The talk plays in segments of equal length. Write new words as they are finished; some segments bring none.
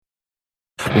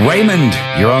Raymond,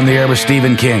 you're on the air with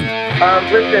Stephen King.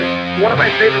 Listen, one of my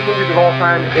favorite movies of all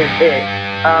time is It.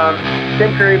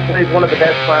 Tim Curry plays one of the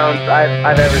best clowns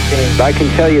I've ever seen. I can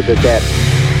tell you that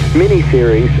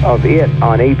miniseries of It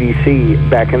on ABC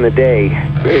back in the day,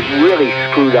 it really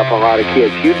screwed up a lot of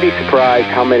kids. You'd be surprised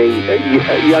how many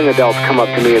young adults come up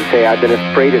to me and say, I've been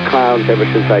afraid of clowns ever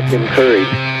since I Tim Curry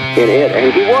in It.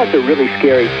 And he was a really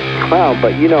scary clown,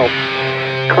 but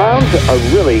clowns are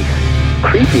really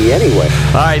creepy anyway.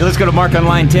 All right, let's go to Mark on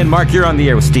line 10. Mark, you're on the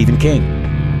air with Stephen King.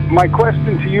 My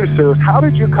question to you, sir, is how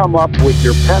did you come up with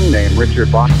your pen name,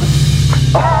 Richard Bachman?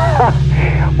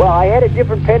 Well, I had a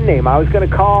different pen name. I was going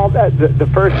to call the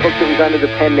first book that was under the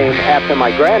pen name after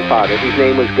my grandfather. His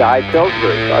name was Guy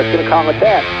Pillsbury, so I was going to call it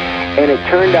that. And it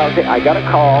turned out that I got a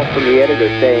call from the editor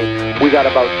saying, we got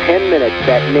about 10 minutes,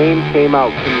 that name came out,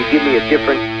 can you give me a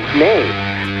different name?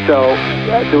 So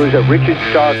there was a Richard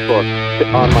Strauss book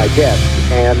on my desk,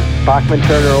 and Bachman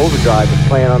Turner Overdrive was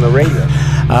playing on the radio.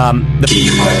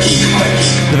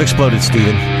 They've exploded,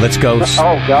 Stephen. Let's go.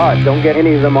 Oh, God, don't get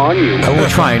any of them on you. We're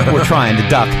trying to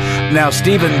duck. Now,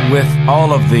 Stephen, with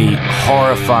all of the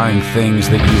horrifying things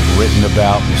that you've written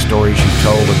about, the stories you've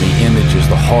told, and the images,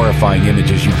 the horrifying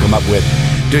images you've come up with,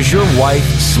 does your wife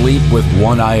sleep with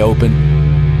one eye open?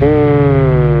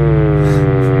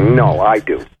 No, I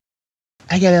do.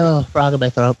 I got a little frog in my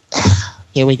throat.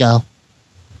 Here we go.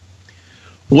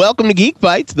 Welcome to Geek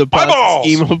Bites, the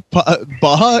scheme of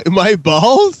my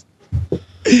balls.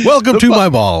 Welcome to my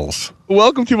balls.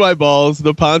 Welcome to my balls,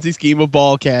 the Ponzi scheme of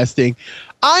ball casting.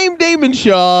 I'm Damon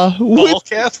Shaw. Ball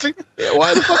casting? Yeah,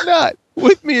 why the fuck not?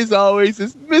 With me, as always,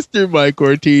 is Mr. Mike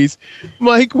Ortiz.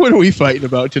 Mike, what are we fighting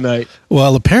about tonight?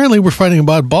 Well, apparently we're fighting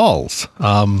about balls.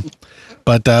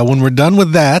 But when we're done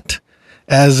with that,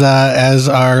 as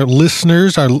our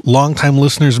listeners, our longtime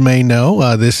listeners may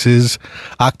know, this is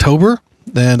October.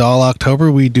 And all October,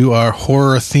 we do our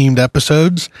horror-themed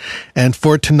episodes. And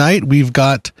for tonight, we've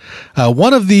got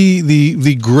one of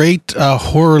the great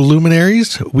horror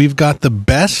luminaries. We've got the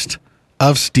best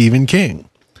of Stephen King.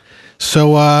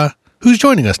 So who's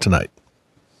joining us tonight?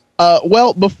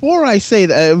 Well, before I say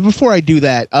that, before I do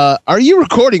that, are you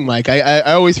recording, Mike? I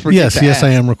always forget to ask.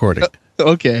 I am recording.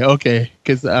 Okay,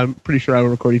 because I'm pretty sure I'm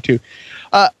recording too.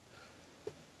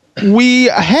 We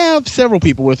have several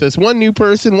people with us. One new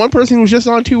person. One person who was just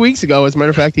on 2 weeks ago. As a matter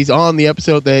of fact, he's on the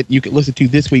episode that you can listen to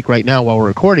this week right now while we're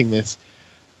recording this.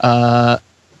 It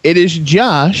is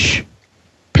Josh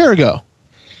Perigo.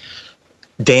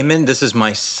 Damon, this is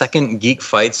my second Geek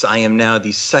Fights. I am now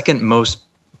the second most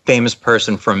famous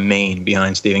person from Maine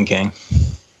behind Stephen King.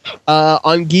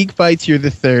 On Geek Fights, you're the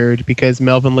third because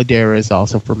Melvin Ladera is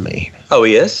also from Maine. Oh,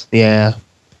 he is? Yeah.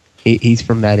 He's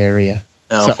from that area.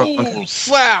 Oh,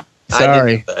 slap!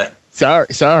 Sorry.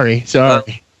 Sorry. I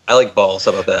like balls.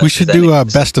 How about that? We should do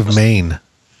Best of Maine.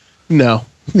 No,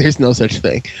 there's no such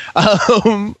thing.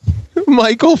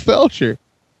 Michael Felcher.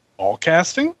 Ball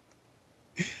casting?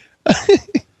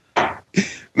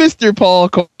 Mr. Paul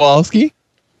Kowalski.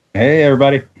 Hey,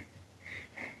 everybody.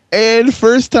 And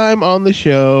first time on the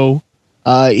show,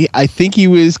 I think he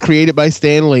was created by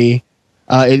Stan Lee.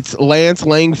 It's Lance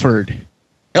Langford.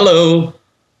 Hello.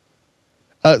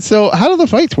 So how do the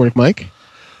fights work, Mike?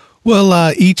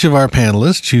 Well, each of our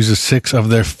panelists chooses 6 of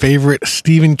their favorite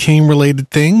Stephen King related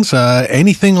things.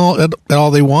 Anything at all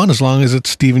they want, as long as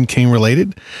it's Stephen King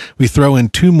related. We throw in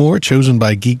 2 more chosen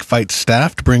by Geek Fight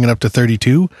staff to bring it up to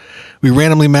 32. We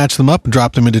randomly match them up and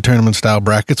drop them into tournament style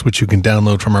brackets, which you can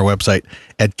download from our website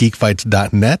at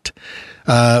geekfights.net.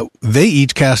 They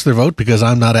each cast their vote because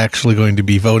I'm not actually going to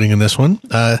be voting in this one.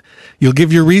 You'll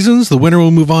give your reasons. The winner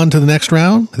will move on to the next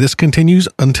round. This continues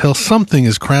until something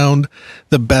is crowned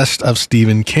the best of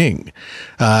Stephen King.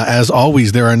 As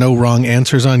always, there are no wrong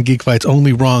answers on Geek Fights,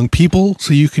 only wrong people,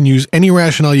 so you can use any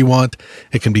rationale you want.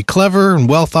 It can be clever and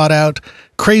well thought out,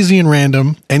 crazy and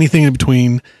random, anything in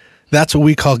between. That's what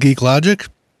we call Geek Logic.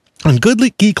 And good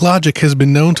Geek Logic has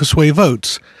been known to sway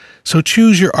votes, so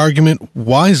choose your argument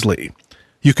wisely.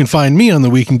 You can find me on the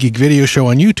Week in Geek video show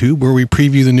on YouTube, where we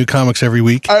preview the new comics every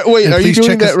week. Wait, are you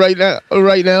doing that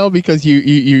right now? Because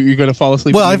you're going to fall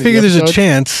asleep? Well, I figure there's a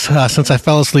chance. Since I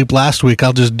fell asleep last week,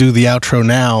 I'll just do the outro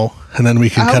now, and then we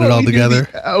can cut it all together.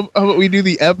 How about we do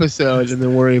the episode and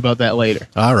then worry about that later?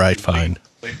 All right, fine.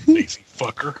 Lazy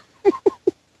fucker.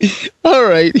 All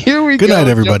right, here we go. Good night,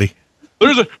 everybody.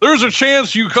 There's a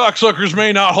chance you cocksuckers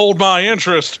may not hold my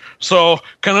interest. So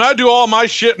can I do all my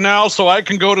shit now so I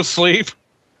can go to sleep?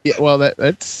 Yeah, well,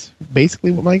 that's basically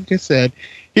what Mike just said.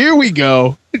 Here we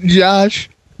go. Josh,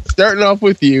 starting off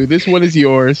with you. This one is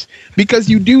yours because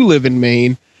you do live in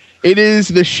Maine. It is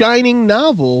the Shining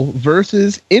novel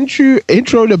versus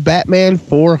Intro to Batman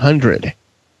 400.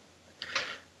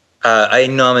 I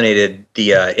nominated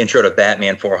the Intro to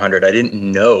Batman 400. I didn't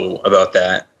know about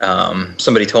that.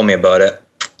 Somebody told me about it.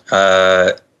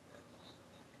 I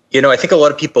think a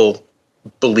lot of people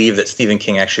believe that Stephen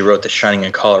King actually wrote The Shining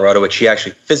in Colorado, which he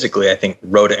actually physically, I think,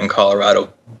 wrote it in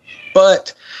Colorado.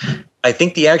 But I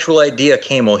think the actual idea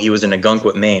came while he was in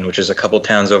Nagunquit, Maine, which is a couple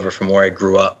towns over from where I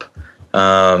grew up.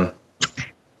 And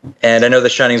I know The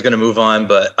Shining is going to move on,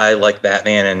 but I like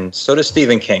Batman, and so does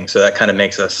Stephen King. So that kind of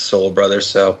makes us soul brothers.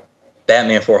 So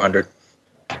Batman 400.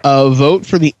 Vote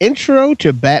for the Intro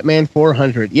to Batman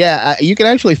 400. Yeah, you can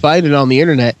actually find it on the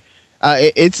internet.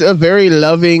 It's a very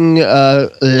loving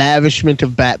lavishment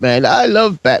of Batman. I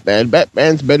love Batman.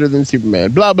 Batman's better than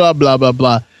Superman. Blah, blah, blah, blah,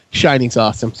 blah. Shining's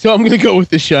awesome. So I'm going to go with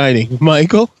The Shining.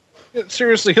 Michael?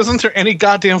 Seriously, isn't there any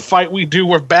goddamn fight we do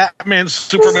where Batman,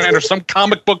 Superman, or some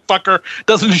comic book fucker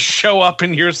doesn't show up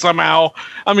in here somehow?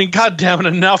 I mean, goddamn it,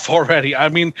 enough already. I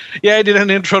mean, yeah, I did an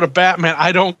intro to Batman.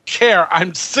 I don't care.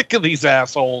 I'm sick of these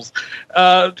assholes.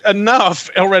 Enough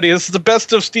already. This is the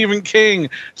best of Stephen King.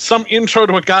 Some intro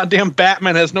to a goddamn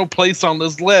Batman has no place on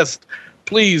this list.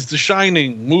 Please, The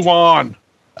Shining, move on.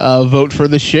 Vote for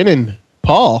The Shinin.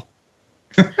 Paul?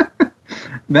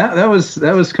 That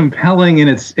was compelling in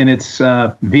its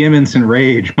vehemence and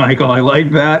rage, Michael. I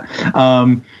like that.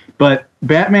 But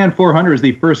Batman 400 is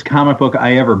the first comic book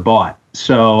I ever bought,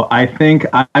 so I think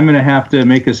I'm going to have to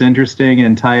make this interesting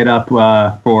and tie it up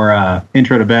for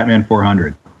Intro to Batman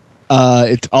 400.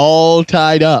 It's all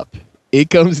tied up. It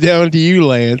comes down to you,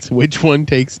 Lance. Which one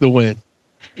takes the win?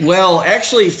 Well,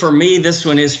 actually, for me, this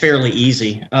one is fairly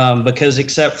easy because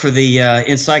except for the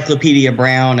Encyclopedia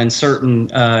Brown and certain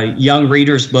young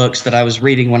readers' books that I was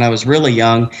reading when I was really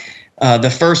young,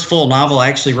 the first full novel I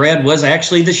actually read was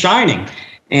actually The Shining.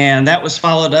 And that was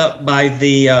followed up by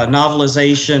the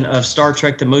novelization of Star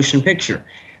Trek: The Motion Picture.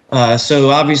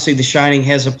 So obviously, The Shining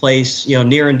has a place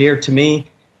near and dear to me.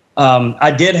 I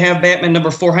did have Batman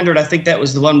number 400. I think that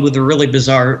was the one with the really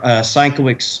bizarre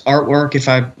Sienkiewicz artwork, if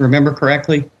I remember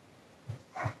correctly.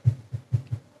 I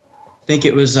think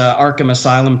it was Arkham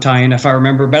Asylum tie-in, if I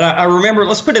remember. But I remember,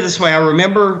 let's put it this way, I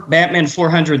remember Batman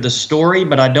 400, the story,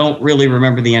 but I don't really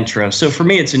remember the intro. So for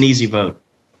me, it's an easy vote.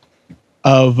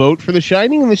 Vote for The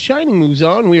Shining, and The Shining moves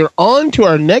on. We are on to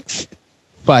our next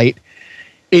fight.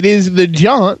 It is The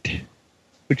Jaunt,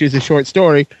 which is a short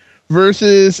story,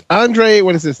 versus Andre,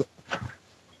 what is this?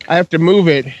 I have to move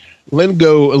it.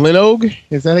 Linoge?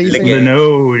 Is that how you say it?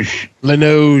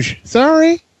 Linoge.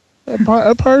 Sorry.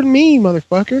 Pardon me,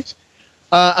 motherfuckers.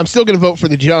 I'm still going to vote for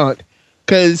The Jaunt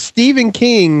because Stephen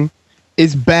King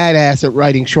is badass at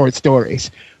writing short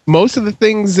stories. Most of the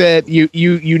things that you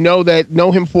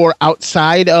know him for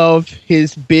outside of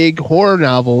his big horror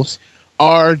novels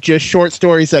are just short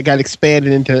stories that got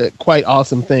expanded into quite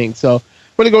awesome things. So I'm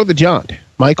going to go with The Jaunt.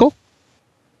 Michael?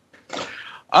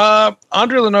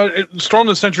 Andre Linoge, Storm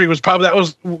of the Century that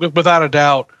was without a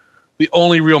doubt the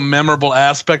only real memorable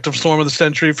aspect of Storm of the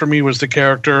Century for me was the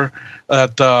character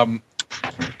of Andre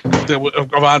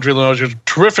Linoge, a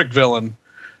terrific villain,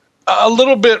 a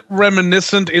little bit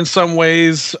reminiscent in some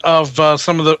ways of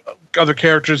some of the other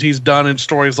characters he's done in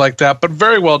stories like that, but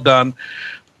very well done.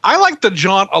 I like The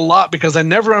Jaunt a lot because I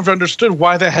never ever understood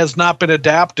why that has not been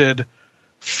adapted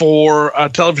for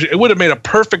television. It would have made a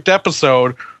perfect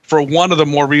episode for one of the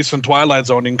more recent Twilight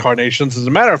Zone incarnations. As a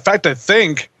matter of fact, I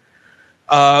think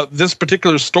this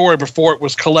particular story, before it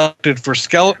was collected for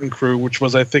Skeleton Crew, which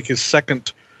was, I think, his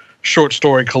second short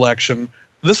story collection,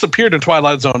 this appeared in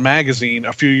Twilight Zone magazine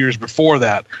a few years before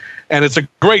that. And it's a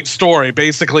great story.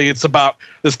 Basically, it's about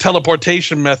this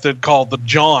teleportation method called the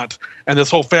Jaunt, and this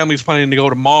whole family's planning to go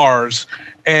to Mars.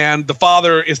 And the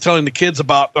father is telling the kids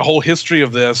about the whole history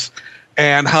of this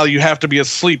and how you have to be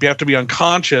asleep, you have to be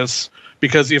unconscious,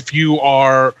 because if you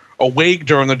are awake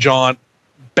during the Jaunt,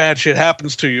 bad shit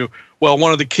happens to you. Well,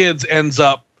 one of the kids ends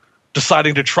up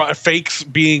deciding to fakes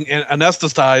being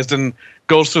anesthetized and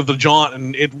goes through the Jaunt,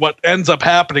 and what ends up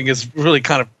happening is really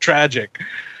kind of tragic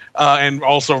and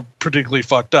also particularly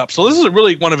fucked up. So this is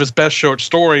really one of his best short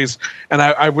stories, and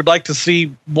I would like to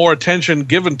see more attention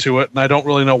given to it, and I don't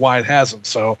really know why it hasn't.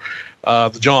 So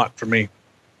The Jaunt for me.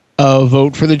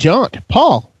 Vote for The Jaunt.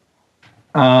 Paul?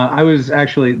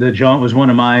 The Jaunt was one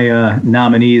of my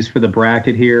nominees for the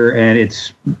bracket here, and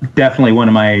it's definitely one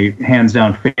of my hands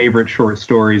down favorite short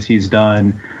stories he's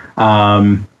done.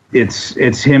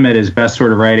 It's him at his best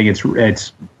sort of writing.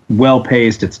 It's well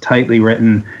paced, it's tightly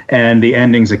written, and the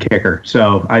ending's a kicker.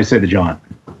 So I say The Jaunt.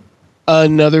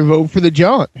 Another vote for The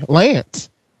Jaunt. Lance?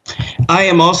 I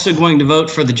am also going to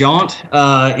vote for the Jaunt,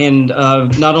 and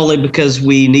not only because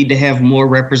we need to have more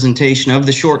representation of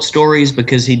the short stories,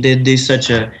 because he did do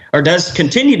does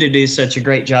continue to do such a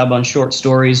great job on short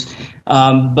stories,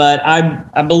 but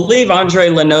I believe Andre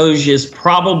Lenoge is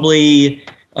probably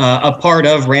a part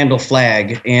of Randall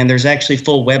Flagg, and there's actually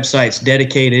full websites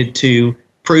dedicated to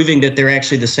proving that they're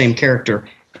actually the same character.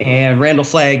 And Randall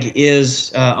Flagg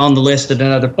is on the list at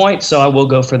another point, so I will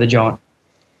go for the Jaunt.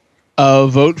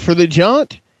 Vote for the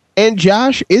Jaunt. And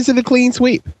Josh, is it a clean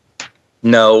sweep?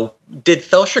 No. Did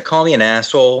Felsher call me an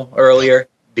asshole earlier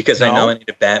because I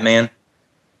nominated Batman?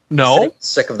 No. I'm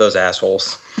sick of those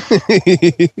assholes.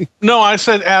 No, I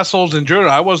said assholes in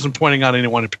general. I wasn't pointing out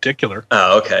anyone in particular.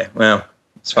 Oh, okay. Well,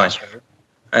 it's fine.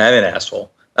 I'm an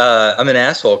asshole. I'm an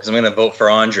asshole because I'm going to vote for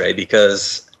Andre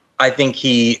because I think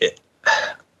he's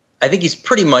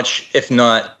pretty much, if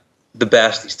not the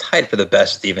best, he's tied for the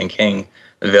best Stephen King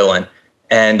villain.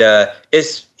 And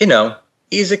he's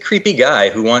a creepy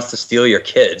guy who wants to steal your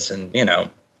kids, and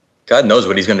God knows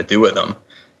what he's going to do with them.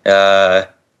 And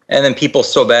then people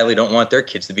so badly don't want their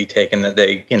kids to be taken that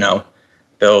they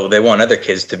want other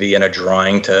kids to be in a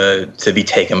drawing to be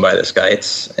taken by this guy.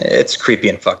 It's creepy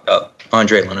and fucked up.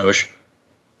 Andre Lenoge.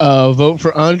 Vote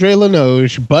for Andre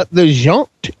Lenoge, but the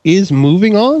Jaunt is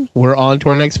moving on. We're on to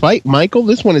our next fight. Michael,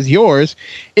 this one is yours.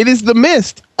 It is The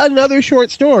Mist, another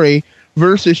short story,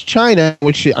 versus China,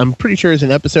 which I'm pretty sure is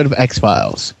an episode of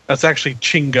X-Files. That's actually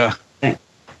Chinga.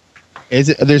 Is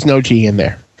it? There's no G in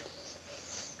there.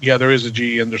 Yeah, there is a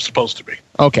G, and there's supposed to be.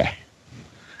 Okay.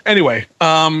 Anyway,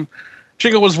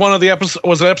 Chinga was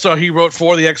an episode he wrote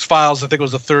for the X-Files. I think it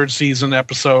was the third season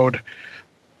episode.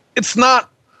 It's not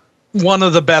one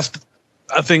of the best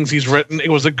things he's written.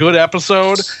 It was a good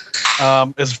episode.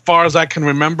 As far as I can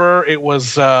remember, it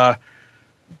was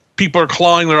people are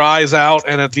clawing their eyes out,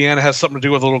 and at the end it has something to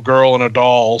do with a little girl and a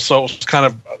doll. So it's kind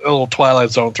of a little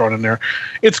Twilight Zone thrown in there.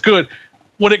 It's good.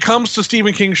 When it comes to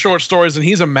Stephen King short stories, and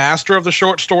he's a master of the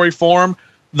short story form,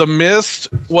 The Mist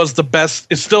was the best.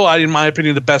 It's still, in my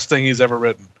opinion, the best thing he's ever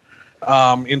written.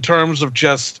 In terms of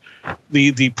just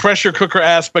the pressure cooker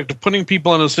aspect of putting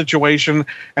people in a situation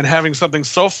and having something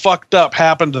so fucked up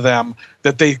happen to them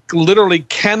that they literally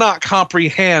cannot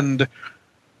comprehend,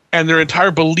 and their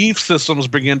entire belief systems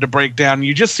begin to break down.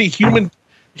 You just see human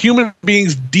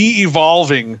beings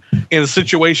de-evolving in a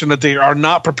situation that they are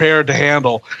not prepared to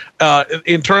handle.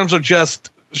 In terms of just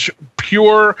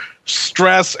pure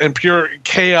stress and pure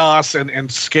chaos and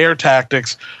scare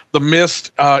tactics, The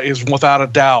Mist is without a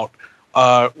doubt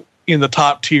in the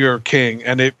top tier King,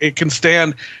 and it can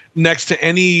stand next to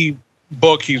any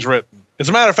book he's written. As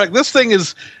a matter of fact, this thing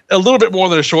is a little bit more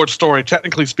than a short story.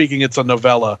 Technically speaking, it's a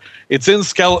novella. It's in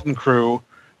Skeleton Crew,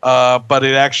 but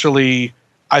it actually,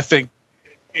 I think,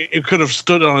 it could have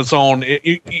stood on its own.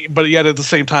 But yet at the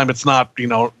same time, it's not,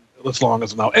 as long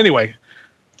as now. Anyway,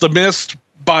 The Mist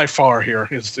by far here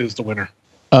is the winner.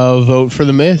 Vote for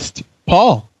The Mist,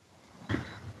 Paul.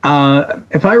 That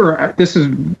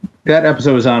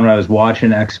episode was on when I was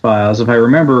watching X-Files. If I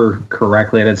remember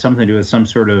correctly, it had something to do with some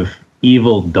sort of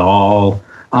evil doll.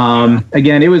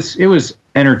 Again, it was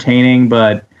entertaining,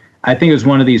 but I think it was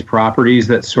one of these properties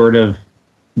that sort of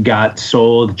got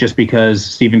sold just because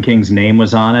Stephen King's name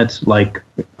was on it, like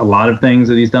a lot of things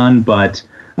that he's done. But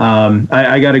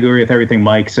I got to agree with everything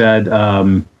Mike said.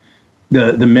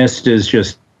 The Mist is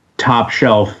just top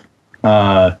shelf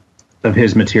of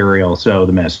his material. So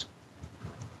The Mist.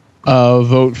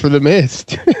 Vote for The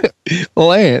Mist.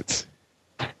 Lance.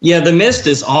 Yeah, The Mist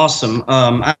is awesome.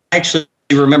 I actually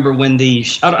remember when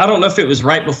I don't know if it was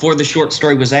right before the short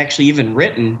story was actually even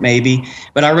written, maybe,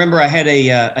 but I remember I had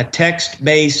a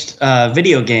text-based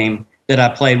video game that I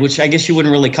played, which I guess you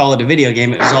wouldn't really call it a video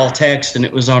game. It was all text, and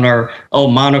it was on our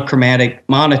old monochromatic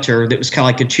monitor that was kind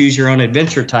of like a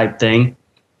choose-your-own-adventure type thing.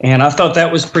 And I thought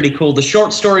that was pretty cool. The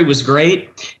short story was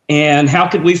great, and how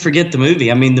could we forget the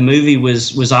movie? I mean, the movie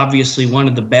was obviously one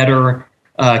of the better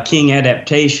King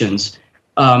adaptations.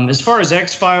 As far as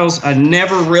X-Files, I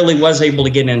never really was able to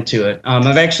get into it.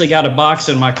 I've actually got a box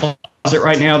in my closet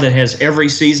right now that has every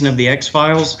season of the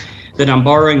X-Files that I'm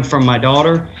borrowing from my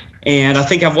daughter. And I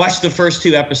think I've watched the first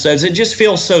 2 episodes. It just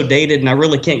feels so dated, and I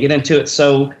really can't get into it.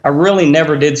 So I really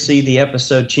never did see the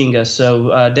episode Chinga.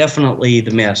 So definitely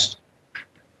The Mist.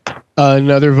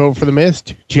 Another vote for The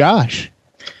Mist. Josh.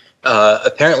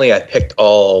 Apparently I picked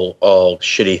all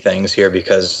shitty things here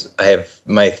because I have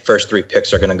my first 3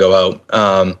 picks are going to go out.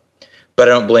 But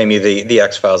I don't blame you. The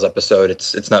X-Files episode,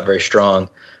 it's not very strong.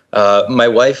 My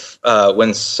wife,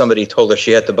 when somebody told her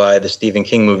she had to buy the Stephen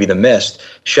King movie, The Mist,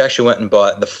 she actually went and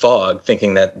bought The Fog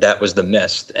thinking that was The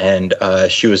Mist. And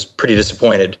she was pretty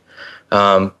disappointed.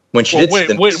 When she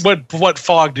what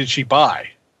fog did she buy?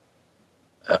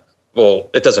 Well,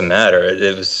 it doesn't matter.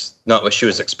 It was not what she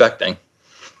was expecting.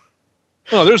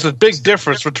 No, there's a big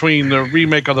difference between the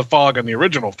remake of the Fog and the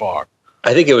original Fog.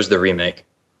 I think it was the remake.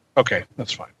 Okay,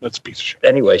 that's fine. That's a piece of shit.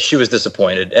 Anyway, she was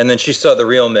disappointed. And then she saw the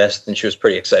real Mist, and she was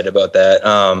pretty excited about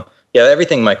that. Yeah,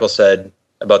 everything Michael said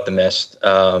about the Mist.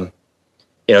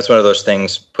 It's one of those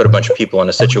things, put a bunch of people in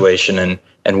a situation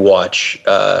and watch,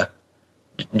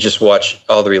 just watch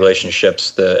all the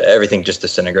relationships, everything just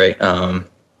disintegrate.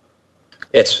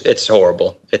 It's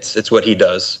horrible. It's what he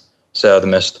does. So the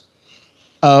Mist.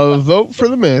 Vote for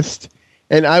the Mist,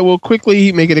 and I will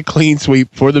quickly make it a clean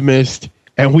sweep for the Mist,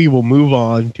 and we will move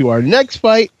on to our next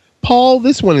fight. Paul,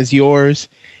 this one is yours.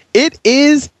 It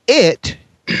is It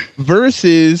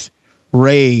versus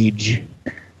Rage.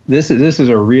 This is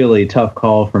a really tough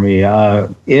call for me.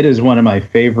 It is one of my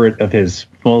favorite of his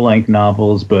full-length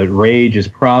novels, but Rage is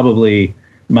probably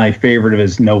my favorite of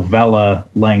his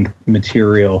novella-length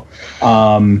material.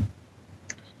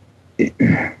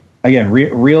 Again,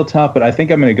 real tough, but I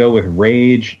think I'm going to go with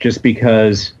Rage just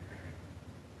because,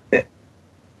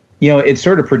 it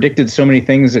sort of predicted so many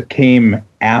things that came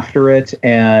after it,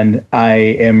 and I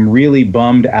am really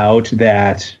bummed out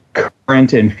that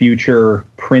current and future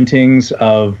printings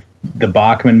of the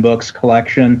Bachman books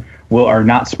collection are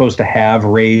not supposed to have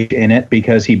Rage in it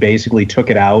because he basically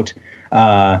took it out,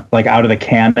 out of the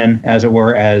canon, as it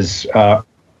were, as a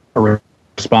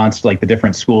response to the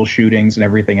different school shootings and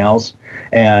everything else.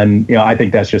 And, I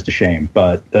think that's just a shame,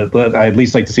 but I'd at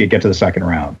least like to see it get to the second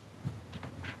round.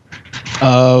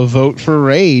 Vote for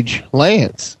Rage.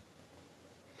 Lance.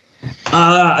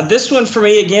 This one for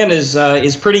me again is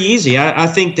pretty easy. I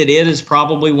think that it is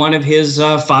probably one of his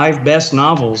 5 best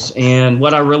novels, and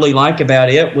what I really like about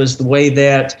it was the way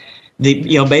that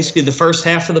basically the first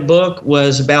half of the book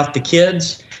was about the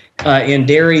kids in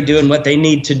Derry doing what they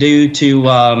need to do to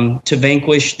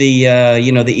vanquish the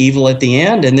the evil at the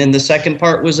end, and then the second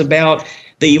part was about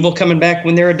the evil coming back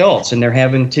when they're adults and they're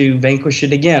having to vanquish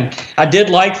it again. I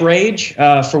did like Rage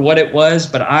for what it was,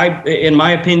 but in my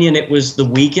opinion, it was the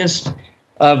weakest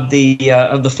of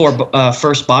the 4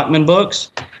 first Bachman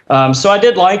books. So I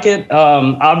did like it.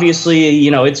 Obviously,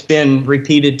 it's been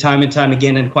repeated time and time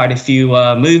again in quite a few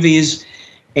movies.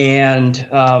 And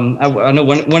I know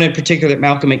one in particular that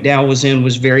Malcolm McDowell was in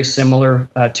was very similar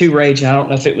to Rage. And I don't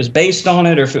know if it was based on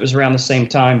it or if it was around the same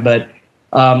time, but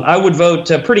I would vote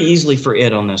pretty easily for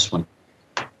it on this one.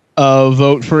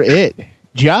 Vote for it.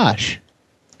 Josh.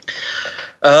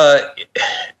 I'll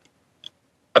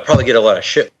probably get a lot of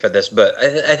shit for this, but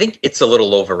I think it's a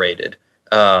little overrated.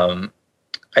 I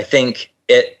think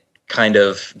it kind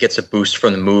of gets a boost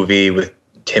from the movie with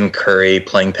Tim Curry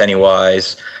playing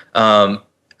Pennywise. I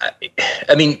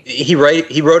mean, he wrote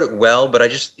it well, but I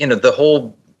just, the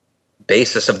whole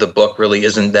basis of the book really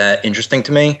isn't that interesting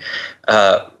to me.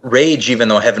 Rage, even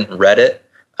though I haven't read it,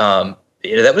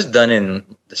 that was done in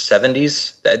the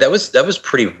 70s. That was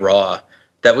pretty raw.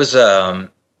 That was, I'll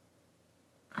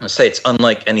say it's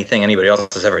unlike anything anybody else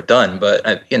has ever done, but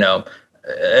a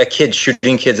kid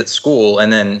shooting kids at school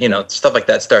and then, stuff like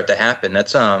that start to happen.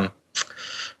 That's,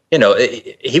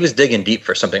 he was digging deep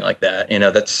for something like that.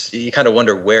 You kind of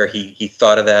wonder where he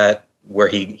thought of that, where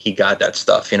he got that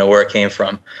stuff, where it came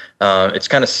from. It's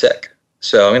kind of sick.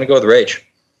 So I'm going to go with Rage.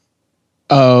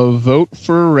 Vote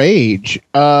for Rage.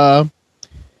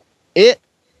 It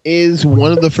is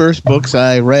one of the first books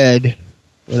I read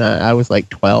when I was like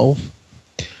 12.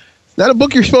 It's not a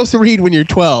book you're supposed to read when you're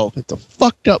 12. It's a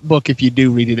fucked up book if you do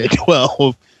read it at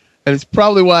 12. And it's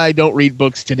probably why I don't read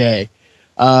books today.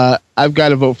 I've got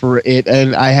to vote for it,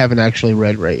 and I haven't actually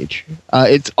read Rage.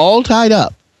 It's all tied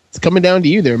up. It's coming down to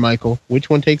you there, Michael. Which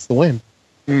one takes the win?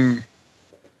 This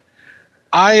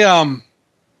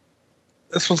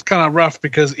one's kind of rough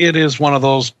because it is one of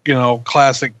those,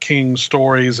 classic King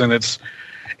stories, and it's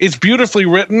beautifully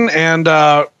written. And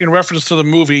in reference to the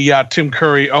movie, Tim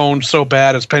Curry owned so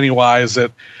bad as Pennywise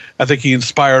that I think he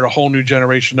inspired a whole new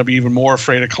generation to be even more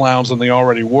afraid of clowns than they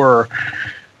already were.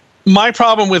 My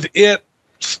problem with it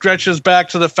stretches back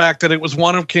to the fact that it was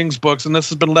one of King's books, and this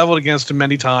has been leveled against him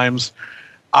many times.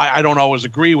 I don't always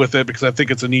agree with it because I think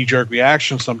it's a knee-jerk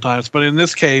reaction sometimes, but in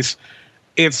this case,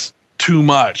 it's too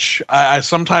much. I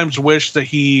sometimes wish that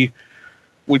he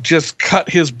would just cut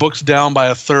his books down by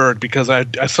a third because I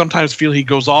sometimes feel he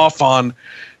goes off on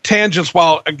tangents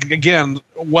while, again,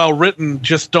 well written,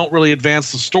 just don't really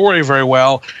advance the story very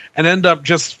well and end up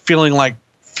just feeling like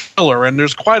filler. And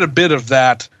there's quite a bit of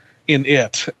that in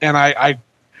it. And I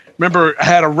remember I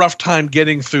had a rough time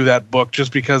getting through that book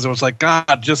just because it was like,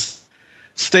 God, just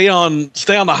stay on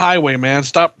the highway, man.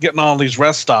 Stop getting on these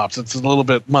rest stops. It's a little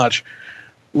bit much.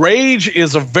 Rage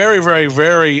is a very, very,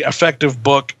 very effective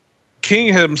book.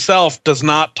 King himself does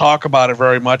not talk about it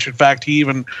very much. In fact, he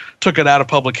even took it out of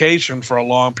publication for a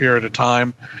long period of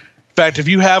time. In fact, if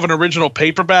you have an original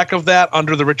paperback of that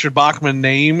under the Richard Bachman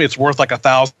name, it's worth like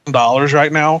 $1,000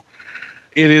 right now.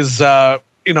 It is,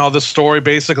 the story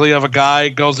basically of a guy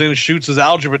goes in and shoots his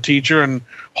algebra teacher and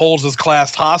holds his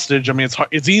class hostage. I mean,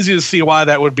 it's easy to see why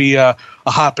that would be a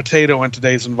hot potato in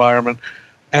today's environment.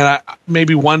 And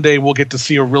maybe one day we'll get to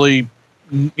see a really,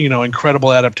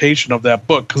 incredible adaptation of that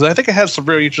book, because I think it has some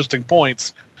very interesting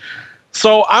points.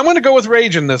 So I'm going to go with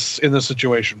Rage in this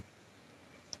situation.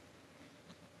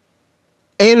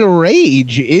 And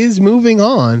Rage is moving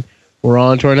on. We're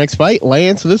on to our next fight.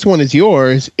 Lance, this one is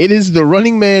yours. It is the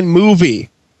Running Man movie,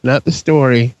 not the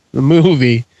story, the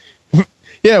movie.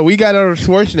 Yeah, we got our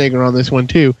Schwarzenegger on this one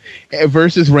too,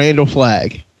 versus Randall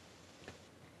Flagg.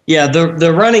 Yeah,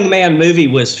 the Running Man movie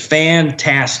was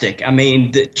fantastic. I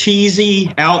mean,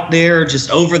 cheesy, out there, just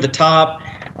over the top.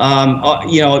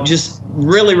 Just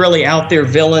really, really out there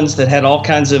villains that had all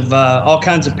kinds of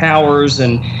powers,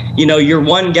 and you're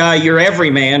one guy, you're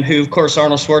Everyman, who, of course,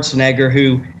 Arnold Schwarzenegger,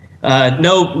 who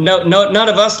none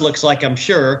of us looks like, I'm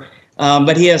sure,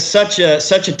 but he has such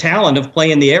a talent of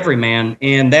playing the Everyman,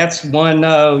 and that's one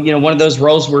of those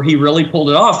roles where he really pulled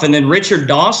it off. And then Richard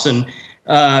Dawson,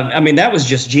 that was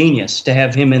just genius to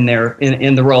have him in there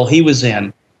in the role he was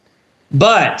in.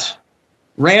 But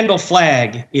Randall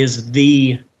Flagg is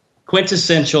the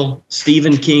quintessential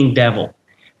Stephen King devil.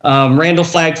 Randall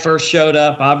Flagg first showed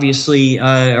up, obviously,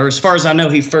 or as far as I know,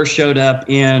 he first showed up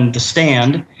in The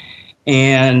Stand,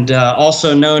 and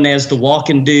also known as the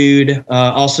Walking Dude,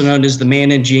 also known as the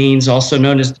Man in Jeans, also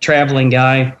known as the Traveling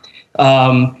Guy.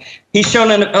 He's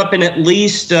shown up in at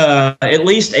least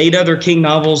 8 other King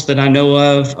novels that I know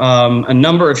of, a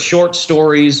number of short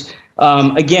stories.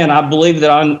 Again, I believe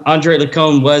that Andre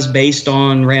Lacombe was based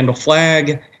on Randall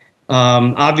Flagg.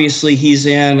 Obviously, he's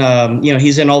in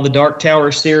all the Dark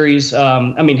Tower series.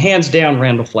 Hands down,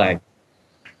 Randall Flagg.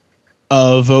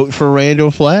 A vote for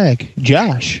Randall Flagg.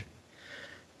 Josh.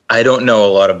 I don't know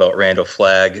a lot about Randall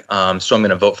Flagg, so I'm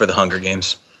going to vote for The Hunger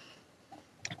Games.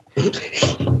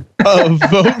 A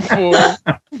vote for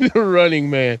the Running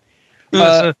Man.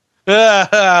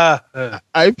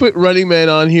 I put Running Man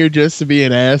on here just to be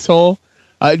an asshole,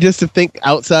 just to think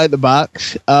outside the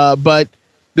box. But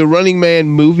the Running Man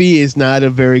movie is not a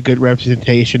very good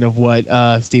representation of what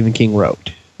Stephen King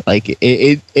wrote. Like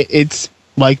it's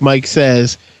like Mike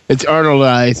says, it's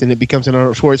Arnoldized, and it becomes an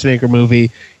Arnold Schwarzenegger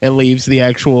movie and leaves the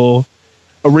actual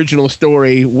original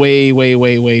story way, way,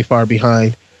 way, way far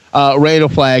behind. Randall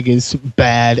Flagg is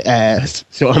badass,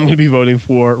 so I'm going to be voting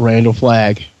for Randall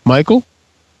Flagg. Michael?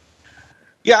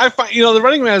 Yeah, I find the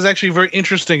Running Man is actually very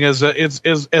interesting. As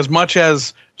much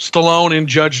as Stallone in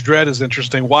Judge Dredd is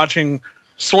interesting, watching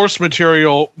source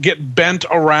material get bent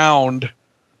around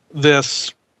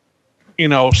this,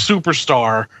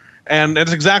 superstar, and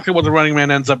that's exactly what the Running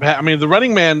Man ends up. The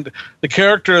Running Man, the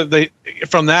character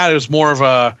from that is more of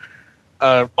a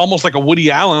almost like a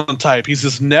Woody Allen type. He's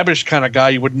this nebbish kind of guy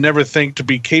you would never think to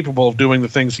be capable of doing the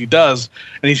things he does,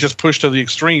 and he's just pushed to the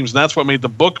extremes, and that's what made the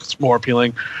book more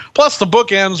appealing. Plus, the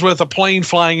book ends with a plane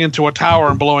flying into a tower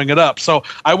and blowing it up, so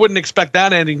I wouldn't expect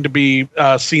that ending to be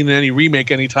seen in any remake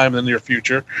anytime in the near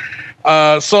future.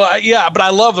 But I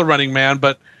love the Running Man,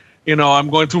 but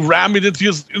I'm going to ram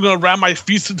my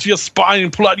fist into your spine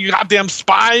and pull out your goddamn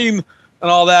spine and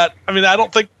all that. I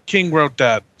don't think King wrote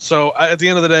that. So at the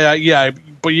end of the day,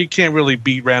 but you can't really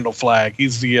beat Randall Flagg.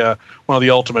 He's the one of the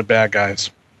ultimate bad guys.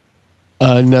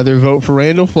 Another vote for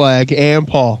Randall Flagg. And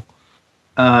Paul.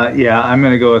 I'm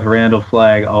going to go with Randall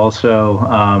Flagg also.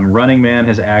 Running Man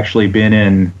has actually been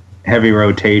in heavy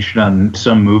rotation on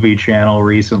some movie channel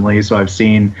recently, so I've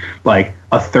seen like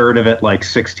a third of it like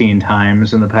 16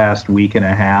 times in the past week and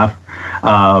a half.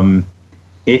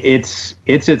 It's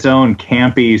its own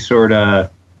campy sort of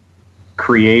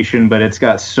creation, but it's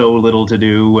got so little to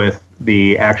do with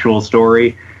the actual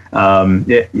story.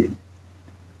 It's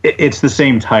the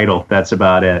same title. That's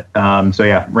about it.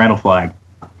 Randall Flagg.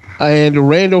 And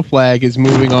Randall Flagg is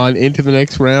moving on into the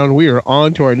next round. We are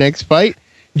on to our next fight.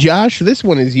 Josh, this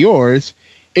one is yours.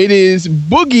 It is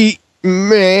Boogie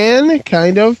Man,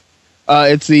 kind of.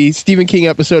 It's the Stephen King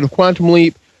episode of Quantum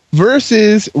Leap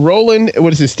versus Roland.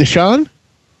 What is this, Deshawn?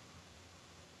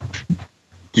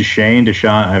 Deshawn,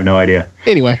 I have no idea.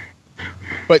 Anyway,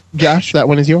 but Josh, that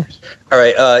one is yours. All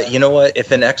right, you know what?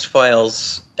 If an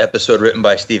X-Files episode written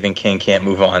by Stephen King can't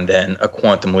move on, then a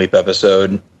Quantum Leap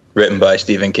episode written by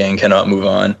Stephen King cannot move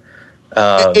on.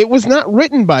 It was not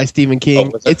written by Stephen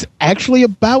King. It's actually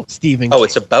about Stephen King. Oh,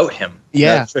 it's about him.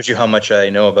 Yeah. That shows you how much I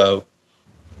know about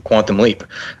Quantum Leap.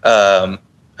 I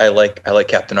like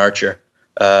Captain Archer.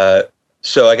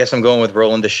 So I guess I'm going with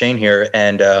Roland Deschain here,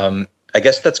 and I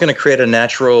guess that's going to create an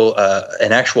actual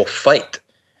fight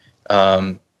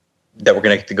that we're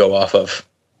going to get to go off of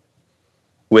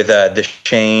with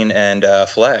Deschain and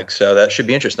Flag. So that should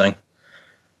be interesting.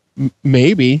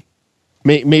 Maybe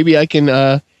I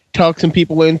can talk some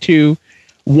people into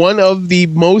one of the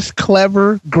most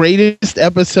clever, greatest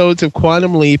episodes of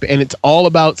Quantum Leap, and it's all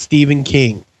about Stephen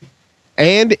King.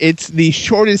 And it's the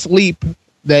shortest leap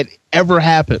that ever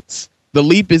happens. The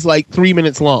leap is like 3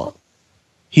 minutes long.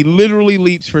 He literally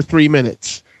leaps for 3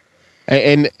 minutes.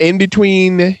 And in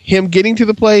between him getting to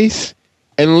the place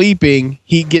and leaping,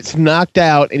 he gets knocked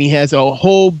out, and he has a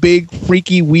whole big,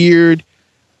 freaky, weird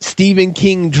Stephen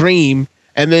King dream.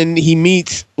 And then he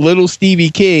meets little Stevie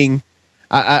King.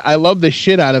 I love the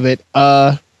shit out of it.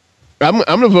 I'm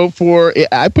going to vote for it.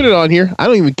 I put it on here. I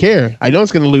don't even care. I know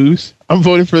it's going to lose. I'm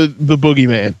voting for the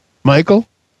Boogeyman. Michael?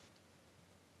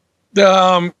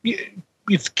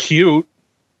 It's cute,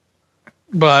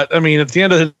 but I mean, at the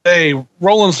end of the day,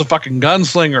 Roland's the fucking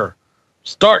gunslinger.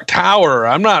 Stark Tower.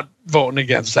 I'm not voting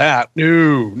against that.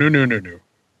 No.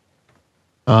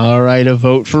 All right, a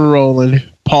vote for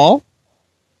Roland. Paul?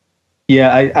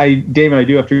 Yeah, David, I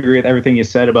do have to agree with everything you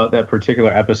said about that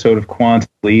particular episode of Quantum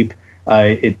Leap.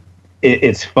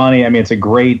 It's funny. I mean, it's a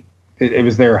great. It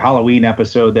was their Halloween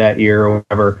episode that year or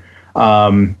whatever.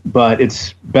 But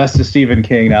it's best of Stephen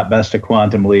King, not best of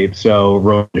Quantum Leap. So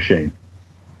Roland Deschain.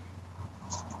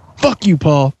 Fuck you,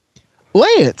 Paul.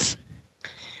 Lance.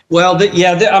 Well,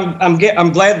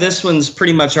 I'm glad this one's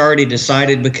pretty much already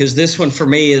decided, because this one for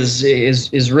me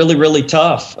is really, really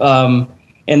tough.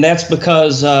 And that's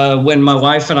because when my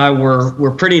wife and I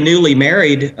were pretty newly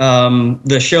married,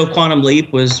 the show Quantum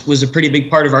Leap was a pretty big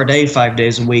part of our day 5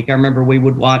 days a week. I remember we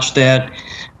would watch that,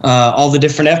 all the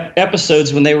different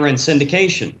episodes when they were in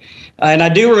syndication. And I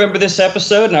do remember this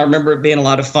episode, and I remember it being a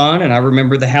lot of fun, and I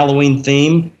remember the Halloween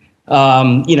theme. I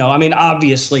mean,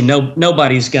 obviously,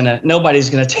 nobody's gonna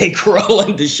take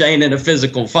Roland Deschain in a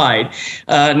physical fight.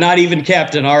 Not even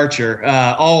Captain Archer.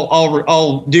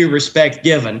 All due respect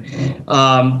given.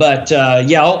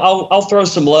 I'll throw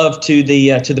some love to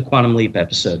the Quantum Leap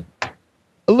episode.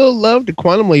 A little love to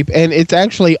Quantum Leap, and it's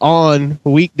actually on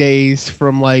weekdays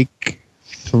from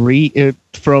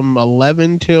from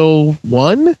 11 till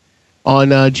 1 on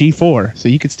G4, so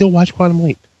you could still watch Quantum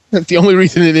Leap. That's the only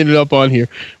reason it ended up on here.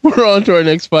 We're on to our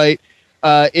next fight.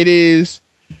 It is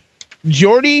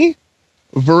Jordy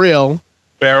Verrill,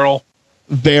 from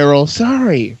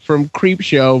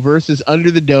Creepshow versus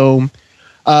Under the Dome.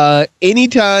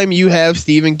 Anytime you have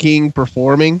Stephen King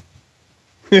performing,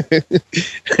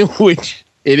 which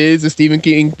it is a Stephen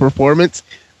King performance,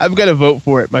 I've got to vote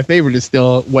for it. My favorite is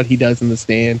still what he does in The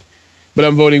Stand, but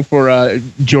I'm voting for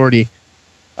Jordy.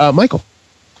 Michael.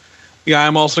 Yeah,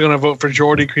 I'm also going to vote for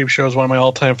Jordy. Creepshow is one of my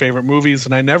all-time favorite movies,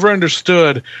 and I never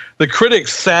understood. The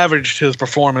critics savaged his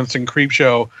performance in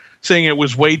Creepshow, saying it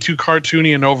was way too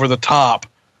cartoony and over the top.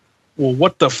 Well,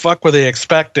 what the fuck were they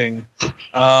expecting?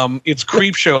 It's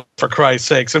Creepshow, for Christ's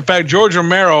sakes. In fact, George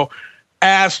Romero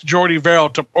asked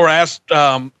asked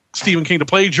Stephen King to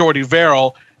play Jordy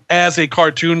Verrill as a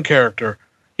cartoon character.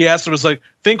 He asked him,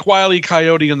 think Wile E.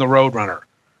 Coyote and the Roadrunner.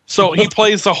 So he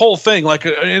plays the whole thing and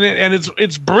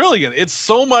it's brilliant. It's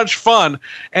so much fun,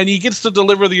 and he gets to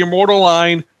deliver the immortal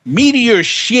line, "Meteor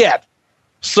shit."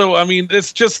 So I mean,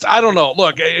 it's just, I don't know.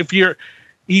 Look,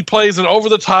 he plays an over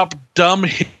the top dumb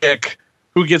hick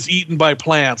who gets eaten by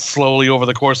plants slowly over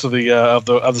the course of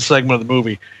the segment of the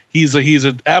movie. He's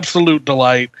an absolute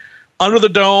delight. Under the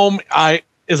Dome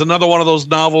is another one of those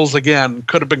novels, again,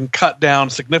 could have been cut down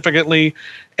significantly,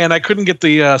 and I couldn't get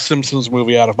the Simpsons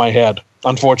movie out of my head,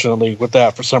 unfortunately, with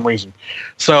that for some reason.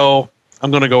 So I'm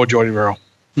going to go with Jordy Verrill.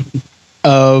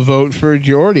 Vote for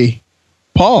Jordy.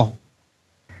 Paul.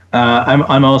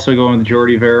 I'm also going with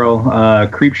Jordy Verrill.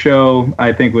 Creepshow,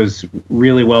 I think, was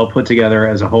really well put together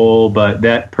as a whole, but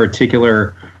that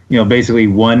particular, basically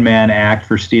one-man act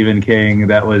for Stephen King,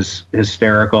 that was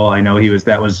hysterical. I know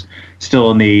that was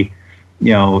still in the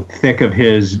thick of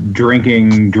his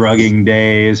drinking, drugging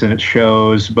days, and it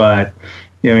shows, but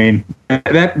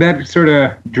that sort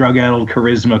of drug-addled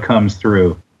charisma comes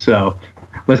through. So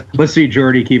let's see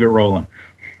Jordy keep it rolling.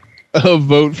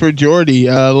 Vote for Jordy.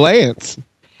 Lance.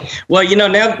 Well,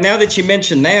 now that you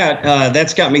mentioned that,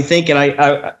 that's got me thinking.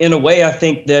 I in a way, I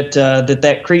think that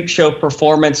Creepshow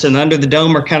performance and Under the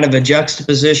Dome are kind of a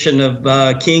juxtaposition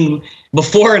of King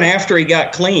before and after he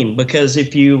got clean. Because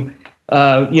if you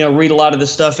read a lot of the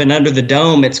stuff in Under the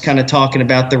Dome, it's kind of talking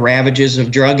about the ravages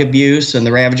of drug abuse and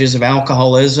the ravages of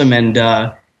alcoholism, and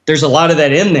there's a lot of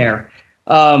that in there.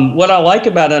 What I like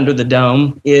about Under the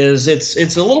Dome is it's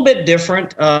a little bit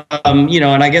different, and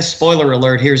I guess spoiler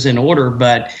alert, here's in order,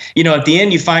 but at the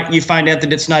end you find out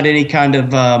that it's not any kind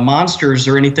of monsters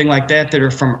or anything like that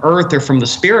are from Earth or from the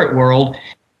spirit world,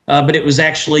 but it was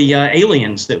actually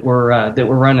aliens that were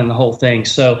running the whole thing.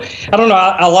 So I don't know.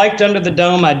 I liked Under the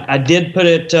Dome. I did put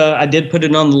it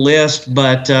on the list,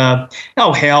 but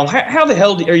oh hell, how the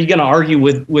hell are you going to argue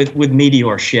with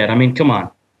Meteor shit? I mean, come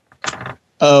on.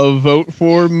 Vote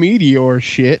for Meteor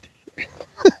shit.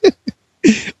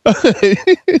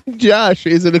 Josh,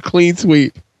 is it a clean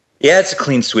sweep? Yeah, it's a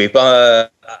clean sweep. I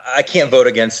can't vote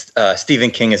against Stephen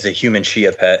King as a human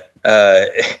Shia pet.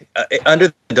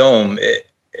 Under the Dome,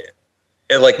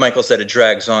 like Michael said, it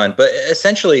drags on, but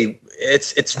essentially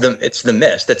it's the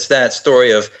mist. It's that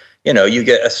story of, you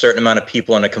get a certain amount of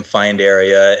people in a confined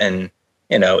area, and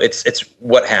it's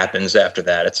what happens after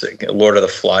that. It's like Lord of the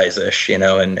Flies-ish,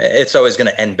 and it's always going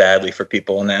to end badly for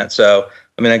people in that. So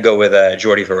I'm going to go with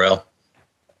Jordy Verrill.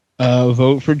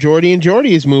 Vote for Jordy, and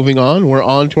Jordy is moving on. We're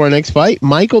on to our next fight.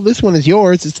 Michael, this one is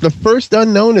yours. It's the first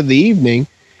unknown of the evening.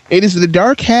 It is the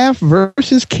Dark Half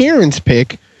versus Karen's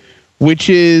pick, which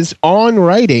is On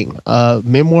Writing,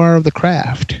 Memoir of the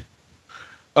Craft.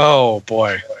 Oh,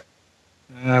 boy.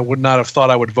 I would not have thought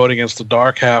I would vote against The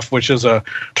Dark Half, which is one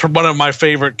of my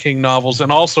favorite King novels,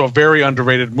 and also a very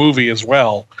underrated movie as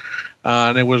well.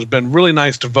 And it was been really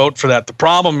nice to vote for that. The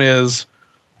problem is,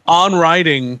 On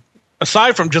Writing,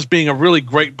 aside from just being a really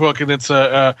great book, and it's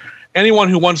anyone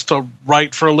who wants to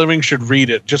write for a living should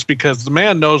read it, just because the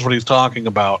man knows what he's talking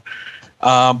about.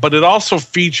 But it also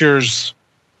features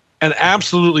an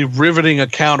absolutely riveting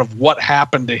account of what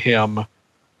happened to him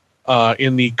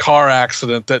in the car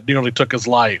accident that nearly took his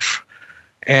life.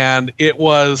 And it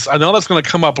was, I know that's going to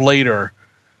come up later,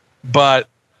 but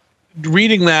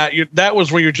reading that, that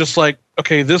was where you're just like,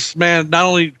 okay, this man, not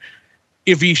only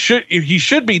if he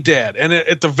should be dead, and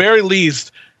at the very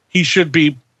least he should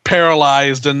be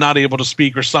paralyzed and not able to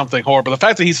speak or something horrible. The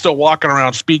fact that he's still walking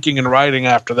around speaking and writing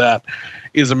after that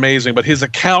is amazing, but his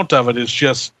account of it is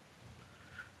just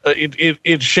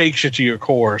it shakes you to your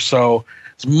core. So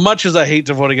as much as I hate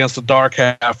to vote against The Dark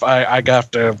Half, I'm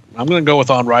going to go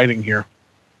with On Writing here.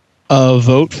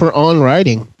 Vote for On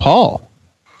Writing. Paul.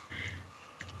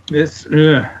 This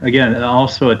again,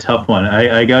 also a tough one.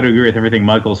 I got to agree with everything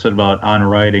Michael said about On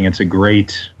Writing. It's a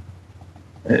great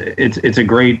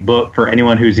book for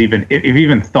anyone who's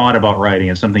even thought about writing.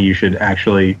 It's something you should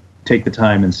actually take the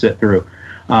time and sit through.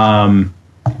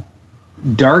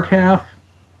 Dark Half.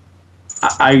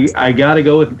 I gotta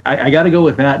go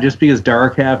with that, just because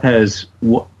Dark Half has,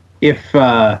 if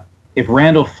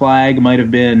Randall Flagg might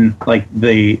have been like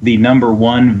the number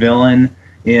one villain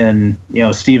in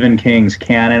Stephen King's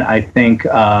canon, I think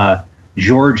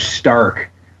George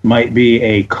Stark might be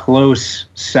a close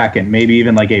second, maybe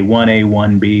even like a 1A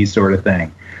 1B sort of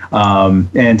thing.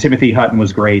 And Timothy Hutton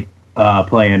was great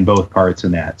playing both parts in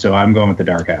that, so I'm going with the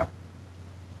Dark Half.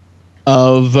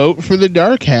 Vote for the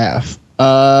Dark Half.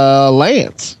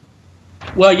 Lance.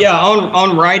 Well, yeah,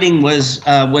 On Writing was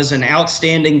an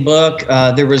outstanding book.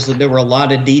 There were a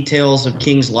lot of details of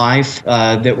King's life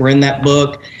that were in that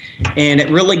book, and it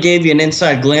really gave you an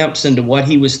inside glimpse into what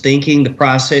he was thinking, the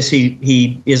process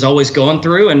he is always going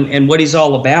through, and what he's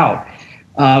all about.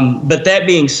 But that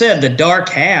being said, the Dark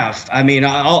Half, I mean,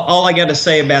 all I got to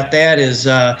say about that is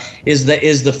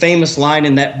the famous line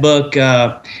in that book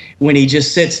when he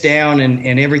just sits down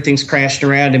and everything's crashed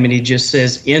around him, and he just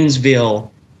says, "Innsville,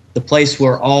 the place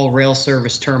where all rail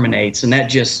service terminates." And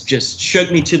that just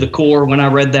shook me to the core when I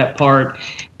read that part.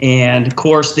 And of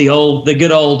course, the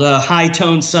good old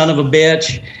high-toned son of a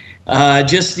bitch.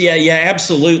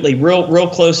 Absolutely, real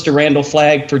close to Randall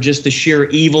Flagg for just the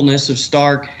sheer evilness of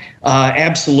Stark.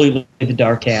 Absolutely, the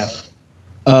Dark Half.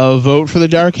 Vote for the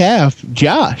Dark Half.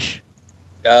 Josh.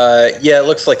 It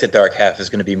looks like the Dark Half is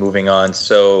going to be moving on,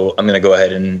 so I'm going to go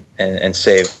ahead and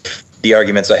save the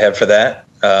arguments I have for that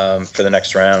for the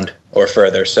next round or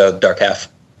further. So Dark Half.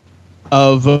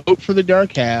 Vote for the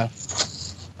Dark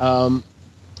Half.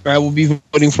 I will be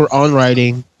voting for On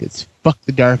Writing. It's fuck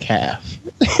the Dark Half.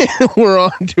 We're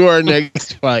on to our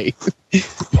next fight.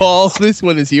 Paul, this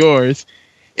one is yours.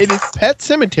 It is Pet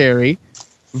Sematary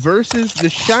versus The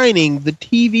Shining, the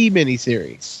TV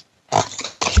miniseries.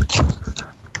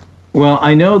 Well,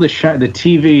 I know the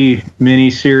TV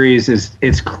miniseries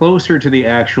it's closer to the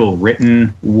actual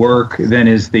written work than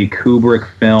is the Kubrick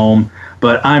film,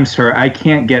 but I'm sorry, I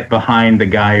can't get behind the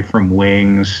guy from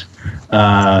Wings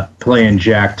playing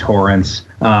Jack Torrance.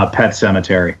 Pet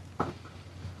Sematary.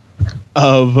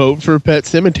 A vote for Pet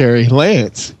Sematary.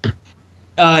 Lance.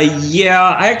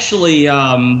 Yeah, actually,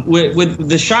 with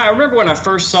The Shining, I remember when I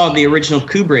first saw the original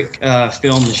Kubrick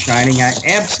film, The Shining, I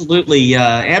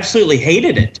absolutely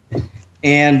hated it.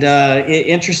 And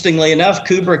interestingly enough,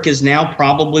 Kubrick is now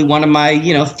probably one of my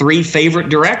 3 favorite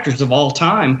directors of all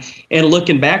time. And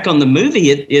looking back on the movie,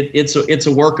 it's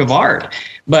a work of art.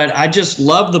 But I just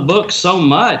love the book so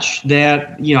much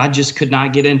that I just could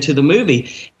not get into the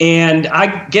movie. And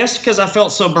I guess because I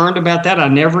felt so burned about that, I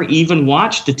never even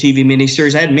watched the TV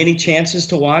miniseries. I had many chances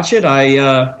to watch it.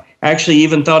 I actually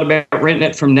even thought about renting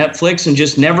it from Netflix and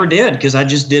just never did because I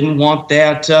just didn't want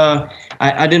that.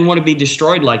 I didn't want to be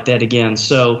destroyed like that again.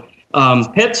 So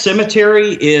Pet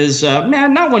Sematary is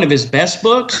not one of his best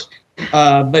books,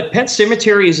 but Pet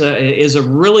Sematary is a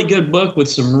really good book with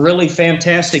some really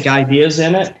fantastic ideas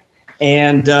in it,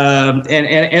 and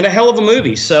a hell of a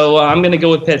movie. So I'm going to go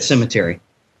with Pet Sematary.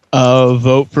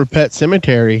 Vote for Pet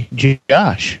Sematary.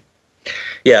 Josh.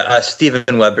 Yeah,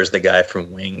 Steven Weber's the guy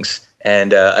from Wings.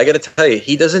 And I got to tell you,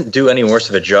 he doesn't do any worse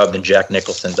of a job than Jack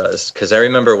Nicholson does. Because I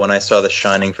remember when I saw The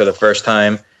Shining for the first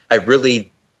time, I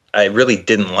really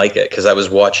didn't like it because I was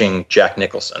watching Jack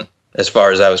Nicholson as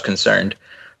far as I was concerned.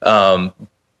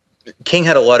 King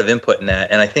had a lot of input in that,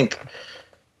 and I think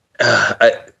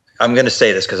I'm going to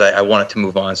say this because I wanted to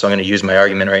move on, so I'm going to use my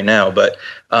argument right now. But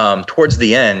towards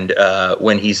the end,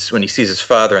 when he sees his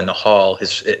father in the hall,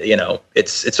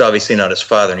 it's obviously not his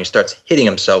father, and he starts hitting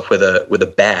himself with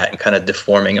a bat and kind of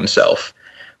deforming himself.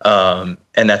 And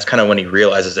that's kind of when he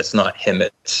realizes it's not him;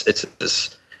 it's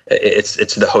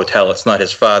the hotel. It's not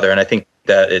his father, and I think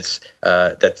that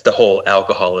that's the whole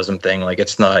alcoholism thing. Like,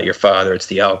 it's not your father; it's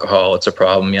the alcohol. It's a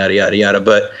problem. Yada yada yada.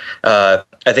 But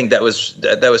I think that was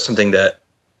something that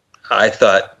I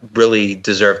thought really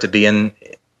deserved to be in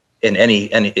any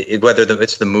whether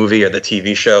it's the movie or the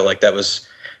TV show. I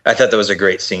thought that was a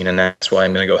great scene, and that's why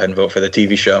I'm going to go ahead and vote for the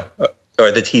TV show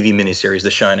or the TV miniseries,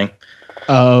 The Shining.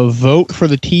 Vote for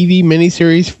the TV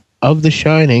miniseries of The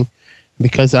Shining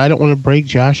because I don't want to break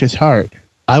Josh's heart.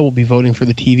 I will be voting for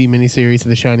the TV miniseries of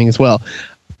The Shining as well.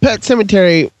 Pet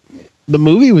Sematary, the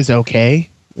movie was okay.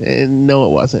 No,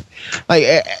 it wasn't.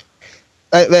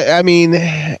 I mean,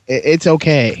 it's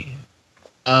okay.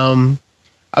 I'll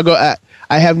go.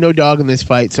 I have no dog in this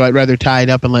fight, so I'd rather tie it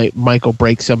up and let Michael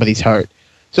break somebody's heart.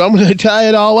 So I'm going to tie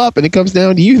it all up, and it comes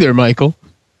down to you there, Michael.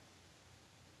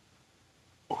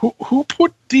 Who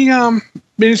put the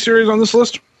miniseries on this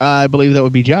list? I believe that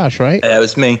would be Josh, right? That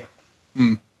was me.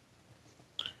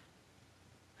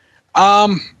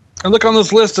 I look on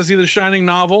this list. I see the Shining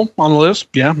novel on the list.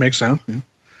 Yeah, makes sense. Yeah.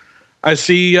 I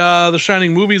see the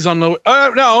Shining movies on the.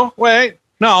 No,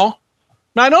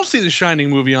 I don't see the Shining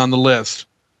movie on the list.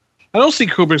 I don't see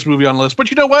Kubrick's movie on the list. But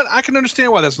you know what? I can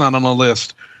understand why that's not on the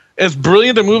list. As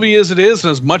brilliant a movie as it is,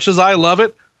 and as much as I love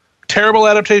it, terrible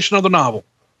adaptation of the novel.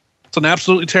 It's an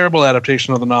absolutely terrible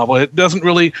adaptation of the novel. It doesn't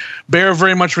really bear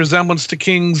very much resemblance to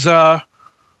King's book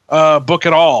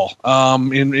at all.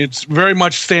 It's very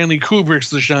much Stanley Kubrick's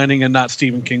The Shining and not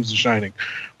Stephen King's The Shining,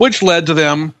 which led to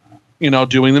them,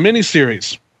 doing the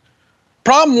miniseries.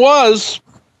 Problem was,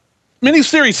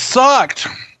 miniseries sucked.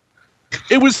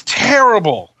 It was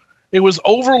terrible. It was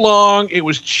overlong. It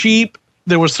was cheap.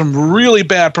 There was some really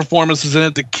bad performances in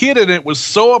it. The kid in it was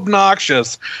so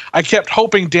obnoxious. I kept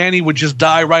hoping Danny would just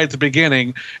die right at the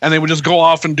beginning, and they would just go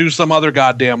off and do some other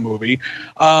goddamn movie.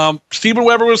 Steven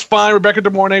Weber was fine. Rebecca De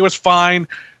Mornay was fine.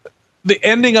 The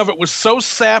ending of it was so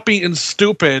sappy and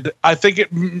stupid. I think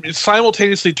it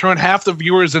simultaneously turned half the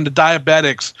viewers into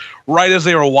diabetics right as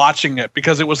they were watching it,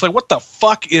 because it was like, what the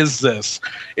fuck is this?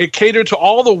 It catered to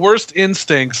all the worst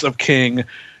instincts of King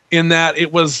in that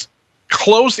it was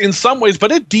close in some ways,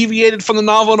 but it deviated from the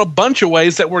novel in a bunch of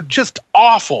ways that were just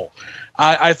awful.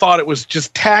 I thought it was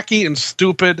just tacky and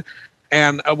stupid.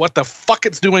 And what the fuck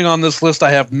it's doing on this list,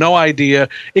 I have no idea.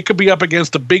 It could be up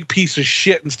against a big piece of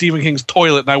shit in Stephen King's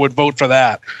toilet, and I would vote for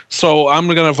that. So I'm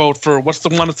going to vote for, what's the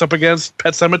one it's up against?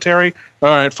 Pet Sematary? All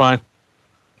right, fine.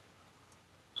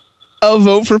 I'll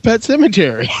vote for Pet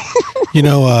Sematary.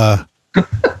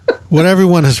 What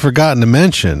everyone has forgotten to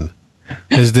mention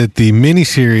is that the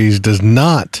miniseries does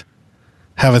not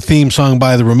have a theme song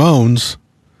by the Ramones,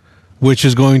 which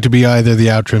is going to be either the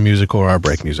outro music or our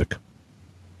break music.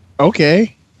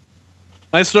 Okay.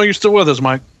 Nice to know you're still with us,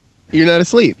 Mike. You're not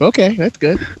asleep. Okay, that's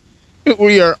good.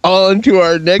 We are on to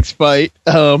our next fight.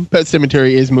 Pet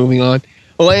Sematary is moving on.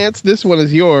 Lance, this one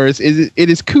is yours. It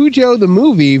is Cujo the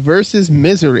movie versus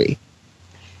Misery.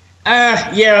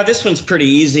 Yeah, this one's pretty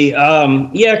easy.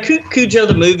 Cujo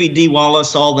the movie, Dee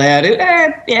Wallace, all that.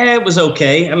 It was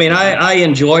okay. I mean, I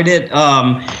enjoyed it.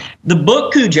 The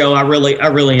book Cujo, I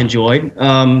really enjoyed.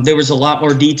 There was a lot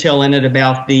more detail in it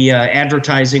about the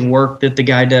advertising work that the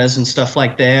guy does and stuff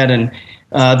like that, and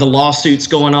the lawsuits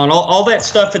going on. All that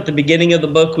stuff at the beginning of the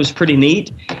book was pretty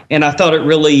neat, and I thought it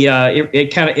really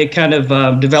it kind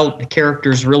of developed the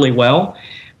characters really well.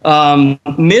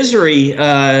 Misery,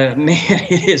 man,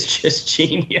 it is just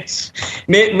genius.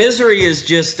 Misery is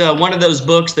just one of those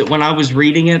books that when I was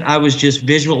reading it, I was just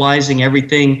visualizing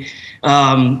everything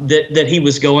that he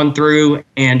was going through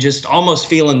and just almost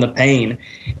feeling the pain.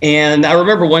 And I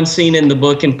remember one scene in the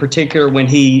book in particular when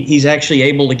he's actually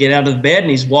able to get out of the bed and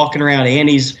he's walking around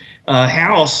Annie's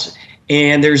house.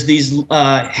 And there's these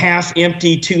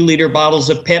half-empty 2-liter bottles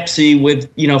of Pepsi with,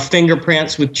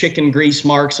 fingerprints with chicken grease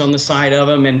marks on the side of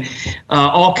them, and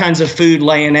all kinds of food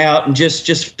laying out, and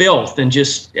just filth, and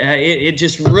it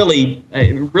just really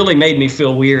made me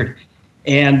feel weird.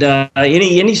 And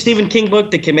any Stephen King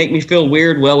book that can make me feel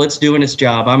weird, well, it's doing its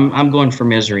job. I'm going for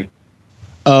Misery.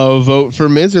 Vote for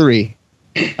Misery.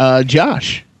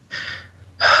 Josh.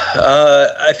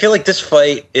 I feel like this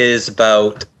fight is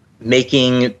about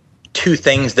making two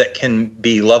things that can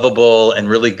be lovable and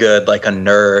really good, like a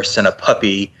nurse and a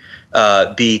puppy,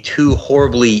 be two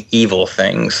horribly evil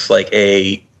things, like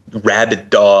a rabid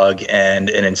dog and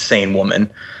an insane woman.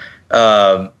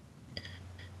 I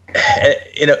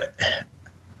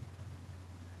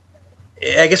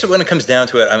guess when it comes down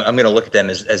to it, I'm going to look at them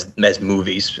as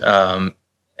movies. And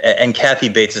Kathy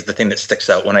Bates is the thing that sticks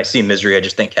out. When I see Misery, I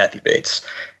just think Kathy Bates.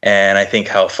 And I think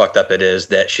how fucked up it is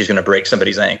that she's going to break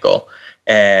somebody's ankle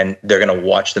and they're going to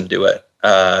watch them do it.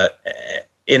 And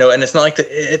it's not like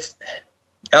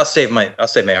I'll save my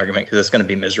argument because it's going to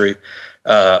be Misery,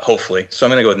 hopefully. So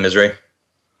I'm going to go with Misery.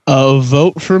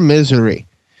 Vote for Misery.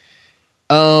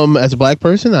 As a black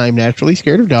person, I'm naturally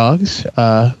scared of dogs.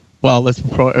 Let's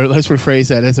rephrase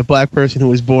that. As a black person who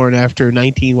was born after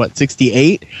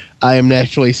 1968, I am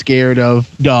naturally scared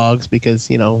of dogs because,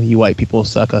 you white people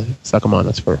suck them on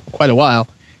us for quite a while.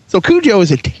 So Cujo is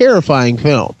a terrifying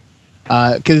film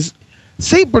because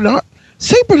Saint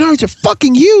Bernards are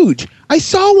fucking huge. I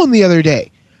saw one the other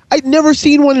day. I'd never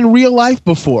seen one in real life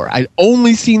before. I'd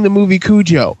only seen the movie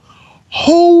Cujo.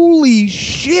 Holy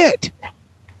shit!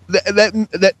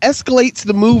 That escalates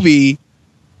the movie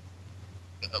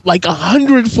like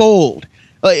 100-fold.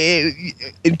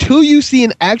 Until you see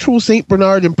an actual Saint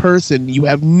Bernard in person, you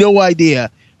have no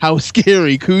idea how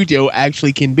scary Cujo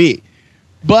actually can be.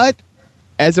 But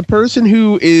as a person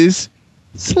who is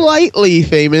slightly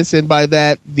famous, and by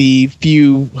that the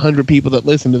few hundred people that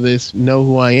listen to this know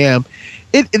who I am,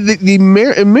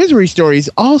 the Misery story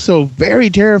is also very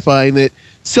terrifying that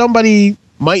somebody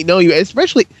might know you,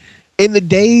 especially in the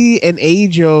day and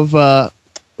age of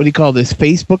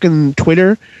Facebook and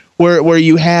Twitter, where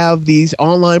you have these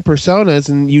online personas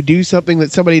and you do something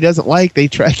that somebody doesn't like, they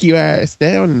track your ass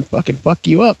down and fucking fuck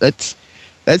you up. That's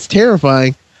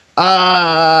terrifying.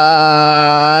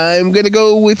 I'm gonna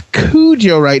go with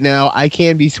Cujo right now. I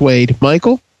can be swayed.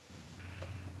 Michael?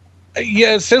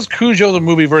 Yeah, it says Cujo the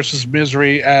movie versus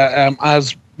Misery.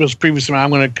 As was previously, I'm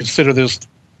going to consider this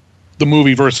the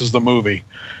movie versus the movie.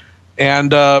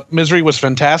 And Misery was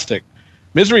fantastic.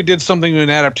 Misery did something in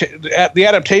the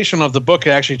adaptation of the book.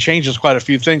 It actually changes quite a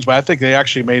few things, but I think they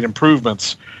actually made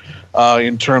improvements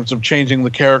in terms of changing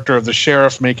the character of the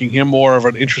sheriff, making him more of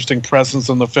an interesting presence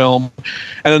in the film.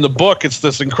 And in the book, it's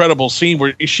this incredible scene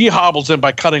where she hobbles in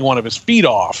by cutting one of his feet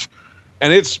off.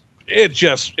 And it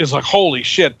just is like, holy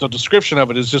shit, the description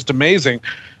of it is just amazing.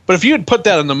 But if you had put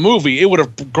that in the movie, it would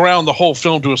have ground the whole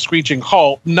film to a screeching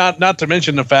halt, not to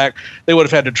mention the fact they would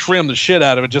have had to trim the shit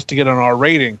out of it just to get an R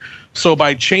rating. So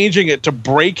by changing it to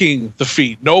breaking the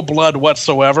feet, no blood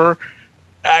whatsoever,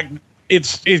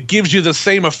 it gives you the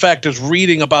same effect as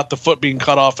reading about the foot being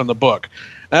cut off in the book.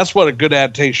 That's what a good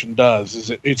adaptation does,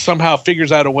 is it somehow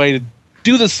figures out a way to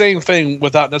do the same thing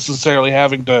without necessarily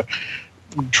having to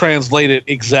translate it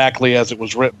exactly as it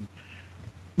was written.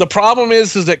 The problem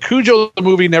is that Cujo the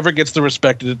movie never gets the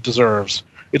respect it deserves.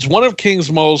 It's one of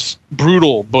King's most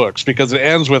brutal books because it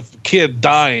ends with a kid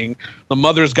dying. The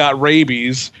mother's got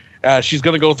rabies. She's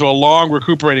going to go through a long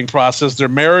recuperating process. Their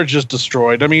marriage is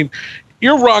destroyed. I mean,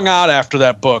 you're wrung out after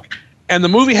that book. And the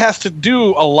movie has to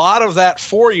do a lot of that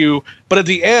for you. But at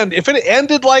the end, if it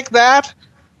ended like that,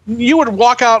 you would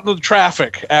walk out into the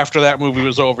traffic after that movie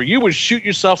was over. You would shoot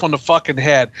yourself on the fucking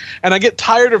head. And I get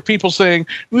tired of people saying,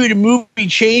 the movie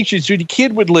changes so the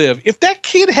kid would live. If that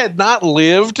kid had not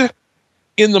lived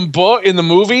in the book, in the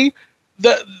movie,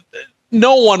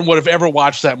 no one would have ever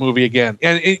watched that movie again.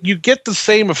 And you get the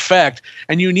same effect,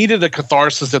 and you needed a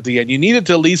catharsis at the end. You needed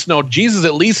to at least know, Jesus,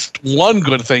 at least one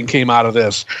good thing came out of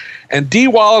this. And Dee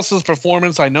Wallace's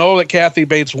performance, I know that Kathy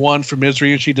Bates won for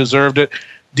Misery, and she deserved it.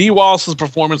 Dee Wallace's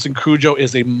performance in Cujo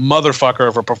is a motherfucker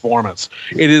of a performance.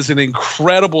 It is an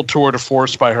incredible tour de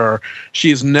force by her. She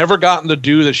has never gotten the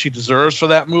due that she deserves for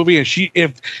that movie. And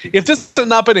if this had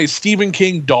not been a Stephen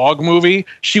King dog movie,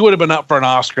 she would have been up for an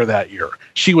Oscar that year.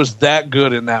 She was that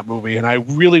good in that movie. And I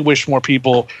really wish more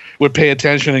people would pay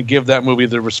attention and give that movie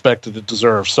the respect that it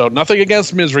deserves. So nothing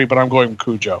against Misery, but I'm going with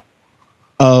Cujo.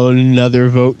 Another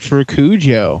vote for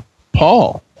Cujo.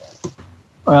 Paul.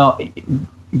 Well,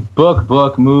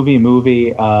 book,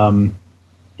 movie. I'm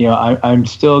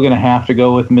still going to have to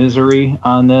go with Misery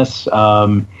on this.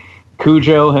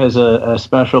 Cujo has a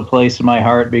special place in my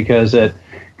heart because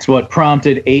it's what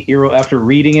prompted 8-year-old, after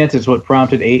reading it, it's what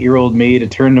prompted 8-year-old me to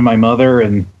turn to my mother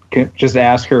and just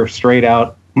ask her straight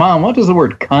out, Mom, what does the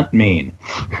word cunt mean?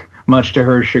 Much to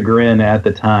her chagrin at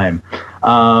the time.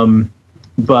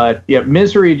 But yeah,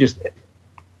 Misery just...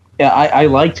 Yeah, I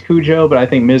liked Cujo, but I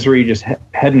think Misery just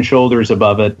head and shoulders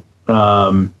above it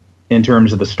in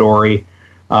terms of the story.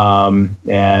 And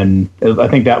I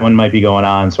think that one might be going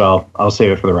on, so I'll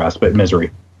save it for the rest. But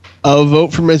Misery. I'll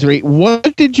vote for Misery.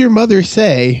 What did your mother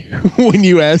say when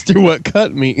you asked her what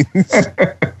cut means?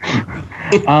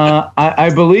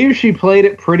 I believe she played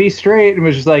it pretty straight and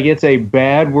was just like, it's a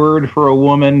bad word for a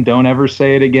woman. Don't ever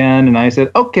say it again. And I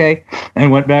said, okay, and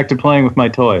went back to playing with my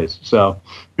toys. So...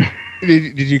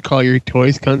 Did you call your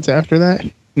toys cunts after that?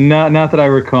 Not that I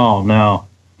recall, no.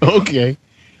 Okay.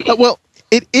 Well,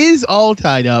 it is all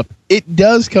tied up. It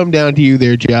does come down to you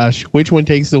there, Josh. Which one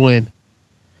takes the win?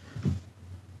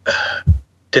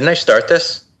 Didn't I start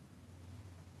this?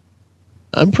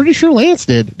 I'm pretty sure Lance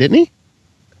did, didn't he?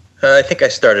 I think I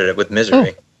started it with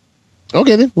Misery. Oh.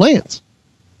 Okay, then. Lance.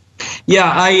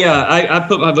 Yeah, I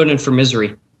put my vote in for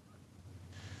Misery.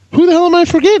 Who the hell am I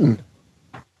forgetting?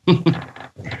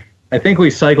 I think we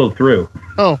cycled through.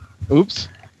 Oh, oops.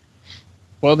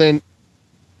 Well then,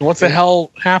 what the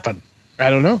hell happened? I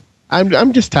don't know.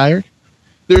 I'm just tired.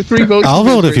 There are 3 votes. I'll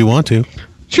vote if you want to.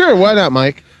 Sure, why not,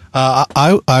 Mike?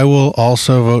 I will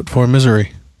also vote for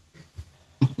Misery.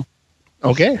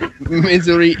 Okay,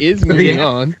 Misery is moving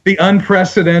on. The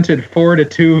unprecedented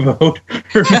 4-2 vote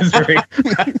for Misery.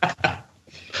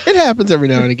 It happens every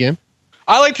now and again.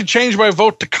 I like to change my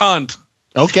vote to cunt.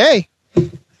 Okay.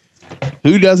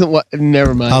 Who doesn't want...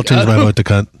 Never mind. I'll change my vote to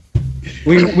cunt.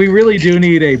 We really do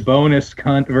need a bonus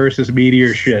cunt versus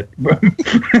meteor shit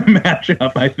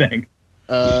matchup, I think.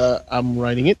 I'm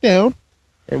writing it down.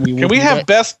 And Can we have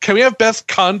best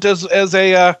cunt as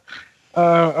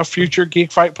a future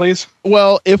Geek Fight, please?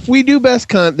 Well, if we do best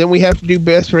cunt, then we have to do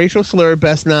best racial slur,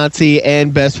 best Nazi,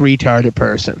 and best retarded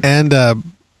person. And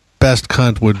best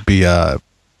cunt would be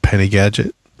Penny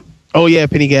Gadget. Oh, yeah,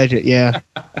 Penny Gadget, yeah.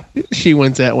 She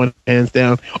wins that one, hands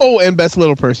down. Oh, and best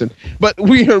little person. But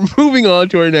we are moving on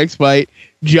to our next fight.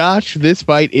 Josh, this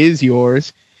fight is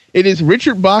yours. It is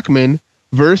Richard Bachman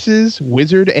versus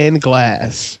Wizard and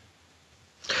Glass.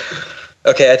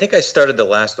 Okay, I think I started the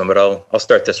last one, but I'll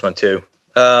start this one too.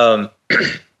 I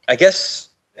guess,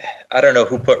 I don't know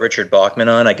who put Richard Bachman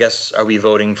on. I guess, are we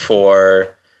voting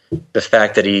for the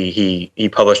fact that he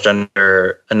published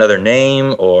under another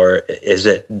name, or is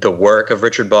it the work of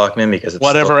Richard Bachman? Because it's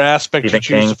whatever aspect you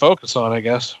choose to focus on, I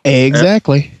guess.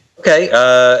 Exactly. Okay.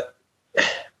 I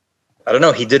don't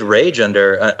know. He did Rage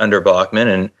under Bachman,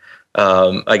 and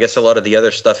I guess a lot of the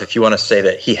other stuff, if you want to say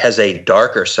that he has a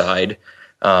darker side,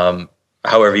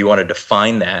 however you want to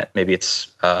define that, maybe it's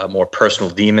more personal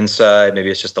demon side, maybe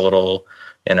it's just a little,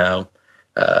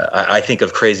 I think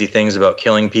of crazy things about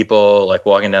killing people, like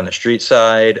walking down the street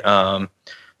side.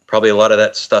 Probably a lot of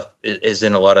that stuff is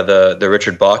in a lot of the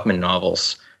Richard Bachman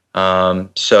novels.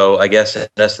 So I guess in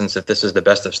essence, if this is the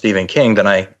best of Stephen King, then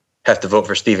I have to vote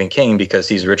for Stephen King because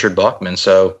he's Richard Bachman.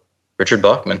 So Richard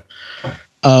Bachman.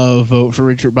 Vote for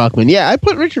Richard Bachman. Yeah, I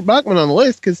put Richard Bachman on the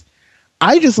list because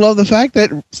I just love the fact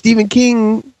that Stephen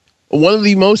King, one of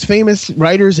the most famous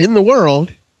writers in the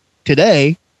world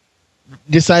today,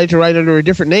 decided to write under a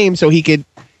different name so he could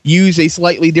use a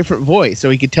slightly different voice, so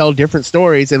he could tell different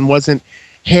stories and wasn't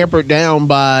hampered down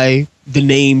by the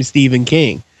name Stephen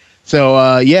King. So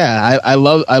I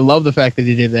love the fact that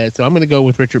he did that. So I'm going to go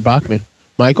with Richard Bachman.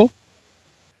 Michael?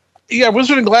 Yeah,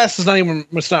 Wizard and Glass is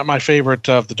it's not my favorite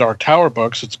of the Dark Tower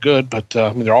books. It's good, but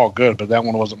they're all good, but that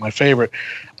one wasn't my favorite.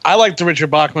 I like the Richard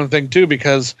Bachman thing too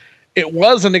because it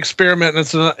was an experiment,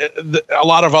 and a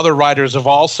lot of other writers have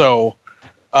also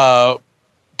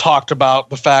talked about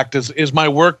the fact is my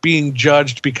work being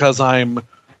judged because I'm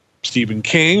Stephen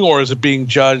King, or is it being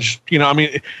judged?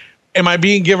 Am I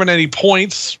being given any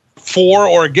points for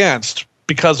or against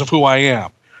because of who I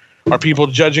am? Are people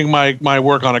judging my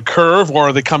work on a curve, or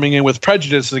are they coming in with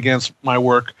prejudice against my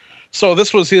work? So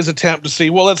this was his attempt to see,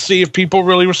 well, let's see if people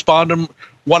really respond to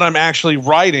what I'm actually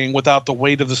writing without the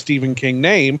weight of the Stephen King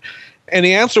name. And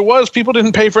the answer was people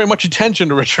didn't pay very much attention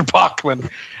to Richard Bachman.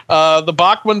 The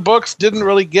Bachman books didn't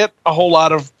really get a whole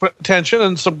lot of attention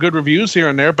and some good reviews here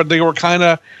and there, but they were kind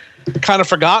of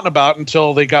forgotten about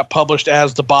until they got published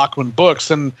as the Bachman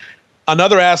books. And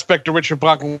another aspect of Richard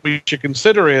Bachman we should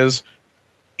consider is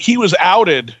he was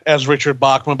outed as Richard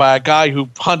Bachman by a guy who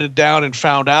hunted down and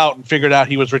found out and figured out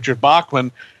he was Richard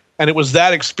Bachman. And it was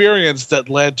that experience that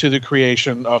led to the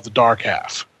creation of The Dark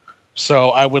Half. So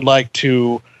I would like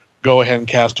to go ahead and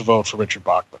cast a vote for Richard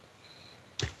Bachman.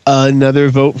 Another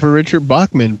vote for Richard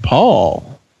Bachman.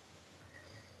 Paul.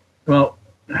 Well,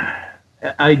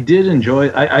 I did enjoy.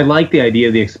 I like the idea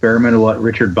of the experiment of what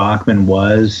Richard Bachman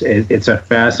was. It's a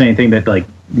fascinating thing that like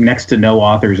next to no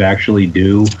authors actually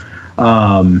do.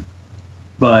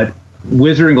 But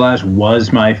Wizard and Glass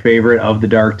was my favorite of the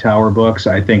Dark Tower books.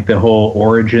 I think the whole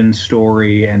origin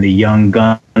story and the young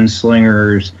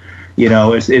gunslingers,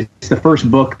 it's the first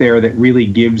book there that really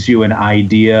gives you an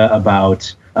idea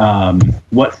about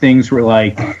what things were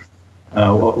like.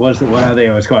 What do they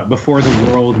always call it? Before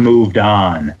the world moved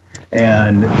on.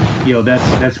 And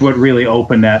that's what really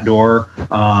opened that door.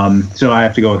 So I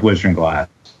have to go with Wizard and Glass.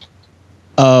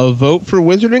 Vote for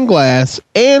Wizard and Glass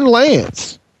and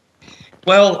Lance.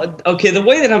 Well, okay. The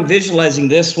way that I'm visualizing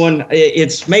this one,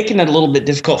 it's making it a little bit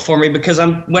difficult for me because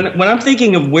when I'm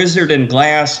thinking of Wizard and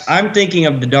Glass, I'm thinking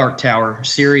of the Dark Tower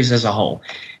series as a whole.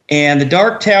 And the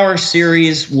Dark Tower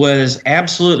series was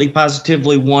absolutely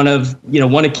positively one of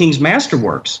King's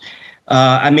masterworks.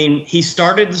 He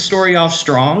started the story off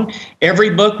strong. Every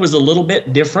book was a little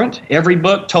bit different. Every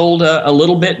book told a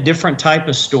little bit different type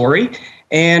of story.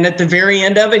 And at the very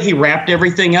end of it, he wrapped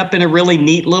everything up in a really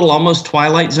neat little, almost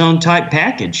Twilight Zone type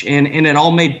package. And it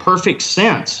all made perfect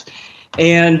sense.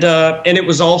 And it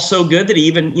was all so good that he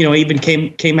even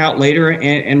came out later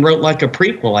and wrote like a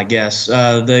prequel, I guess.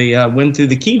 They went through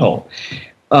the keyhole.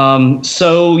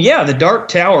 The Dark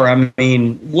Tower,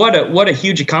 what a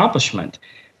huge accomplishment.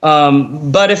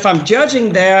 But if I'm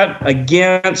judging that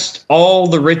against all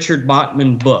the Richard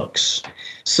Bachman books,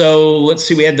 so let's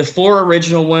see, we had the 4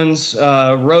 original ones,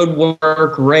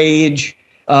 Roadwork, Rage,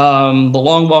 The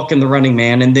Long Walk and The Running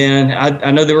Man. And then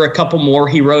I know there were a couple more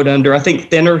he wrote under. I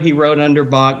think Thinner he wrote under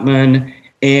Bachman.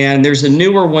 And there's a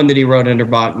newer one that he wrote under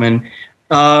Bachman.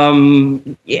 I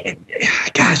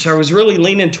was really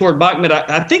leaning toward Bachman.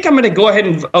 I think I'm going to go ahead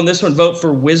and on this one vote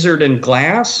for Wizard and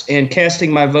Glass and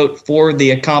casting my vote for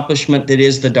the accomplishment that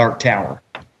is the Dark Tower.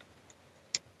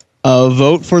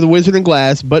 Vote for the Wizard and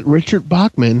Glass, but Richard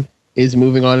Bachman is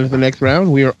moving on to the next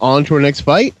round. We are on to our next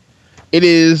fight. It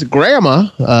is Grandma,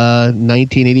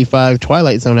 1985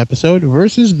 Twilight Zone episode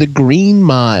versus The Green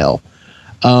Mile.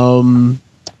 I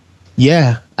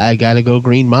gotta go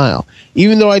Green Mile.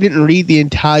 Even though I didn't read the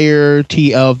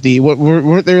entirety of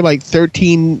weren't there like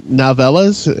 13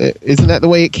 novellas? Isn't that the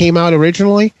way it came out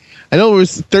originally? I know it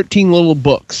was 13 little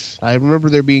books. I remember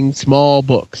there being small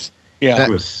books. Yeah, it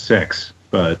was 6,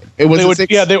 but it was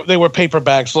 6. Yeah, they were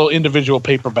paperbacks, little individual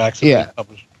paperbacks. Yeah,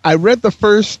 I read the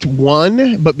first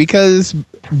one, but because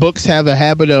books have a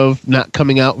habit of not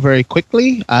coming out very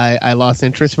quickly, I lost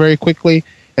interest very quickly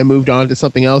and moved on to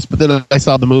something else. But then I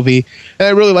saw the movie, and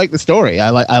I really like the story. I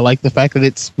like the fact that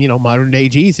it's modern day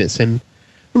Jesus, and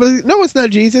no, it's not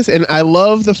Jesus. And I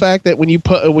love the fact that when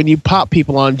you pop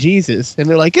people on Jesus, and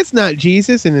they're like, it's not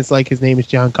Jesus, and it's like his name is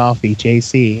John Coffey,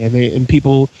 JC, and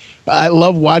people, I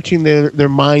love watching their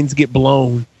minds get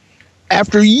blown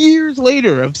after years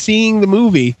later of seeing the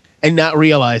movie and not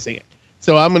realizing it.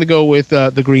 So I'm going to go with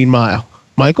The Green Mile.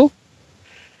 Michael?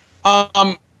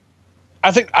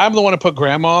 I think I'm the one to put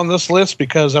Grandma on this list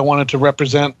because I wanted to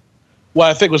represent what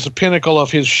I think was the pinnacle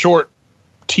of his short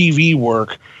TV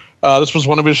work. This was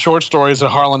one of his short stories that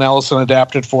Harlan Ellison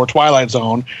adapted for Twilight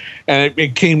Zone. And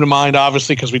it came to mind,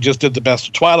 obviously, because we just did the best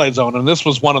of Twilight Zone. And this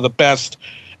was one of the best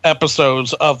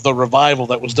episodes of the revival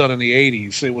that was done in the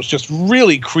 80s. It was just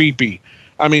really creepy.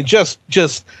 I mean, just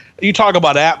you talk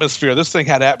about atmosphere. This thing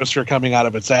had atmosphere coming out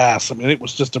of its ass. I mean, it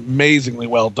was just amazingly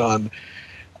well done.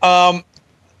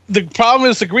 The problem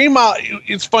is The Green Mile.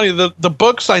 It's funny. The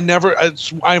books I've never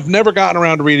gotten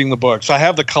around to reading the books. I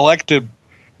have the collected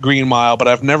Green Mile, but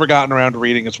I've never gotten around to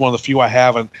reading. It's one of the few I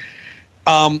haven't.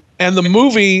 And the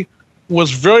movie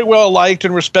was very well liked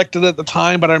and respected at the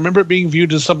time, but I remember it being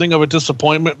viewed as something of a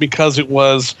disappointment because it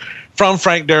was from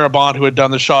Frank Darabont, who had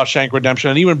done The Shawshank Redemption.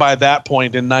 And even by that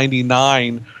point in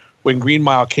 99, when Green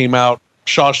Mile came out,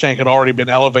 Shawshank had already been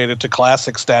elevated to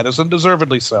classic status, and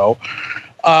deservedly so.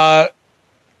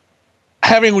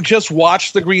 Having just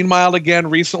watched The Green Mile again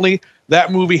recently,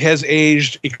 that movie has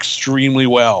aged extremely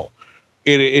well.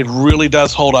 It really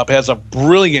does hold up. It has a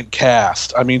brilliant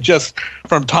cast. I mean, just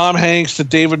from Tom Hanks to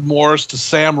David Morse to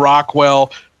Sam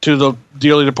Rockwell to the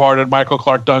dearly departed Michael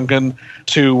Clark Duncan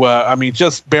to,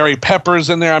 just Barry Pepper's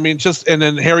in there. And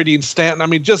then Harry Dean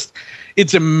Stanton.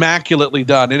 It's immaculately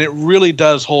done, and it really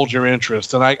does hold your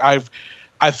interest. And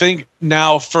I think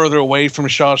now further away from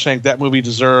Shawshank, that movie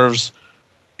deserves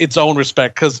its own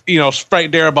respect because,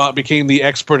 Frank Darabont became the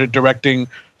expert at directing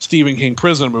Stephen King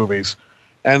prison movies.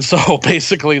 And so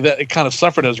basically that it kind of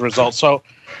suffered as a result. So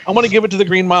I'm going to give it to The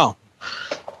Green Mile.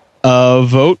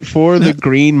 Vote for The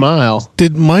Green Mile.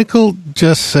 Did Michael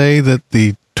just say that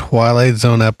the Twilight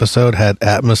Zone episode had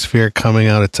atmosphere coming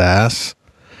out its ass?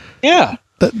 Yeah.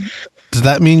 Does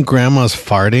that mean Grandma's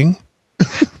farting?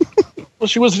 Well,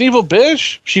 she was an evil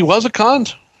bitch. She was a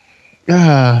cunt.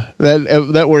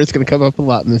 That word's going to come up a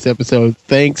lot in this episode.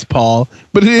 Thanks, Paul.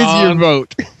 But it is your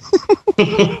vote.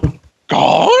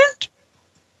 God?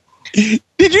 Did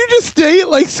you just say it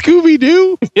like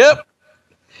Scooby-Doo? Yep.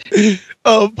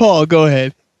 Oh, Paul, go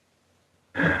ahead.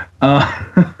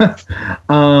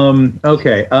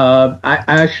 Okay.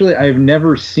 I've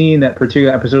never seen that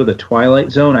particular episode of The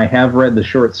Twilight Zone. I have read the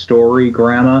short story,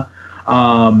 Grandma.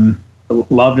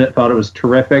 Loved it. Thought it was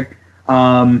terrific.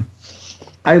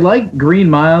 I like Green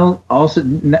Mile. Also,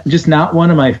 just not one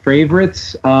of my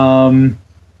favorites.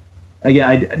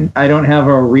 Again, I don't have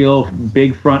a real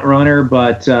big front runner,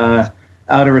 but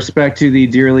out of respect to the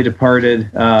dearly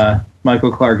departed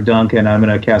Michael Clark Duncan, I'm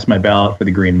going to cast my ballot for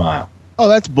The Green Mile. Oh,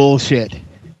 that's bullshit.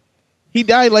 He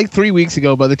died like 3 weeks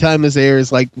ago. By the time this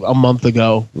airs, like a month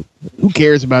ago. Who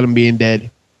cares about him being dead?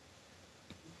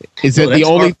 Is it the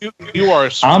only... You are...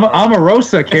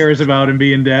 Omarosa cares about him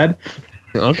being dead.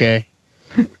 Okay.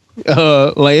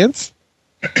 Lance?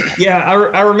 Yeah,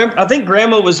 I remember. I think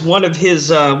Grandma was one of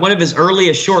his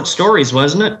earliest short stories,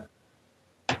 wasn't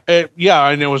it? Yeah,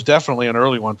 and it was definitely an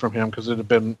early one from him because it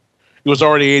was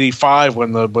already 85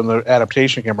 when the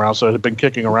adaptation came around, so it had been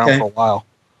kicking around for a while.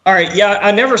 All right, yeah,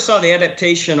 I never saw the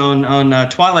adaptation on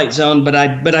Twilight Zone, but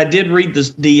I did read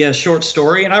the short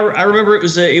story, and I remember it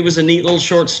was a neat little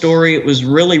short story. It was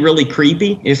really, really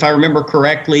creepy, if I remember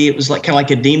correctly. It was kind of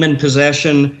like a demon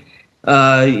possession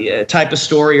type of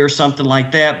story or something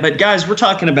like that. But guys, we're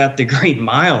talking about The Green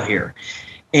Mile here.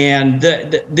 And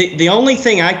the only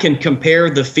thing I can compare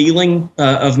the feeling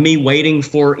of me waiting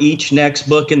for each next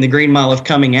book in The Green Mile of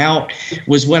coming out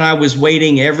was when I was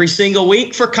waiting every single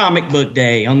week for Comic Book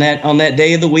Day, on that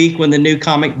day of the week when the new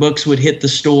comic books would hit the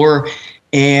store.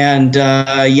 And,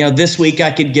 this week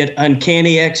I could get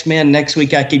Uncanny X-Men. Next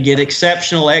week I could get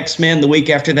Exceptional X-Men. The week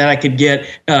after that I could get,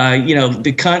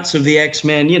 the cunts of the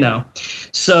X-Men,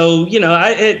 So,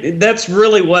 that's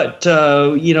really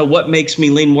what makes me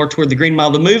lean more toward The Green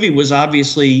Mile. The movie was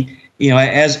obviously,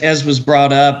 as was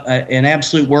brought up, an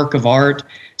absolute work of art.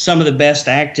 Some of the best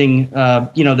acting,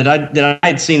 that I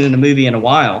had seen in a movie in a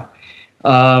while.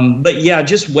 But yeah,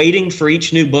 just waiting for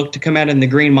each new book to come out in The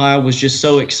Green Mile was just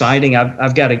so exciting.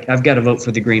 I've got to vote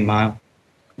for The Green Mile.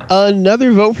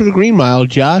 Another vote for The Green Mile.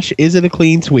 Josh, is it a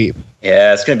clean sweep?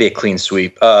 Yeah, it's going to be a clean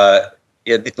sweep.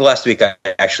 Last week I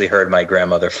actually heard my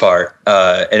grandmother fart,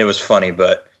 and it was funny,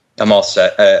 but I'm all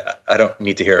set. I don't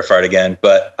need to hear her fart again,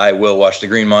 but I will watch The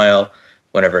Green Mile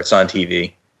whenever it's on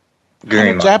TV.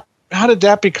 How did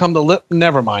that become the lip?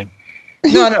 Never mind.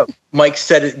 No. Mike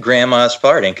said it, Grandma's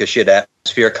farting because she had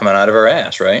atmosphere coming out of her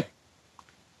ass, right?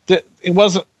 It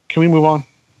wasn't. Can we move on?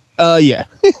 Yeah.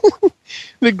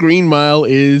 The Green Mile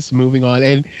is moving on.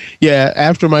 And yeah,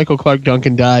 after Michael Clark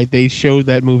Duncan died, they showed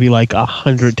that movie like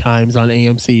 100 times on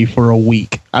AMC for a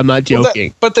week. I'm not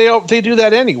joking. But they do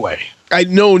that anyway.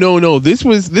 No. This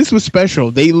was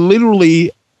special. They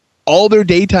literally, all their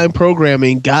daytime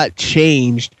programming got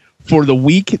changed for the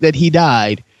week that he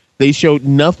died. They showed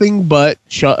nothing but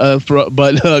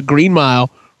Green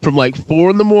Mile from like 4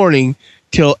 a.m.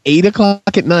 till 8:00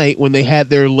 at night when they had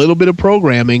their little bit of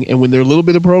programming. And when their little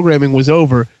bit of programming was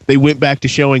over, they went back to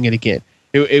showing it again.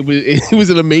 It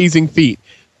was an amazing feat,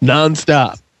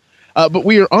 nonstop. But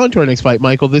we are on to our next fight,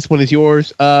 Michael. This one is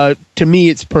yours. To me,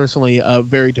 it's personally a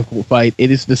very difficult fight.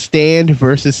 It is The Stand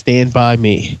versus Stand By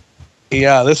Me.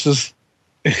 Yeah, this is...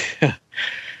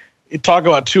 You talk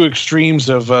about two extremes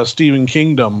of Stephen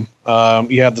Kingdom.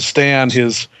 You have The Stand,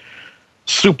 his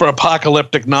super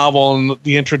apocalyptic novel, and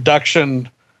the introduction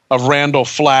of Randall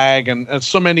Flagg, and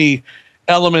so many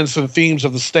elements and themes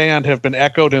of The Stand have been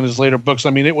echoed in his later books. I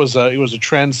mean, it was a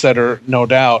trendsetter, no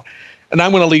doubt. And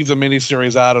I'm going to leave the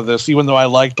miniseries out of this, even though I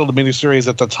liked the miniseries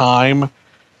at the time.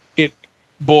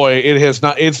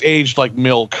 It's aged like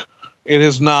milk. It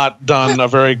has not done a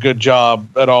very good job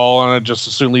at all, and I just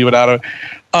as soon leave it out of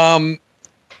it.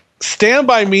 Stand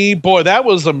By Me, boy, that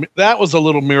was a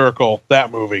little miracle,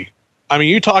 that movie. I mean,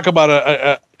 you talk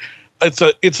about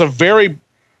it's a very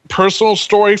personal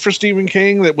story for Stephen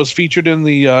King that was featured in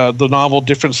the novel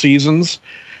Different Seasons,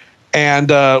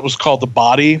 and it was called The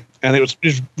Body, and it was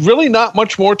really not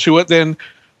much more to it than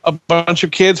a bunch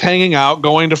of kids hanging out,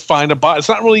 going to find a body. It's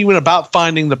not really even about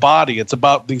finding the body. It's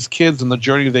about these kids and the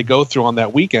journey they go through on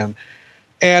that weekend.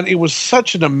 And it was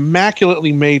such an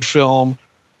immaculately made film.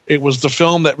 It was the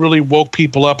film that really woke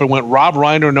people up and went, Rob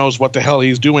Reiner knows what the hell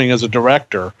he's doing as a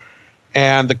director.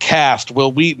 And the cast,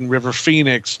 Will Wheaton, River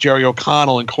Phoenix, Jerry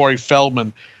O'Connell, and Corey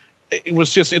Feldman.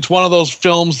 It's one of those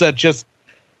films that just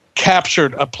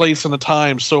captured a place and a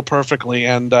time so perfectly.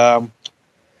 And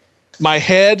my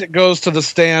head goes to The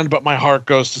Stand, but my heart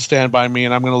goes to Stand By Me,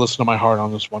 and I'm going to listen to my heart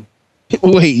on this one.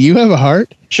 Wait, you have a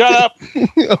heart? Shut up.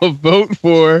 A vote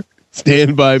for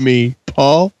Stand By Me.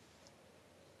 Paul?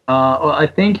 Well, I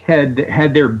think had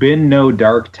there been no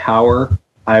Dark Tower,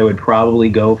 I would probably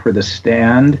go for The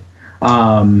Stand.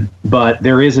 But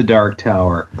there is a Dark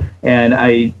Tower, and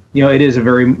it is a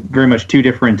very, very much two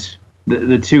different,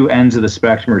 the two ends of the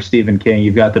spectrum are Stephen King.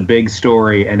 You've got the big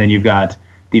story, and then you've got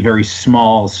the very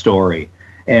small story.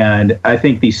 And I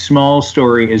think the small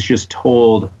story is just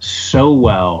told so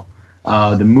well.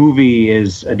 The movie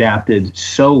is adapted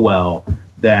so well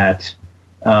that,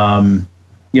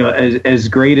 as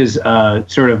great as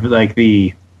sort of like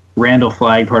the Randall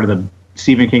Flagg part of the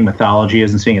Stephen King mythology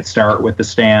is, and seeing it start with The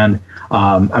Stand,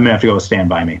 I'm going to have to go with Stand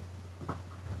By Me.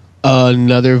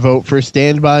 Another vote for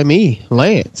Stand By Me.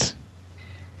 Lance?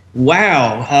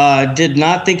 Wow, did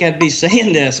not think I'd be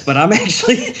saying this, but I'm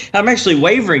actually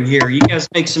wavering here. You guys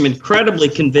make some incredibly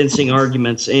convincing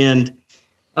arguments, and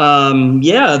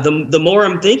the more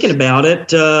I'm thinking about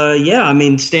it, I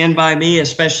mean, Stand By Me,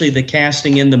 especially the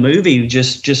casting in the movie,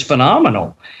 just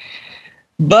phenomenal.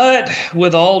 But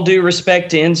with all due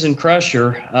respect to Ensign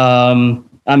Crusher,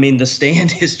 I mean, The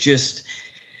Stand is just.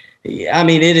 I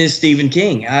mean, it is Stephen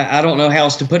King. I don't know how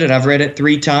else to put it. I've read it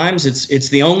 3 times. It's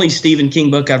the only Stephen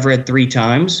King book I've read 3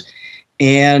 times.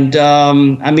 And,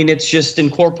 I mean, it just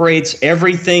incorporates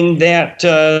everything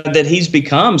that he's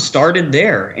become, started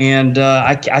there. And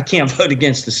I can't vote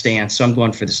against The Stand, so I'm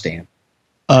going for The Stand.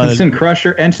 Ensign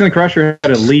Crusher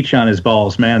had a leech on his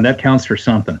balls, man. That counts for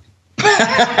something.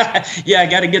 Yeah, I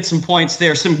got to get some points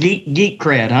there. Some geek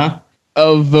cred, huh?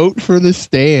 A vote for The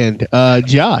Stand.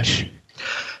 Josh?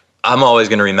 I'm always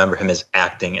going to remember him as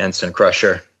acting Ensign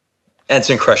Crusher.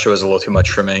 Ensign Crusher was a little too much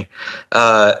for me.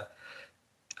 As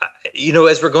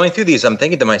we're going through these, I'm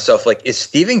thinking to myself, like, is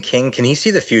Stephen King, can he see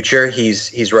the future?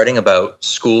 He's writing about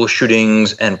school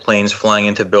shootings and planes flying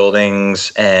into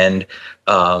buildings and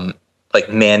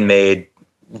like man-made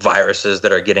viruses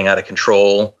that are getting out of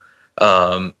control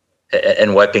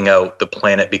and wiping out the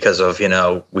planet because of,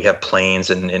 we have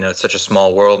planes and, it's such a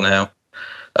small world now.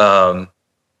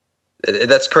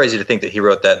 That's crazy to think that he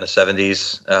wrote that in the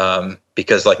 70s,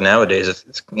 because like nowadays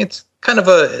it's kind of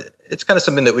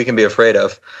something that we can be afraid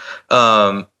of.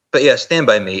 But yeah, Stand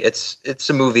By Me. It's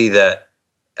a movie that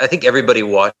I think everybody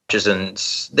watches and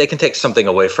they can take something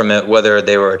away from it, whether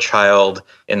they were a child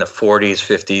in the 40s,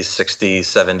 50s, 60s,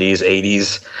 70s,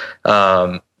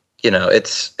 80s.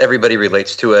 It's everybody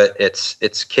relates to it.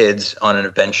 It's kids on an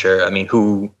adventure. I mean,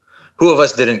 who of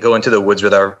us didn't go into the woods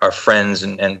with our friends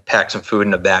and pack some food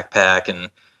in a backpack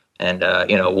and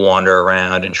wander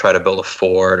around and try to build a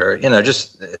fort or,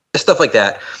 just stuff like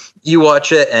that. You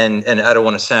watch it and I don't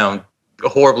want to sound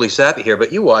horribly sappy here,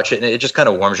 but you watch it and it just kind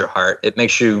of warms your heart. It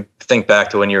makes you think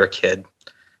back to when you were a kid.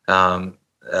 I'm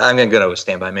going to go with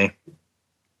Stand By Me.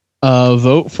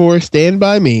 Vote for Stand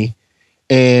By Me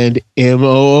and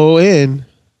MOON.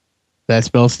 That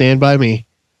spells Stand By Me.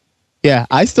 Yeah,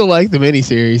 I still like the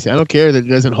miniseries. I don't care that it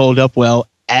doesn't hold up well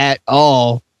at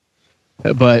all,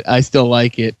 but I still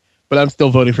like it. But I'm still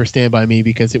voting for Stand By Me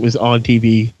because it was on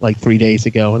TV like 3 days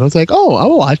ago. And I was like, oh,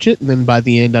 I'll watch it. And then by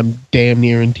the end, I'm damn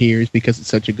near in tears because it's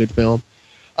such a good film.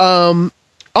 On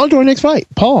to our next fight.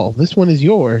 Paul, this one is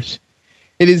yours.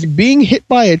 It is Being Hit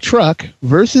by a Truck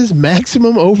versus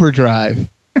Maximum Overdrive.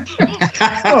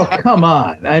 Oh, come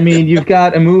on. I mean, you've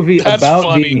got a movie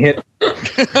about being hit.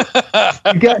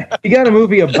 You got a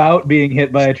movie about being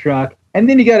hit by a truck, and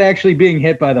then you got actually being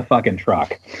hit by the fucking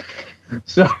truck.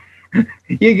 So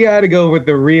You got to go with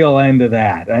the real end of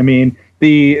that. I mean,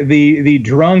 the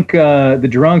drunk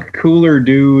cooler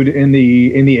dude in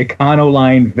the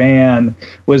Econoline van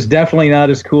was definitely not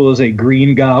as cool as a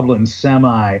Green Goblin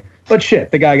semi. But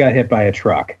shit, the guy got hit by a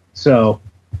truck. So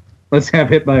let's have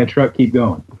hit by a truck keep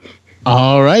going.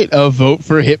 All right, a vote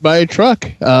for hit by a truck.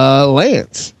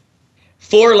 Lance.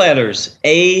 4 letters.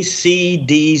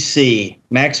 ACDC.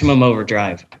 Maximum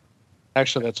Overdrive.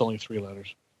 Actually, that's only 3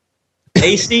 letters.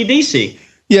 ACDC.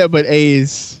 Yeah, but A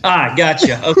is...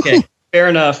 Gotcha. Okay, fair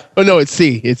enough. Oh, no, it's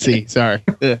C. It's C. Sorry.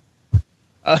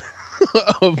 A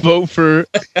vote for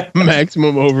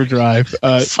Maximum Overdrive.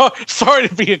 Sorry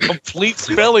to be a complete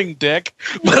spelling dick,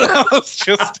 but I was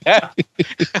just happy.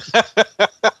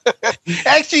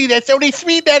 Actually, that's only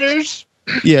 3 letters.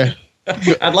 Yeah.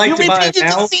 I'd like to buy a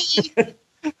house.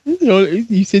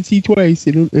 You said C twice.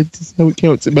 It's how it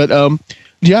counts. But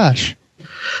Josh.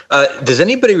 Does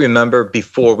anybody remember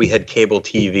before we had cable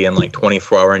TV and like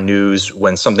 24-hour news,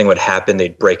 when something would happen,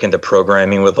 they'd break into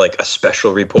programming with like a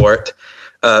special report?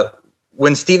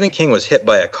 When Stephen King was hit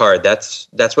by a car, that's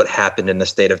what happened in the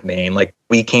state of Maine. Like,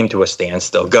 we came to a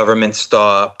standstill. Government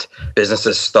stopped.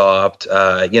 Businesses stopped.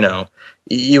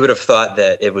 You would have thought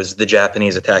that it was the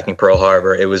Japanese attacking Pearl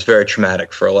Harbor. It was very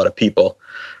traumatic for a lot of people.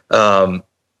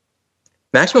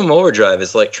 Maximum Overdrive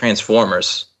is like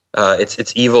Transformers.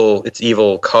 It's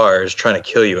evil cars trying to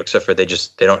kill you, except for they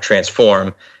don't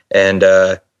transform, and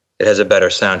it has a better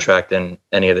soundtrack than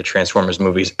any of the Transformers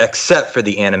movies, except for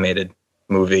the animated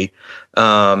movie.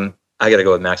 I gotta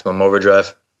go with Maximum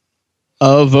Overdrive.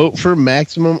 A vote for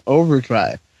Maximum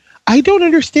Overdrive. I don't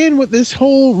understand what this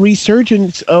whole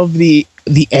resurgence of the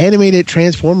animated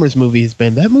Transformers movie has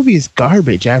been. That movie is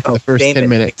garbage after the first 10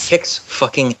 minutes. It kicks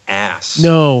fucking ass.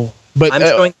 No, but I'm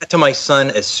showing that to my son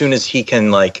as soon as he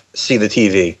can see the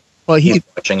TV. Well, he's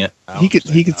watching it. He could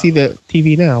see the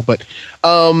TV now, but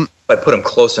I put him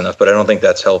close enough, but I don't think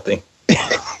that's healthy.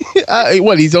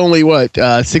 He's only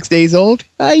 6 days old?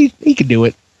 He could do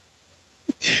it.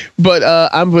 But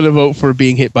I'm going to vote for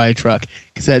being hit by a truck,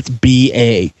 because that's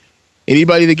BA.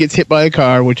 Anybody that gets hit by a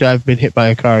car, which I've been hit by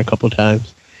a car a couple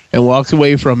times, and walks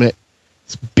away from it,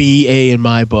 it's BA in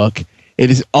my book. It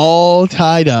is all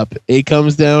tied up. It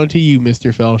comes down to you,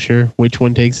 Mr. Felsher. Which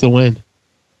one takes the win?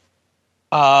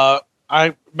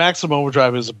 Maximum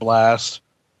Overdrive is a blast.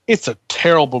 It's a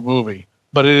terrible movie,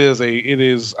 but it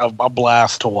is a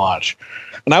blast to watch.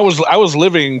 And I was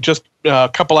living just a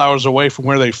couple hours away from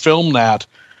where they filmed that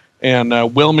in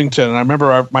Wilmington. And I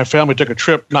remember my family took a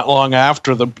trip not long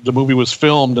after the movie was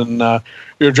filmed, and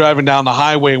we were driving down the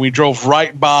highway, and we drove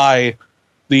right by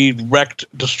the wrecked,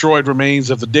 destroyed remains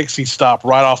of the Dixie stop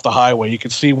right off the highway. You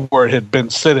could see where it had been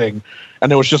sitting, and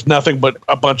there was just nothing but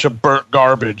a bunch of burnt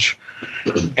garbage.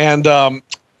 And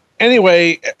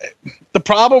anyway, the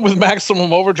problem with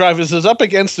Maximum Overdrive is it's up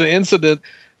against an incident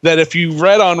that if you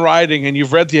read on writing and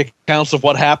you've read the accounts of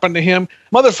what happened to him,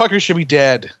 motherfucker should be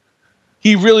dead.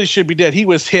 He really should be dead. He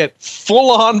was hit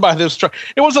full on by this truck.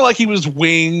 It wasn't like he was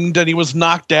winged and he was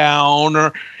knocked down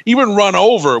or even run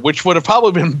over, which would have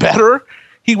probably been better.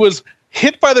 He was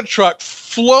hit by the truck,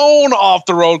 flown off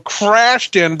the road,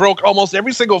 crashed in, broke almost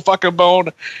every single fucking bone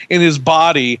in his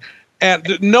body.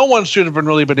 And no one should have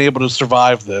really been able to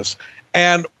survive this.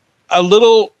 And a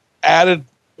little added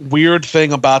weird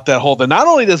thing about that whole thing, not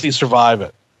only does he survive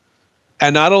it,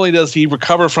 and not only does he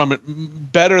recover from it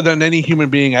better than any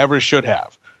human being ever should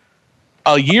have,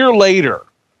 a year later,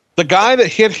 the guy that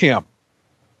hit him,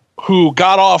 who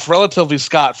got off relatively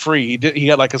scot-free, he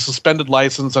had like a suspended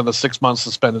license and a 6-month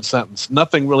suspended sentence.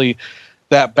 Nothing really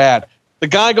that bad. The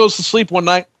guy goes to sleep one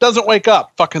night, doesn't wake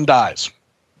up, fucking dies.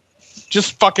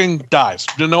 Just fucking dies.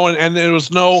 And there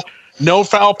was no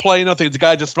foul play, nothing. The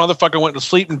guy just motherfucking went to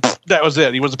sleep and that was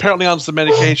it. He was apparently on some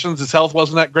medications. His health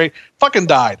wasn't that great. Fucking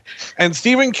died. And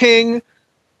Stephen King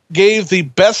gave the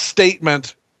best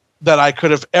statement that I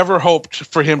could have ever hoped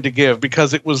for him to give,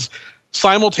 because it was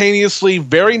simultaneously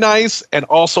very nice and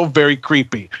also very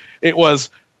creepy. It was,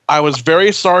 I was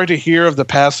very sorry to hear of the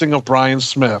passing of Brian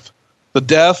Smith. The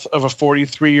death of a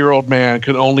 43-year-old man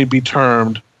could only be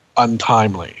termed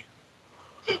untimely.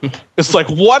 It's like,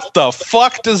 what the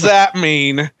fuck does that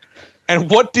mean? And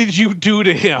what did you do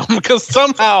to him? Because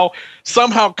somehow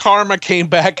karma came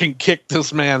back and kicked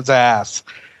this man's ass.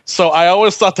 So I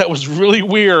always thought that was really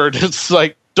weird. It's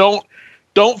like, don't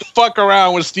fuck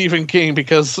around with Stephen King,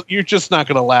 because you're just not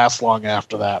going to last long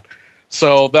after that.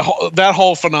 So that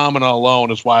whole phenomena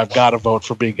alone is why I've got to vote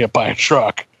for being hit by a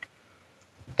truck.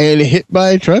 And hit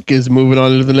by a truck is moving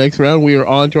on to the next round. We are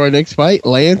on to our next fight.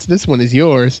 Lance, this one is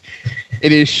yours.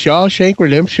 It is Shawshank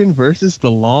Redemption versus The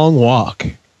Long Walk.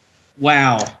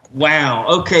 Wow.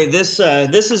 Okay, this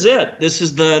is it. This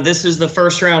is the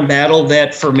first round battle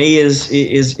that for me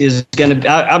is going to.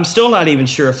 I'm still not even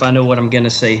sure if I know what I'm going to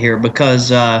say here because,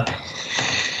 the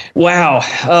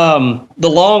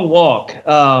Long Walk.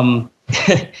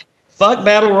 Fuck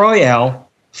Battle Royale.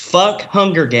 Fuck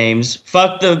Hunger Games.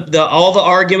 Fuck the all the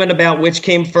argument about which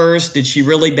came first. Did she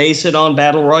really base it on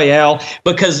Battle Royale?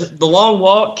 Because The Long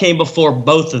Walk came before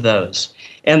both of those.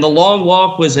 And The Long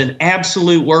Walk was an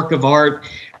absolute work of art.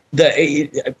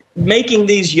 Making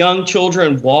these young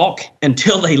children walk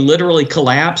until they literally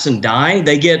collapse and die.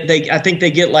 I think they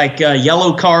get like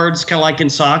yellow cards, kind of like in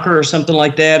soccer or something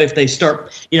like that. If they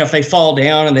start, if they fall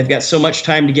down and they've got so much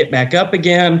time to get back up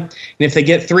again, and if they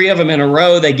get 3 of them in a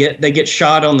row, they get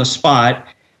shot on the spot.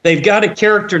 They've got a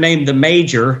character named the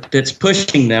Major that's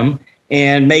pushing them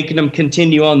and making them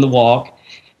continue on the walk.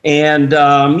 And,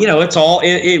 it's all,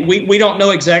 we don't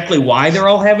know exactly why they're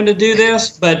all having to do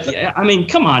this, but I mean,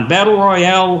 come on, Battle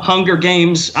Royale, Hunger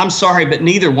Games. I'm sorry, but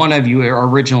neither one of you are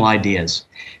original ideas,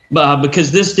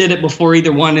 because this did it before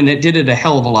either one, and it did it a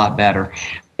hell of a lot better.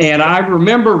 And I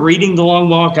remember reading The Long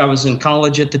Walk. I was in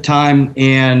college at the time,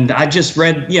 and I just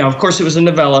read, of course it was a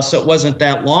novella, so it wasn't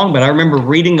that long, but I remember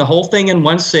reading the whole thing in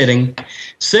one sitting,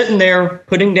 sitting there,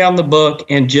 putting down the book,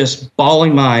 and just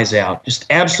bawling my eyes out, just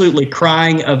absolutely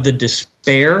crying of the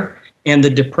despair and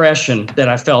the depression that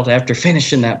I felt after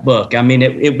finishing that book. I mean,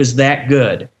 it was that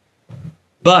good.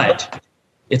 But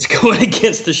it's going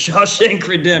against The Shawshank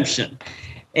Redemption.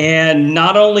 And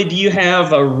not only do you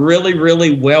have a really,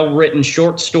 really well-written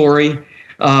short story,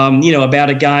 about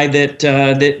a guy that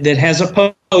has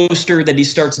a poster that he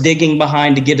starts digging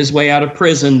behind to get his way out of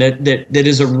prison. That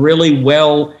is a really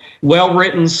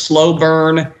well-written, slow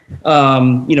burn,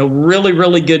 really,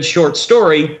 really good short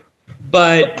story.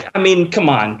 But I mean, come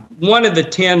on, one of the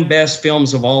 10 best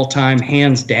films of all time,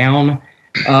 hands down.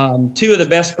 2 of the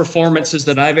best performances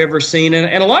that I've ever seen,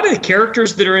 and a lot of the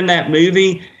characters that are in that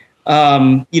movie.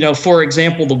 For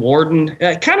example, the warden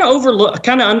kind of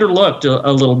underlooked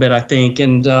a little bit, I think.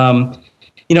 And,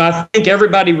 I think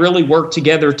everybody really worked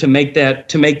together to make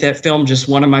that film just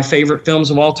one of my favorite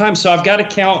films of all time. So I've got to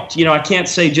count, I can't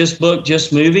say just book,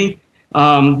 just movie.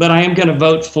 But I am going to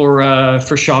vote for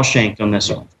Shawshank on this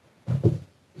one.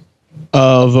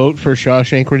 Vote for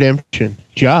Shawshank Redemption.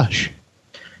 Josh.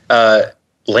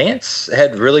 Lance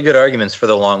had really good arguments for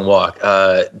The Long Walk.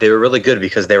 They were really good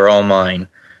because they were all mine.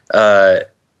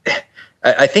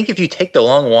 I think if you take The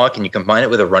Long Walk and you combine it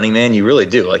with a Running Man, you really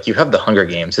do. Like, you have the Hunger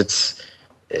Games.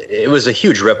 It was a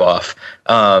huge ripoff.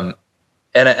 And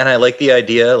I like the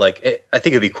idea. Like, I think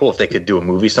it'd be cool if they could do a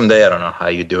movie someday. I don't know how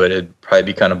you do it. It'd probably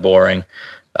be kind of boring.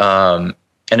 And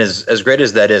as great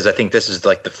as that is, I think this is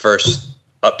like the first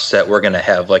upset we're going to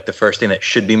have. Like, the first thing that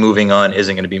should be moving on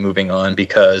isn't going to be moving on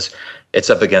because it's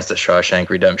up against The Shawshank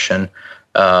Redemption.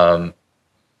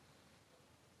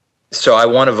 So I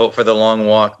want to vote for The Long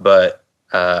Walk, but,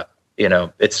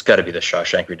 it's got to be The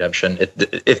Shawshank Redemption.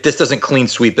 If this doesn't clean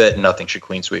sweep it, nothing should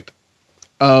clean sweep.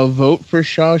 Vote for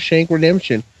Shawshank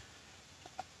Redemption.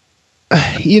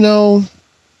 I've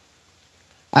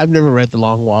never read The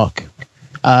Long Walk.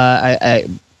 I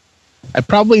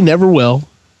probably never will.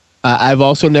 I've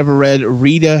also never read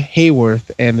Rita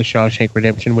Hayworth and The Shawshank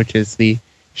Redemption, which is the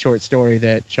short story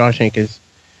that Shawshank is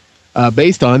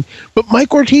based on. But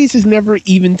Mike Ortiz has never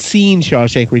even seen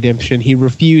Shawshank Redemption. He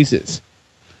refuses.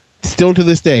 Still to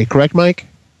this day, correct, Mike?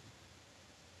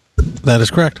 That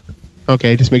is correct.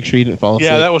 Okay, just make sure you didn't fall asleep.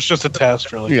 Yeah, that was just a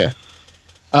test, really. Yeah.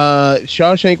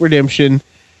 Shawshank Redemption,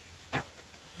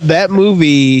 that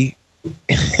movie,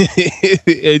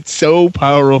 it's so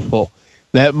powerful.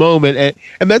 That moment,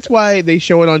 and that's why they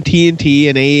show it on TNT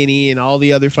and A&E and all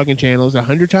the other fucking channels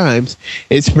 100 times.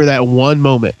 It's for that one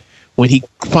moment when he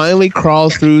finally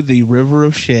crawls through the river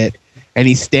of shit and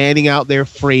he's standing out there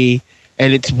free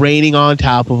and it's raining on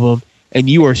top of him and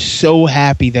you are so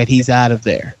happy that he's out of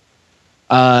there.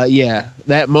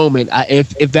 That moment.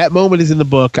 If that moment is in the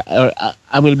book,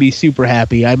 I'm going to be super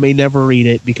happy. I may never read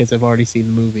it because I've already seen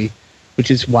the movie,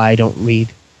 which is why I don't read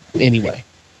anyway.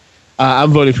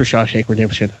 I'm voting for Shawshank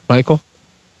Redemption. Michael?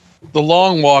 The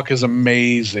Long Walk is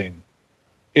amazing.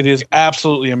 It is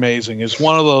absolutely amazing. It's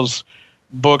one of those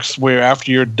books where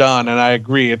after you're done, and I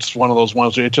agree, it's one of those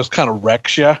ones where it just kind of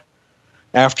wrecks you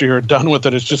after you're done with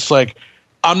it. It's just like,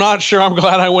 I'm not sure I'm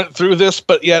glad I went through this,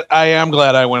 but yet I am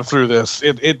glad I went through this.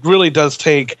 It really does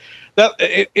take that.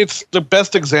 It's the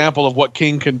best example of what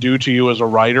King can do to you as a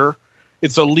writer.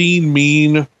 It's a lean,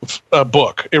 mean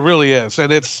book. It really is.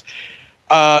 And it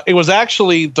was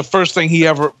actually the first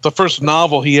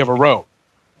novel he ever wrote.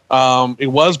 It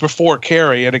was before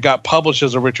Carrie, and it got published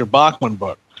as a Richard Bachman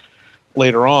book.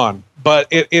 later on. But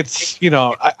it's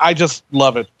I just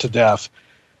love it to death.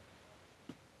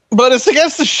 But it's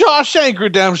against the Shawshank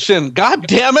Redemption. God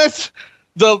damn it!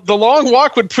 The Long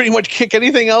Walk would pretty much kick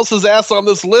anything else's ass on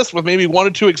this list, with maybe one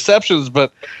or two exceptions.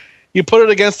 But you put it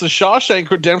against the Shawshank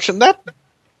Redemption, that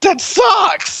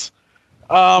sucks.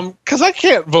 Because I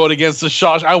can't vote against the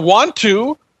Shawshank. I want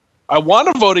to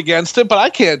vote against it, but I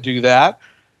can't do that.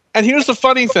 And here's the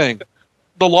funny thing: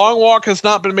 The Long Walk has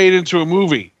not been made into a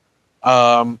movie,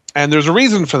 and there's a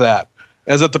reason for that.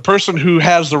 Is that the person who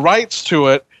has the rights to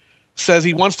it says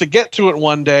he wants to get to it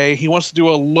one day. He wants to do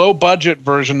a low-budget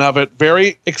version of it,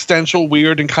 very existential,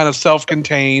 weird, and kind of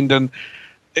self-contained, and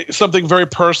something very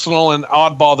personal and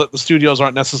oddball that the studios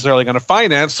aren't necessarily going to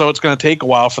finance, so it's going to take a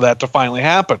while for that to finally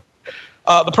happen.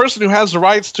 The person who has the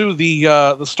rights to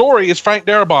the story is Frank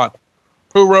Darabont,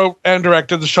 who wrote and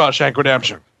directed The Shawshank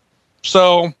Redemption.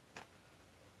 So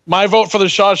my vote for The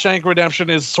Shawshank Redemption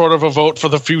is sort of a vote for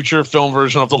the future film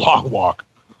version of The Long Walk.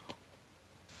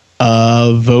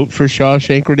 Vote for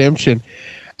Shawshank Redemption.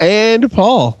 And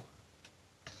Paul.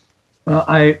 Well,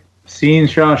 I've seen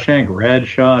Shawshank, read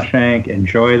Shawshank,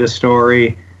 enjoy the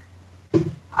story.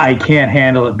 I can't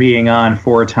handle it being on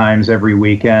 4 times every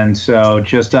weekend, so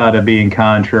just out of being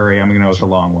contrary, I'm going to go with The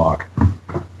Long Walk.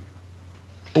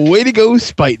 Way to go,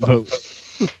 spite vote.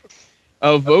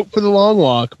 A vote for The Long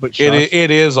Walk, but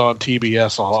it is on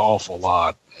TBS an awful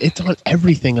lot. It's on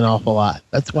everything an awful lot.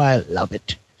 That's why I love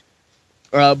it.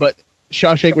 But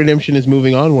Shawshank Redemption is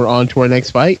moving on. We're on to our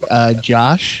next fight.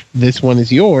 Josh, this one is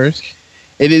yours.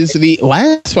 It is the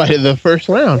last fight of the first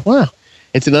round. Wow.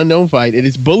 It's an unknown fight. It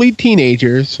is bullied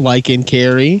teenagers, like in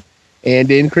Carrie and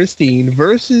in Christine,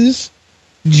 versus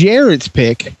Jared's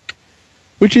pick,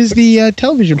 which is the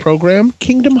television program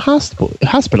Kingdom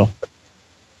Hospital.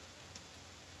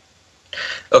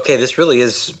 Okay, this really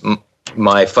is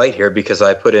my fight here because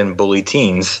I put in bully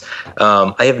teens.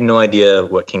 I have no idea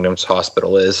what Kingdom's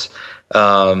Hospital is.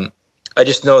 I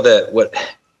just know that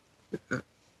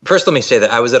first, let me say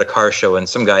that I was at a car show and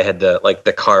some guy had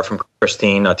the car from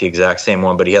Christine, not the exact same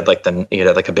one, but he had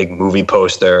a big movie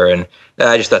poster, and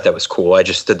I just thought that was cool. I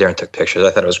just stood there and took pictures.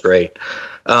 I thought it was great.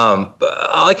 But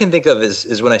all I can think of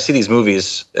is when I see these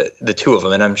movies, the two of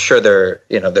them, and I'm sure there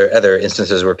are other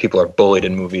instances where people are bullied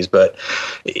in movies, but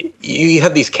you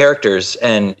have these characters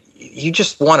and you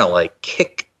just want to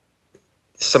kick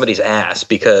somebody's ass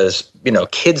because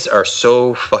kids are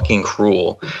so fucking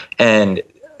cruel. And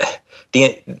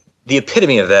the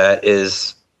epitome of that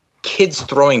is kids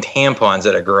throwing tampons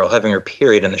at a girl having her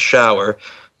period in the shower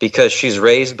because she's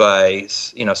raised by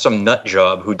some nut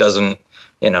job who doesn't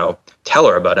tell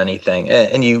her about anything.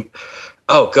 And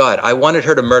oh God, I wanted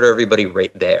her to murder everybody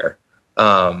right there.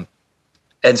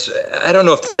 And so, I don't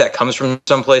know if that comes from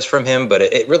someplace from him, but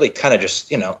it really kind of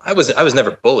just I was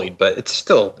never bullied, but it's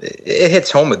still it hits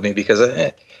home with me because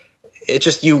it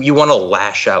just you want to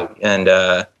lash out. And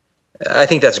I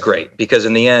think that's great because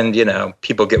in the end,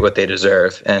 people get what they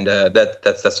deserve, and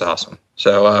that's awesome.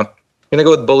 So I'm gonna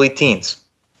go with bullied teens.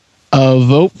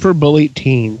 Vote for bullied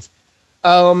teens.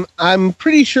 I'm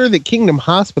pretty sure that Kingdom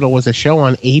Hospital was a show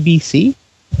on ABC.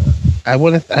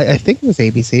 I think it was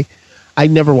ABC. I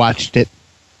never watched it.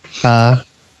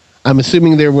 I'm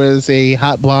assuming there was a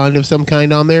hot blonde of some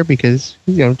kind on there because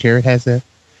Jared has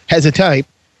a type.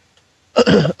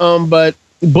 But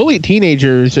bullied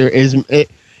teenagers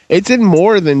it's in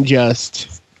more than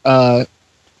just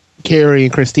Carrie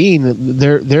and Christine.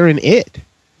 They're in it.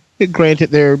 Granted,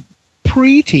 they're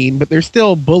preteen, but they're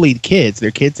still bullied kids.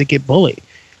 They're kids that get bullied.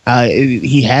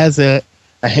 He has a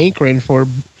hankering for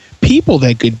people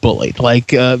that get bullied. Like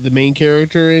the main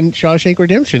character in Shawshank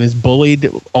Redemption is bullied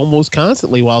almost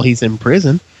constantly while he's in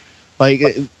prison. Like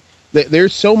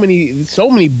there's so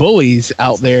many bullies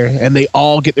out there, and they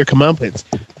all get their comeuppance.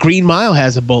 Green Mile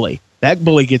has a bully. That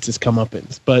bully gets his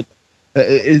comeuppance, but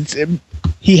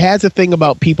he has a thing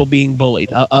about people being bullied,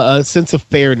 a sense of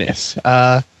fairness.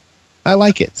 I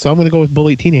like it, so I'm going to go with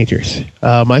bullied teenagers.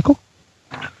 Michael?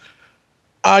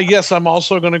 Yes, I'm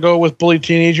also going to go with bullied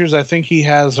teenagers. I think he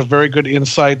has a very good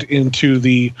insight into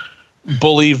the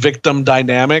bully-victim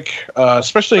dynamic,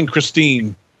 especially in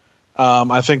Christine.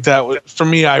 I think that, for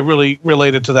me, I really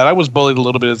related to that. I was bullied a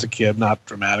little bit as a kid, not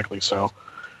dramatically so.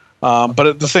 But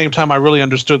at the same time, I really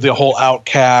understood the whole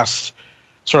outcast,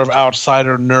 sort of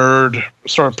outsider nerd,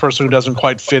 sort of person who doesn't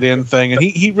quite fit in thing. And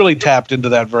he really tapped into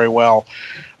that very well.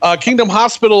 Kingdom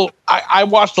Hospital, I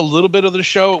watched a little bit of the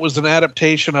show. It was an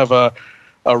adaptation of a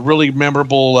really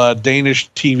memorable Danish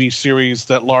TV series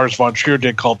that Lars von Trier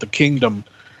did called The Kingdom.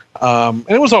 And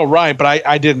it was all right, but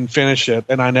I didn't finish it,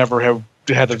 and I never have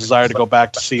had the desire to go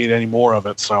back to see any more of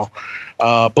it. So,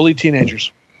 bully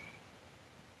teenagers.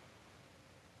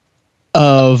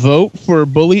 Vote for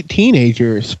bullied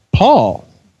teenagers. Paul.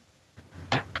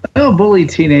 Well, bullied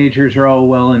teenagers are all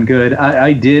well and good.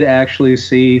 I did actually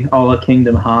see all of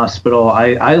Kingdom Hospital.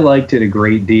 I liked it a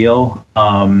great deal.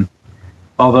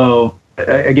 Although,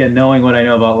 again, knowing what I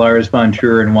know about Lars von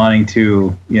Trier and wanting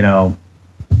to,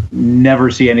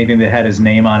 never see anything that had his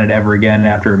name on it ever again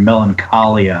after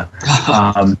Melancholia,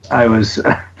 I was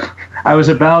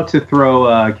about to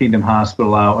throw Kingdom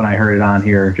Hospital out when I heard it on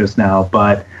here just now.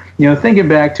 But, thinking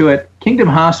back to it, Kingdom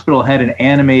Hospital had an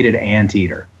animated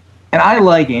anteater. And I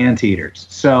like anteaters,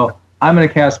 so I'm going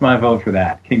to cast my vote for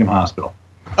that, Kingdom Hospital.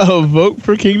 Vote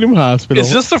for Kingdom Hospital.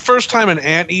 Is this the first time an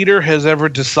anteater has ever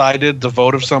decided the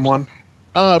vote of someone?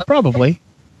 Probably.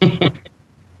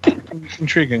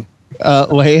 Intriguing.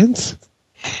 Lance?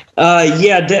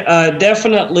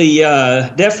 Definitely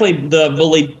the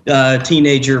bullied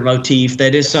teenager motif.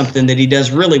 That is something that he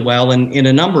does really well in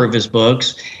a number of his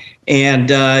books.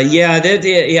 And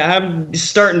I'm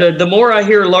starting to. The more I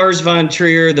hear Lars von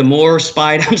Trier, the more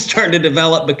spite I'm starting to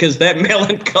develop, because that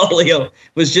Melancholia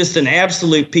was just an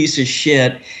absolute piece of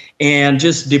shit and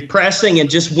just depressing and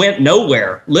just went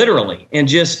nowhere, literally. And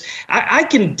just I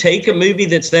can take a movie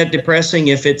that's that depressing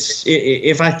if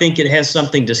I think it has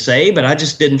something to say, but I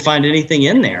just didn't find anything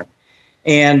in there.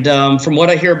 And from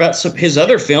what I hear about his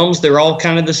other films, they're all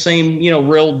kind of the same,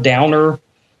 real downer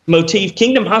motif.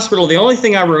 Kingdom Hospital, the only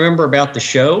thing I remember about the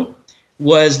show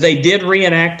was they did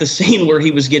reenact the scene where he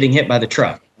was getting hit by the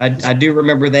truck. I do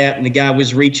remember that, and the guy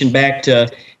was reaching back to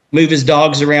move his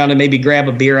dogs around and maybe grab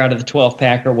a beer out of the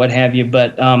 12-pack or what have you.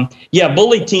 But,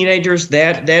 bully teenagers,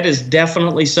 that is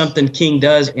definitely something King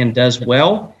does and does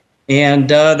well, and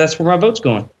that's where my vote's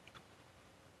going.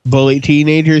 Bully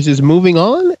teenagers is moving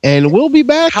on, and we'll be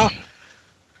back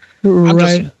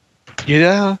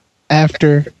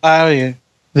after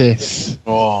this.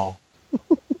 Oh.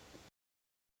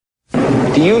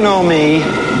 Do you know me?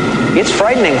 It's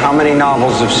frightening how many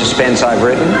novels of suspense I've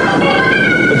written.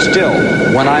 But still,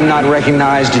 when I'm not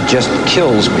recognized, it just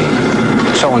kills me.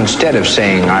 So instead of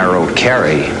saying I wrote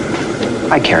Carrie,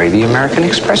 I carry the American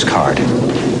Express card.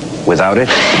 Without it,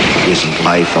 isn't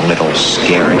life a little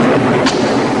scary?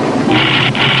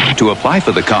 To apply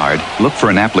for the card, look for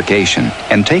an application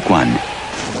and take one.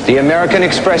 The American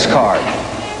Express card.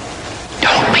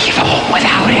 Don't leave home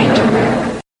without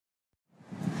it.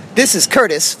 This is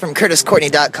Curtis from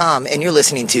CurtisCourtney.com, and you're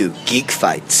listening to Geek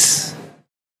Fights.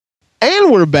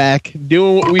 And we're back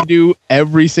doing what we do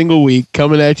every single week,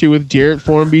 coming at you with Jarrett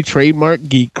Formby trademark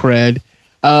geek cred.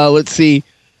 Let's see.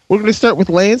 We're going to start with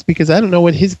Lance, because I don't know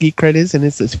what his geek cred is, and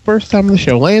it's his first time on the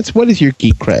show. Lance, what is your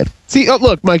geek cred? See,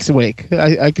 look, Mike's awake.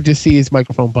 I could just see his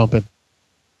microphone bumping.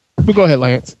 But go ahead,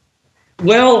 Lance.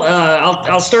 Well,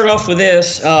 I'll start off with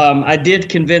this. I did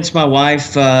convince my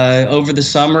wife over the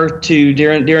summer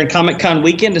during Comic-Con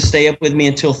weekend to stay up with me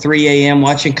until 3 a.m.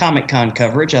 watching Comic-Con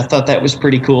coverage. I thought that was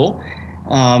pretty cool,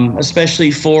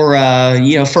 especially for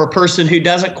a person who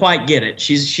doesn't quite get it.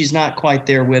 She's not quite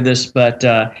there with us, but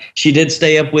she did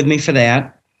stay up with me for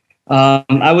that.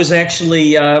 I was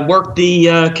actually worked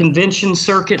the convention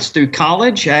circuits through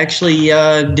college. I actually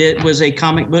was a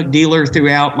comic book dealer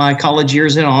throughout my college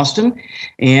years in Austin,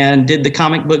 and did the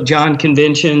Comic Book John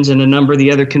conventions and a number of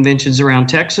the other conventions around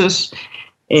Texas,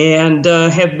 and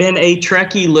have been a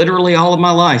Trekkie literally all of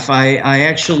my life. I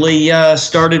actually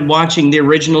started watching the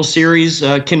original series.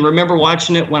 Can remember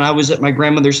watching it when I was at my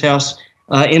grandmother's house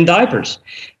in diapers.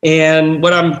 And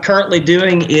what I'm currently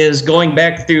doing is going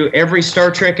back through every Star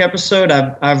Trek episode.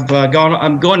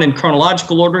 I'm going in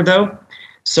chronological order, though.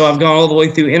 So I've gone all the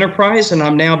way through Enterprise, and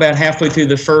I'm now about halfway through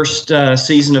the first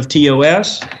season of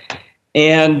TOS.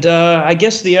 And I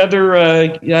guess the other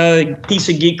piece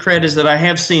of geek cred is that I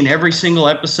have seen every single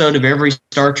episode of every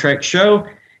Star Trek show,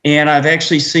 and I've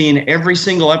actually seen every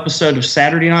single episode of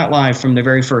Saturday Night Live from the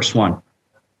very first one.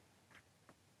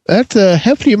 That's a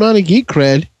hefty amount of geek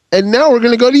cred. And now we're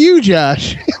going to go to you,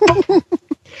 Josh.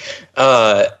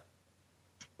 2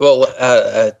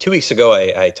 weeks ago,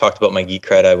 I talked about my geek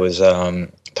cred. I was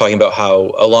talking about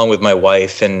how, along with my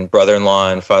wife and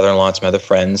brother-in-law and father-in-law and some other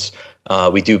friends,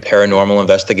 we do paranormal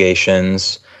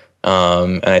investigations.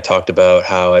 And I talked about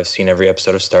how I've seen every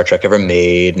episode of Star Trek ever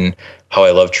made, and how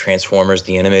I love Transformers,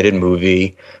 the animated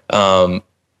movie. But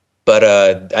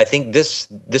I think this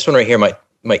one right here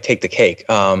might take the cake.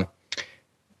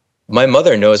 My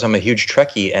mother knows I'm a huge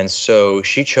Trekkie, and so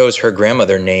she chose her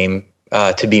grandmother name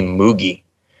to be Moogie.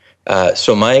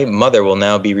 So my mother will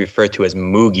now be referred to as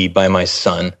Moogie by my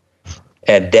son,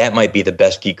 and that might be the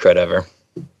best geek cred ever.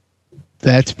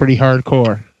 That's pretty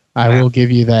hardcore. I will give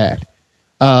you that.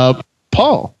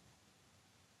 Paul?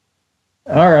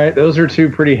 All right, those are two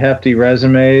pretty hefty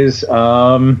resumes.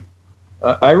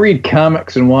 I read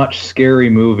comics and watch scary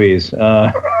movies.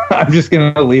 I'm just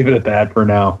going to leave it at that for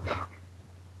now.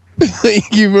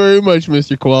 Thank you very much,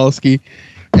 Mr. Kowalski.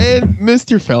 And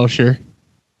Mr. Felsher.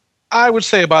 I would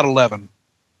say about 11.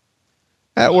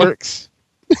 That works.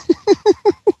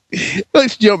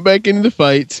 Let's jump back into the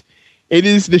fights. It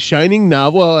is The Shining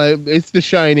novel. It's The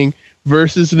Shining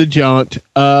versus The Jaunt.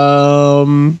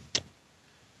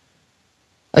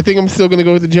 I think I'm still going to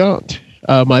go with The Jaunt.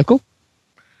 Michael?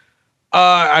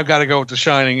 I've got to go with The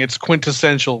Shining. It's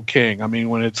quintessential King. I mean,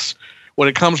 when it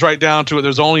comes right down to it,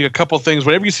 there's only a couple things.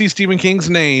 Whenever you see Stephen King's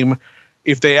name,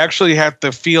 if they actually have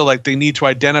to feel like they need to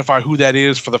identify who that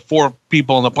is for the 4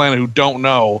 people on the planet who don't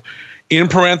know, in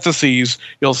parentheses,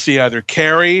 you'll see either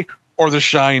Carrie or The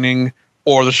Shining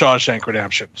or The Shawshank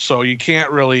Redemption. So you can't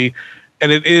really,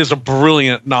 and it is a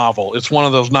brilliant novel. It's one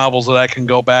of those novels that I can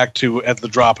go back to at the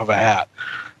drop of a hat.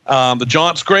 The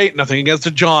Jaunt's great. Nothing against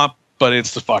The Jaunt, but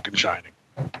it's The fucking Shining.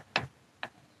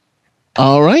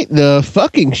 All right, The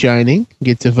fucking Shining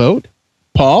gets a vote.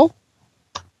 Paul?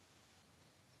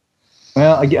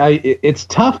 Well, it's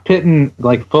tough pitting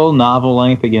like full novel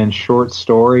length against short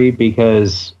story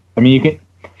because I mean you can.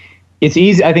 It's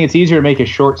easy. I think it's easier to make a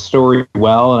short story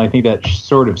well, and I think that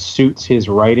sort of suits his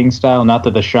writing style. Not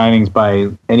that The Shining's by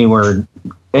any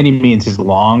means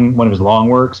one of his long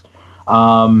works.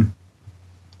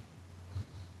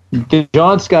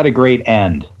 John's got a great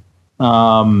end.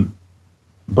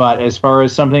 But as far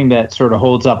as something that sort of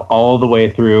holds up all the way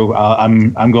through,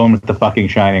 I'm going with The fucking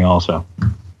Shining also.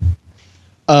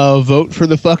 Vote for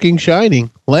The fucking Shining.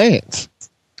 Lance.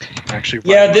 Actually,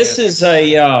 yeah, this is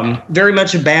a very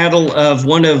much a battle of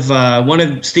one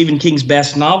of Stephen King's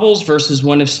best novels versus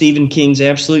one of Stephen King's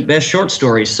absolute best short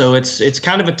stories. So it's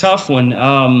kind of a tough one.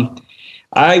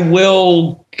 I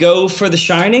will go for The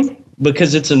Shining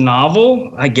because it's a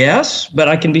novel, I guess, but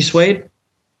I can be swayed.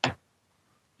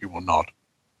 You will not.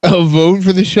 A vote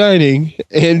for The Shining.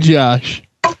 And Josh.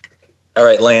 All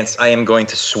right, Lance, I am going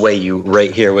to sway you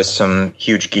right here with some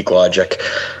huge geek logic.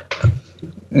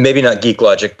 Maybe not geek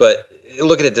logic, but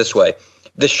look at it this way.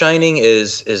 The Shining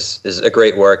is a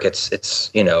great work. It's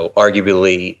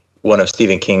arguably one of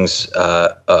Stephen King's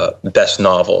best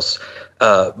novels.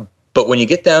 But when you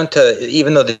get down to,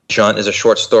 even though The Jaunt is a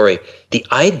short story, the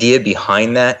idea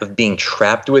behind that of being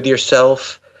trapped with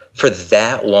yourself for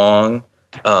that long,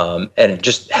 and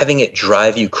just having it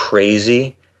drive you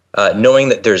crazy, knowing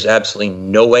that there's absolutely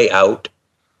no way out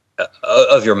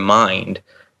of your mind,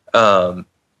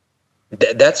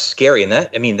 that's scary. And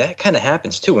that kind of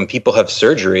happens too when people have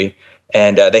surgery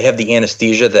and they have the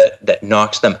anesthesia that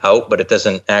knocks them out, but it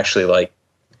doesn't actually like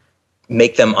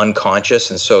make them unconscious.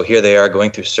 And so here they are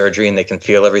going through surgery and they can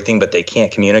feel everything, but they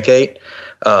can't communicate.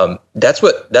 That's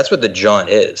what The Jaunt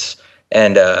is.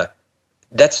 And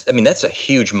that's a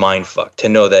huge mind fuck to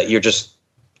know that you're just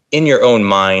in your own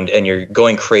mind and you're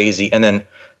going crazy. And then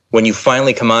when you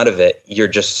finally come out of it, you're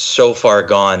just so far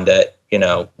gone that,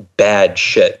 bad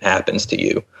shit happens to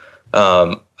you.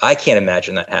 I can't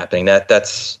imagine that happening.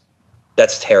 That's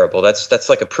terrible. That's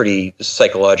like a pretty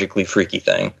psychologically freaky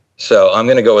thing. So I'm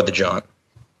going to go with The Jaunt.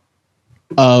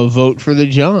 Vote for The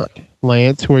Jaunt.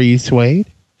 Lance, were you swayed?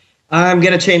 I'm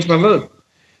going to change my vote.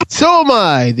 So am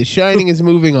I. The Shining is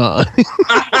moving on.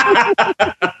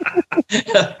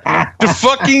 The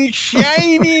fucking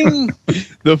Shining.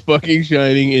 The fucking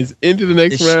Shining is into the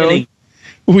next round. Shining.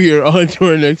 We are on to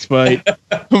our next fight.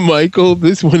 Michael,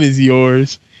 this one is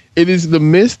yours. It is The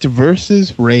Mist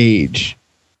versus Rage.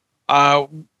 We're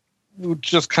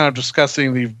just kind of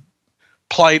discussing the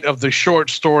plight of the short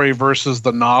story versus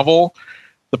the novel.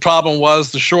 The problem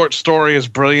was the short story, as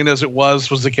brilliant as it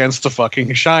was against The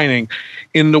fucking Shining.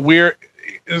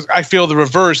 I feel the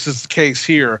reverse is the case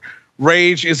here.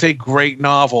 Rage is a great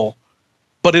novel,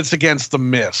 but it's against The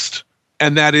Mist.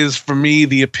 And that is, for me,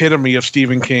 the epitome of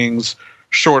Stephen King's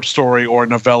short story or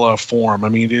novella form. I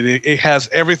mean, it has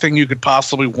everything you could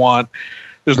possibly want.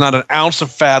 There's not an ounce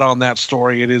of fat on that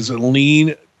story. It is a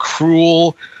lean,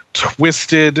 cruel,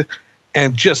 twisted,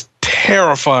 and just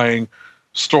terrifying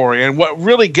story. And what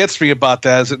really gets me about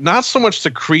that is that not so much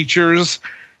the creatures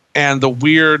and the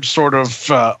weird sort of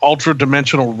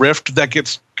ultra-dimensional rift that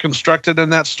gets constructed in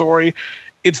that story.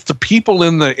 It's the people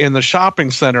in the shopping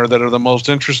center that are the most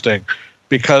interesting,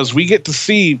 because we get to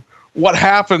see what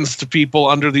happens to people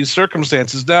under these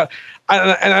circumstances. Now,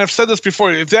 and I've said this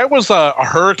before, if there was a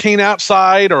hurricane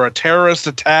outside or a terrorist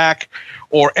attack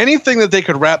or anything that they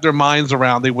could wrap their minds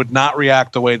around, they would not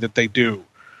react the way that they do,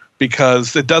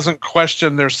 because it doesn't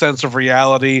question their sense of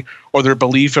reality or their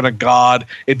belief in a God.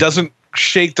 It doesn't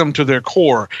shake them to their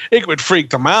core. It would freak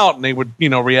them out, and they would,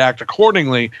 react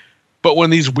accordingly. But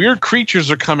when these weird creatures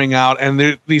are coming out,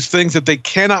 and these things that they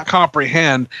cannot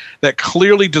comprehend, that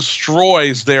clearly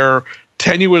destroys their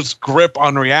tenuous grip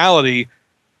on reality,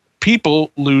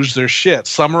 people lose their shit.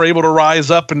 Some are able to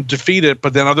rise up and defeat it,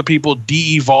 but then other people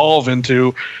de-evolve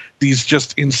into these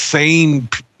just insane,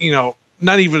 they're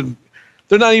not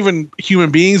even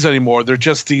human beings anymore. They're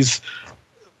just these,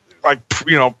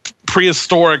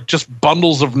 prehistoric, just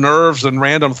bundles of nerves and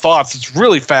random thoughts. It's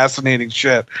really fascinating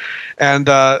shit. And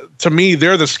to me,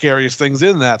 they're the scariest things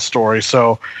in that story.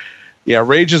 So, yeah,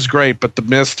 Rage is great, but The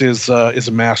Mist is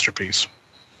a masterpiece.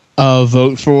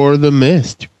 Vote for The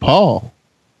Mist. Paul.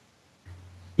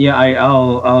 Yeah,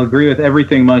 I'll agree with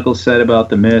everything Michael said about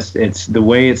The Mist. It's the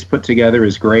way it's put together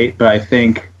is great, but I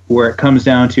think where it comes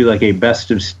down to like a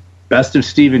best of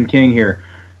Stephen King here,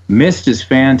 Mist is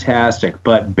fantastic,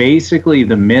 but basically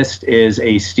The Mist is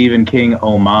a Stephen King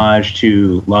homage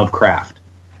to Lovecraft.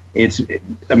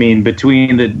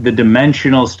 Between the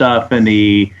dimensional stuff and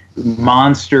the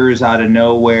monsters out of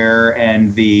nowhere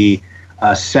and the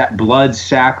blood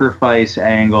sacrifice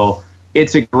angle,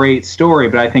 it's a great story,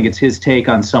 but I think it's his take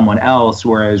on someone else,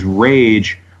 whereas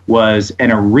Rage was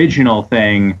an original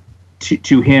thing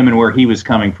to him and where he was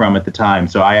coming from at the time.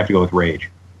 So I have to go with Rage.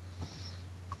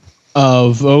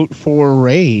 Vote for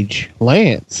Rage.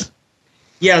 Lance.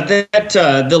 Yeah,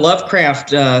 the Lovecraft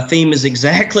theme is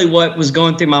exactly what was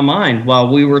going through my mind while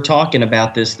we were talking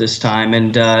about this time.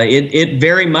 And it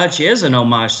very much is an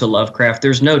homage to Lovecraft.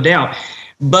 There's no doubt.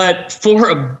 But for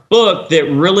a book that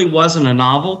really wasn't a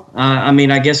novel,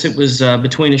 I guess it was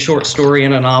between a short story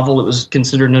and a novel. It was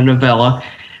considered a novella.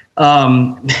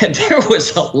 There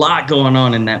was a lot going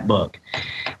on in that book.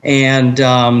 And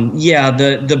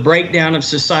the breakdown of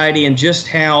society and just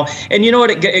how, and you know what,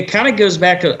 it kind of goes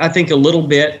back, I think, a little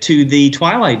bit to the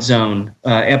Twilight Zone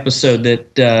episode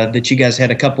that you guys had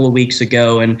a couple of weeks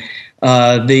ago, and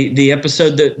the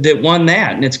episode that won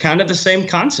that. And it's kind of the same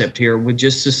concept here with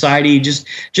just society, just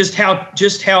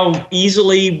how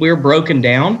easily we're broken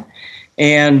down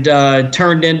and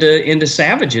turned into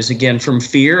savages again from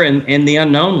fear and the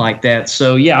unknown like that.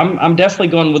 So yeah, I'm definitely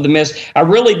going with The Mist. I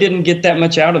really didn't get that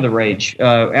much out of Rage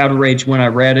when I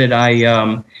read it.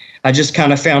 I just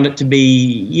kind of found it to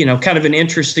be, kind of an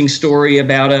interesting story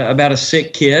about a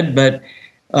sick kid. But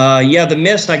The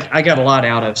Mist, I got a lot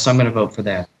out of, so I'm going to vote for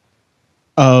that.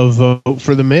 Vote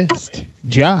for The Mist.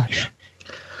 Josh.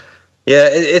 Yeah,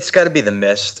 it's got to be The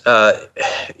Mist.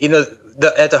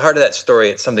 At the heart of that story,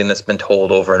 it's something that's been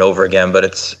told over and over again, but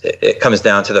it comes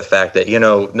down to the fact that,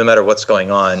 no matter what's going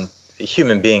on,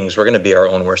 human beings, we're going to be our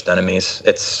own worst enemies.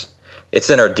 It's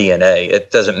in our DNA.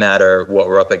 It doesn't matter what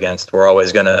we're up against. We're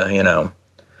always going to,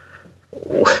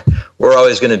 we're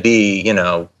always going to be,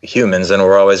 humans, and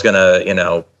we're always going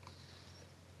to,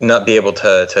 not be able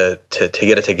to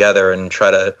get it together and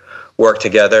try to work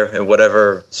together, and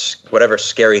whatever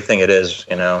scary thing it is,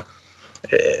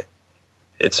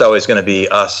 it's always going to be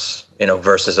us,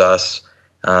 versus us.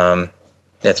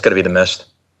 It's going to be The Mist.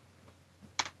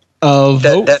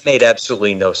 That made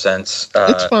absolutely no sense.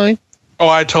 It's fine. Oh,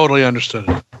 I totally understood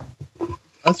it.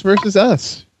 Us versus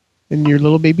us and your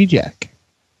little baby Jack.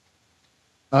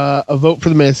 A vote for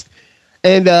The Mist.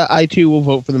 And I, too, will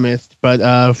vote for The Mist,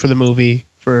 but for the movie,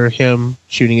 for him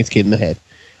shooting his kid in the head.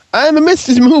 And The Mist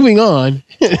is moving on.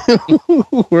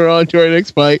 We're on to our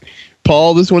next fight.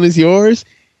 Paul, this one is yours.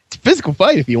 It's a physical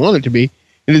fight if you want it to be.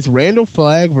 It is Randall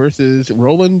Flagg versus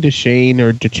Roland Deschain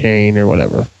or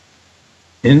whatever.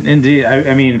 Indeed.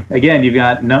 I mean, again, you've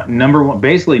got number one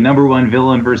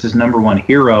villain versus number one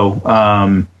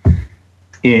hero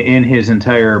in his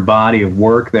entire body of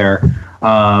work there.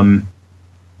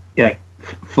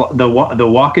 The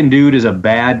walking dude is a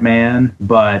bad man,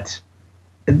 but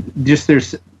just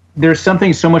there's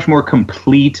something so much more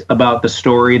complete about the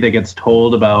story that gets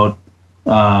told about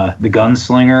the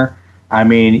gunslinger. I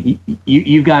mean,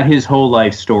 you've got his whole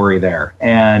life story there,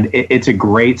 and it's a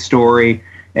great story.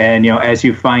 And as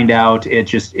you find out,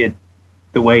 the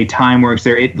way time works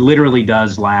there, it literally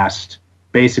does last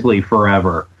basically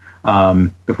forever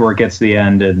before it gets to the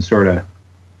end and sort of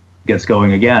gets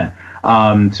going again.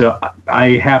 So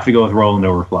I have to go with Roland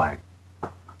over Flagg.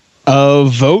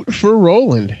 Vote for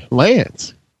Roland.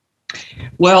 Lance.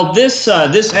 Well, this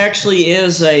actually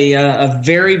is a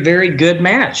very, very good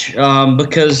match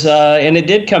because and it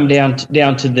did come down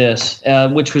to this,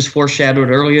 which was foreshadowed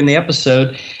earlier in the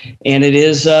episode, and it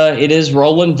is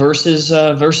Roland versus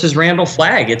Randall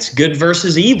Flagg. It's good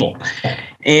versus evil,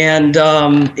 and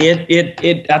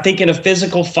it I think in a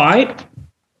physical fight,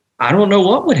 I don't know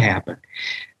what would happen.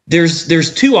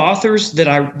 there's two authors that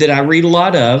I read a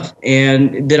lot of,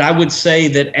 and that I would say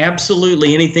that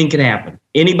absolutely anything could happen.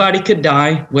 Anybody could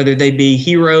die, whether they be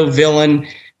hero, villain,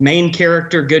 main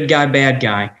character, good guy, bad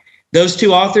guy. Those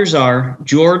two authors are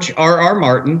George R.R.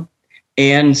 Martin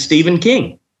and Stephen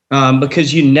King,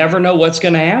 because you never know what's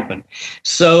going to happen.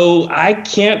 So I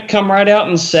can't come right out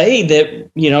and say that,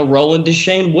 Roland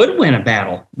Deschain would win a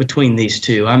battle between these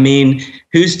two. I mean,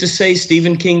 who's to say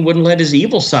Stephen King wouldn't let his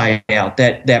evil side out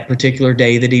that particular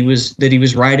day that he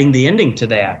was writing the ending to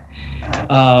that?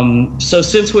 So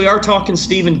since we are talking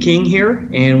Stephen King here,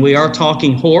 and we are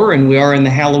talking horror, and we are in the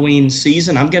Halloween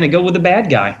season, I'm going to go with the bad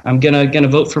guy. I'm going to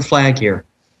vote for Flagg here.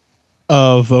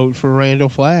 Vote for Randall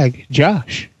Flagg.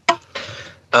 Josh.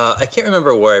 I can't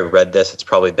remember where I read this. It's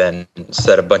probably been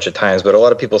said a bunch of times, but a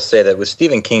lot of people say that with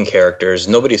Stephen King characters,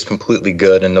 nobody's completely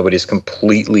good and nobody's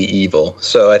completely evil.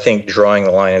 So I think drawing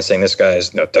the line and saying this guy is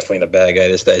definitely the bad guy,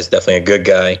 this guy is definitely a good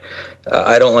guy,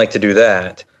 I don't like to do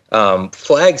that.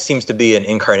 Flagg seems to be an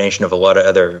incarnation of a lot of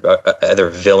other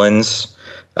villains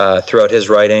throughout his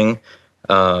writing.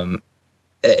 And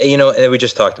we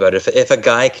just talked about it. If a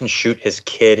guy can shoot his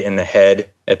kid in the head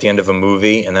at the end of a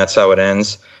movie and that's how it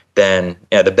ends, then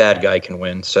the bad guy can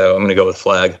win. So I'm going to go with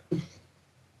Flagg.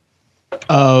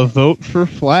 Vote for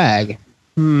Flagg.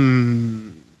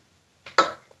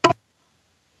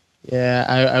 Yeah,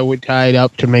 I would tie it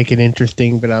up to make it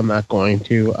interesting, but I'm not going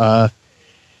to.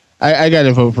 I got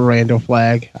to vote for Randall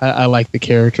Flagg. I like the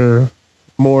character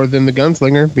more than the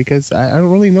Gunslinger because I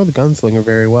don't really know the Gunslinger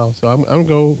very well. So I'm going to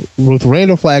go with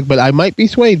Randall Flagg, but I might be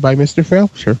swayed by Mr.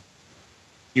 Felcher.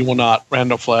 You will not.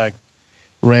 Randall Flagg.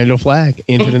 Randall Flagg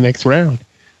into the next round.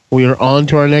 We are on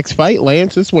to our next fight.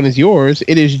 Lance, this one is yours.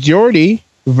 It is Geordi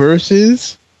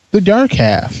versus the Dark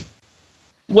Half.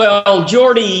 Well,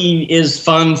 Geordi is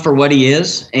fun for what he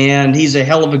is, and he's a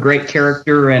hell of a great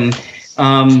character. And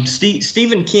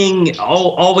Stephen King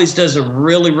always does a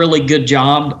really, really good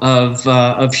job of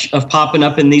popping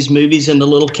up in these movies in the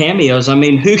little cameos. I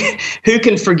mean, who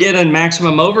can forget in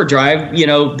Maximum Overdrive?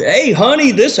 Hey,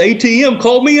 honey, this ATM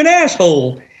called me an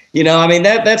asshole. I mean,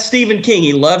 that's Stephen King.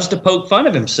 He loves to poke fun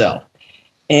of himself.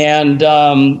 And,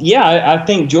 I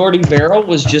think Geordi Verrill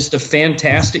was just a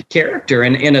fantastic character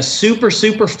and in a super,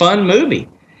 super fun movie.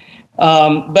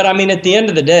 But, I mean, at the end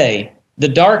of the day, the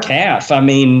Dark Half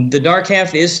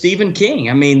is Stephen King.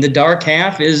 I mean, the Dark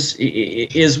Half is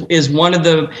one of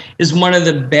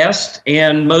the best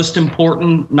and most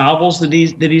important novels that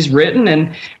he's written.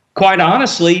 And quite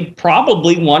honestly,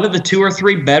 probably one of the 2 or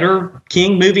 3 better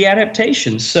King movie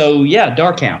adaptations. So, yeah,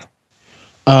 Dark Half.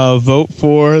 Vote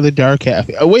for the Dark Half.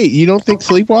 Oh, wait, you don't think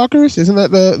Sleepwalkers? Isn't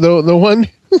that the one?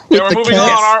 Yeah, we're moving on,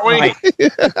 aren't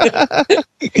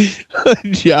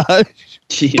we? Josh?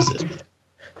 Jesus.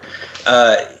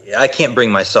 I can't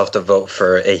bring myself to vote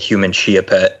for a human Chia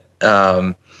Pet.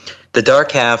 The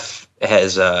Dark Half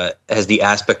has the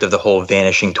aspect of the whole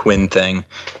vanishing twin thing.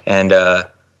 And,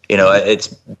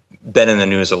 it's been in the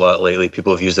news a lot lately.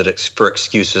 People have used it for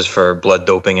excuses for blood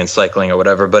doping and cycling or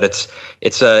whatever. But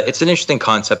it's an interesting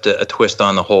concept, a twist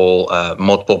on the whole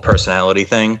multiple personality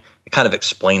thing. It kind of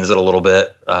explains it a little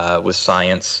bit with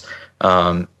science,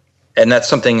 and that's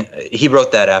something he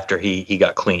wrote that after he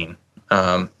got clean.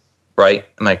 Right?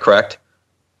 Am I correct?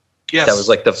 Yes. That was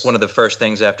like one of the first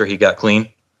things after he got clean.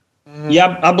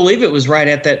 Yeah, I believe it was right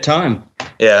at that time.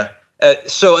 Yeah.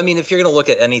 So, I mean, if you're going to look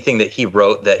at anything that he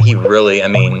wrote that he really, I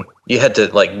mean, you had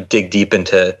to like dig deep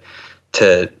into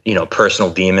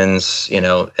personal demons,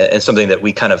 and something that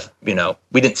we kind of,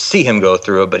 we didn't see him go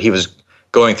through it, but he was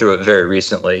going through it very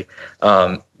recently.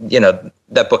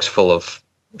 That book's full of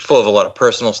a lot of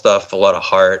personal stuff, a lot of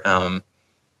heart.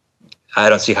 I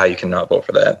don't see how you can not vote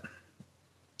for that.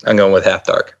 I'm going with Half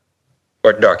Dark.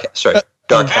 Or Dark, sorry.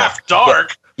 Dark Half Dark?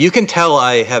 Yeah. You can tell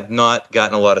I have not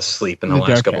gotten a lot of sleep in the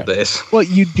last couple days. Well,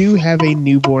 you do have a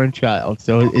newborn child,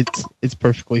 so it's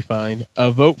perfectly fine.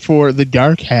 Vote for the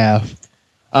Dark Half.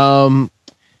 I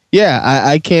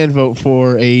can vote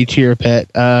for a Chia Pet,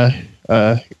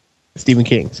 Stephen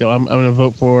King. So I'm going to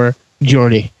vote for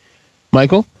Geordi.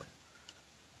 Michael?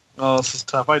 Oh, this is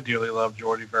tough. I dearly love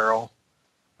Geordi Verrill.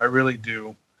 I really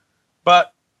do.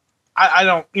 But I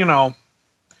don't,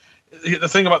 the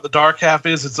thing about the Dark Half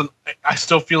is I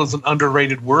still feel it's an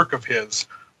underrated work of his,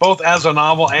 both as a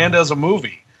novel and as a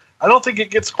movie. I don't think it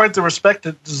gets quite the respect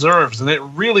it deserves, and it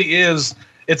really is.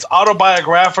 It's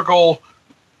autobiographical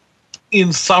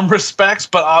in some respects,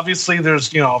 but obviously there's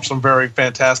some very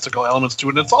fantastical elements to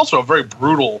it. And it's also a very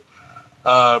brutal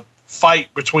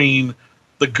fight between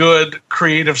the good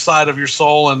creative side of your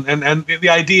soul and the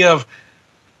idea of,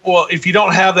 well, if you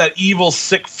don't have that evil,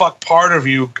 sick fuck part of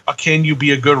you, can you be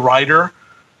a good writer?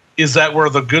 is that where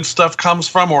the good stuff comes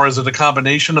from, or is it a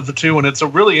combination of the two? And it's a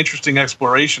really interesting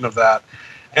exploration of that.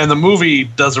 And the movie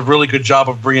does a really good job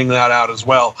of bringing that out as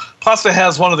well. Plus, it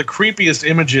has one of the creepiest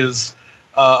images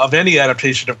of any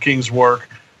adaptation of King's work,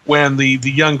 when the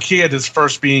young kid is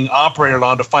first being operated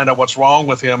on to find out what's wrong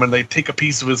with him, and they take a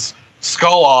piece of his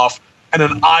skull off, and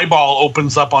an eyeball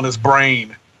opens up on his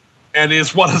brain. And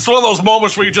it's one of those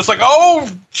moments where you're just like, oh,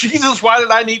 Jesus, why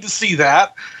did I need to see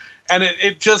that? And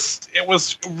it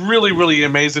was really, really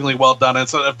amazingly well done.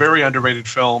 It's a very underrated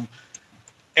film.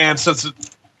 And since it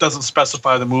doesn't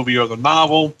specify the movie or the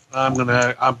novel, I'm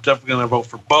definitely gonna vote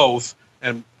for both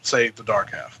and say The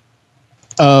Dark Half.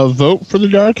 Vote for The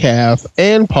Dark Half.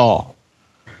 And Paul.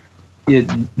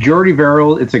 Jordy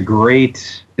Verrill, it's a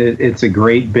great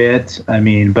bit. I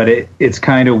mean, but it's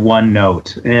kind of one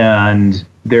note, and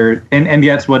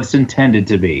that's what it's intended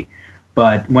to be.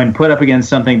 But when put up against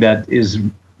something that is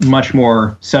much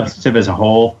more substantive as a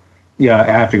whole, yeah, I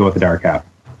have to go with The Dark Half.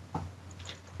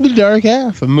 The Dark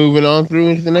Half. And moving on through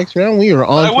into the next round, we are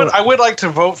on. I would like to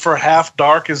vote for Half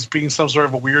Dark as being some sort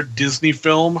of a weird Disney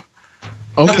film.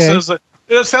 Okay.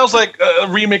 It sounds like a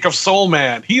remake of Soul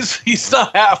Man. He's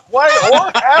not half white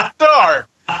or half dark.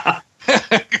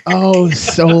 Oh,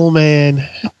 Soul Man.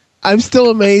 I'm still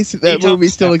amazed that movie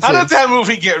still exists. How did that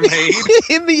movie get made?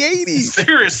 In the 80s.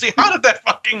 Seriously, how did that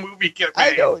fucking movie get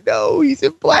made? I don't know. He's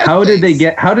in black. How did they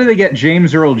get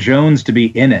James Earl Jones to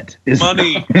be in it?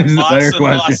 Money.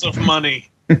 Lots of money.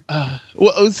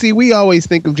 Well, see, we always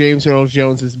think of James Earl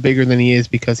Jones as bigger than he is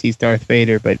because he's Darth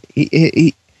Vader, but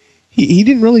he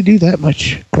didn't really do that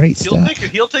much great stuff.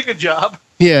 He'll take a job.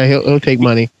 Yeah, he'll take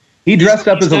money. He dressed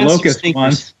up as a locust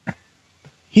once.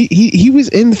 He was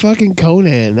in fucking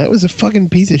Conan. That was a fucking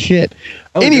piece of shit.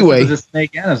 Anyway, as a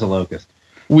snake and as a locust.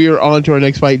 We are on to our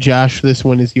next fight. Josh, this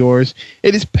one is yours.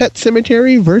 It is Pet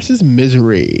Sematary versus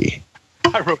Misery.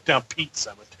 I wrote down Pete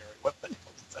Cemetery. What the hell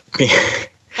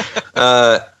is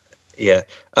that? Yeah.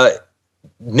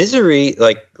 Misery,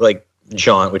 like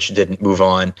John, which didn't move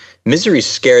on. Misery's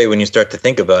scary when you start to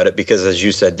think about it, because as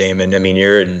you said, Damon, I mean,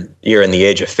 you're in the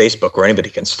age of Facebook where anybody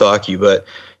can stalk you, but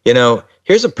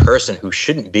here's a person who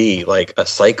shouldn't be like a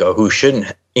psycho, who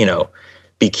shouldn't,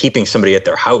 be keeping somebody at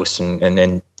their house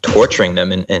and torturing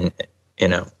them and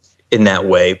in that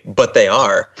way, but they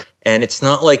are. And it's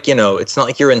not like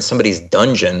you're in somebody's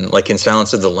dungeon, like in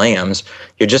Silence of the Lambs.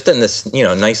 You're just in this,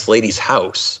 nice lady's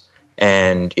house,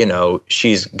 and,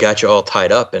 she's got you all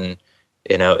tied up, and,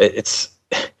 it's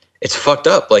fucked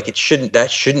up. Like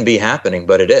that shouldn't be happening,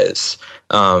 but it is.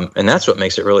 And that's what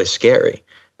makes it really scary.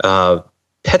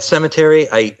 Pet Sematary,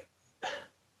 I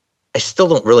still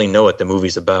don't really know what the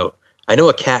movie's about. I know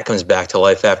a cat comes back to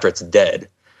life after it's dead.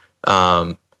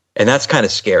 And that's kind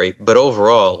of scary. But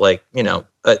overall,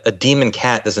 a demon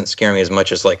cat doesn't scare me as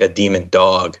much as like a demon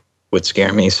dog would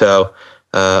scare me. So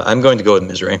I'm going to go with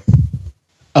Misery.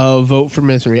 Vote for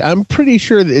Misery. I'm pretty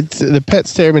sure that it's the Pet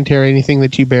Cemetery. Anything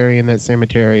that you bury in that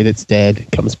cemetery that's dead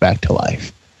comes back to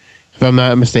life. If I'm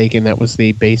not mistaken, that was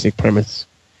the basic premise.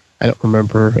 I don't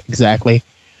remember exactly.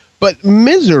 But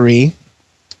Misery,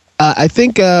 I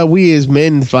think we as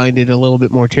men find it a little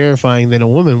bit more terrifying than a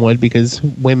woman would, because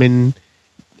women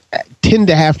tend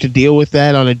to have to deal with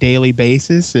that on a daily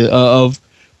basis, of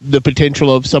the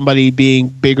potential of somebody being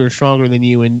bigger, stronger than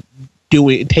you and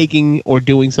taking or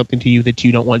doing something to you that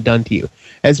you don't want done to you.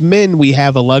 As men, we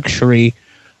have a luxury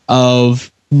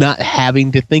of not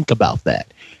having to think about that.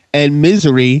 And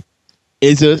Misery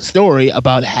is a story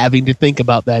about having to think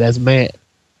about that as a man.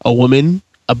 A woman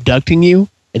abducting you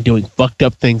and doing fucked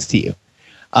up things to you.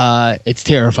 It's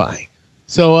terrifying.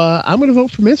 So I'm going to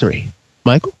vote for Misery.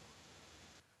 Michael?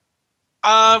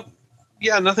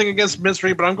 Yeah, nothing against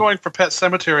Misery, but I'm going for Pet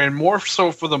Sematary, and more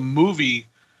so for the movie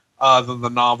than the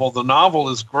novel. The novel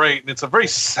is great, and it's a very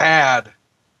sad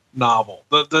novel.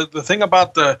 The thing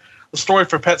about the story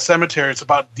for Pet Sematary, it's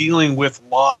about dealing with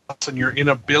loss and your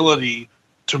inability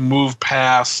to move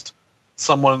past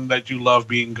someone that you love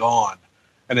being gone.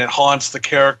 And it haunts the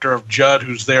character of Judd,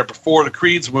 who's there before the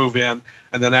Creeds move in,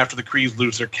 and then after the Creeds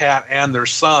lose their cat and their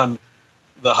son,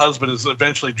 the husband is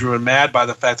eventually driven mad by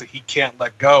the fact that he can't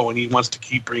let go, and he wants to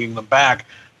keep bringing them back.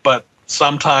 But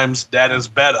sometimes that is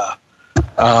better.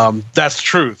 That's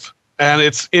truth. And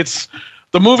it's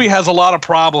the movie has a lot of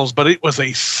problems, but it was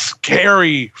a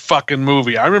scary fucking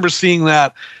movie. I remember seeing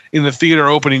that in the theater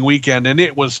opening weekend, and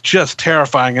it was just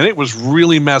terrifying, and it was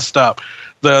really messed up.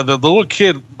 The little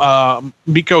kid,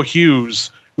 Miko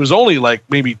Hughes, who was only like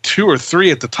maybe 2 or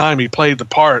 3 at the time he played the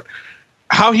part,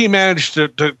 how he managed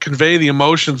to convey the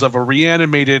emotions of a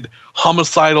reanimated,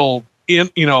 homicidal,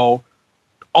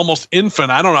 almost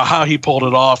infant. I don't know how he pulled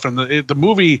it off. And the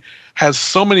movie has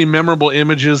so many memorable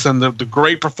images and the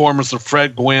great performance of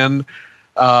Fred Gwynne.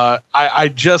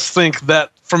 I just think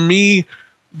that for me,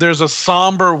 there's a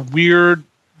somber, weird,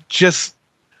 just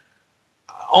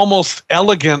almost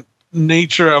elegant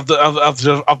nature of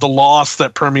the loss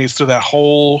that permeates through that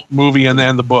whole movie and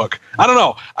then the book. I don't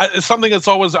know. It's something that's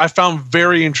always I found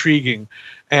very intriguing.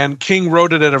 And King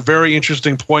wrote it at a very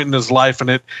interesting point in his life,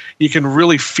 and you can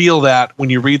really feel that when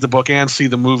you read the book and see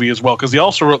the movie as well, because he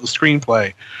also wrote the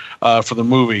screenplay for the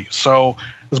movie. So,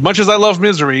 as much as I love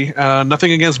Misery,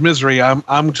 nothing against Misery,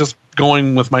 I'm just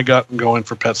going with my gut and going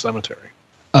for Pet Sematary.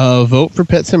 Vote for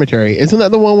Pet Sematary. Isn't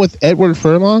that the one with Edward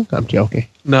Furlong? I'm joking.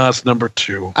 No, it's number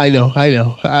 2. I know.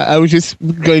 I was just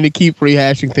going to keep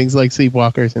rehashing things like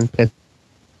Sleepwalkers and Pet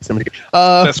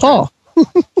Sematary. Paul.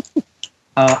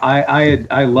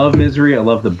 I love Misery. I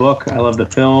love the book. I love the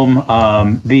film.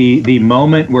 The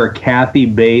moment where Kathy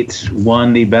Bates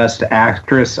won the Best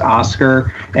Actress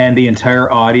Oscar and the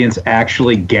entire audience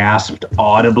actually gasped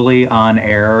audibly on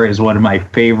air is one of my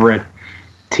favorite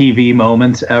TV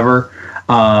moments ever.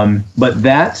 But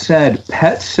that said,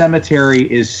 Pet Sematary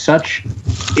is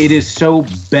so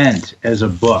bent as a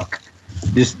book.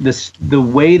 The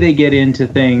way they get into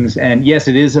things, and yes,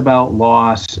 it is about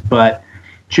loss, but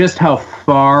just how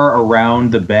far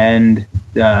around the bend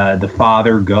the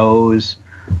father goes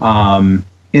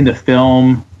in the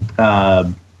film.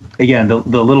 Again, the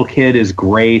little kid is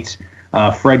great.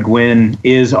 Fred Gwynne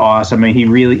is awesome. I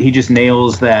mean, he just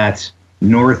nails that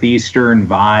Northeastern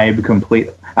vibe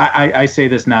completely. I say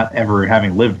this not ever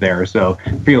having lived there, so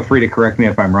feel free to correct me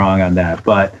if I'm wrong on that.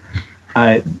 But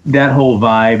that whole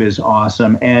vibe is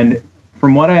awesome. And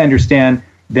from what I understand,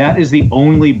 that is the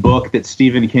only book that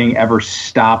Stephen King ever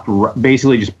stopped,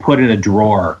 basically just put in a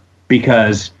drawer,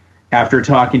 because after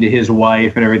talking to his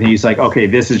wife and everything, he's like, okay,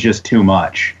 this is just too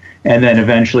much. And then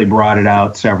eventually brought it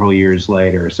out several years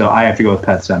later. So I have to go with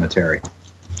Pet Sematary.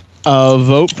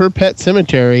 Vote for Pet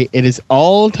Sematary. It is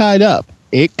all tied up.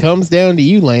 It comes down to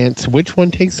you, Lance. Which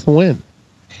one takes the win?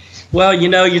 Well,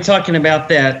 you're talking about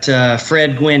that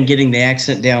Fred Gwynne getting the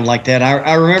accent down like that.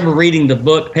 I remember reading the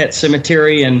book Pet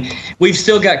Sematary, and we've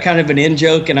still got kind of an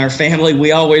in-joke in our family.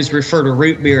 We always refer to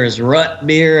root beer as rut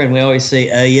beer, and we always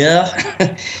say,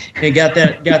 yeah. We got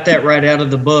that right out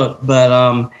of the book.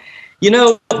 But,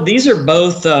 these are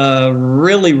both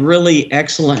really, really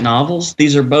excellent novels.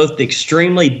 These are both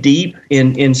extremely deep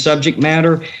in subject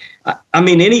matter. I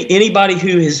mean, anybody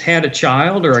who has had a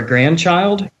child or a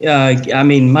grandchild,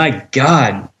 my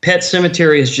God, Pet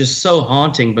Sematary is just so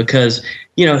haunting because,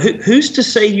 who's to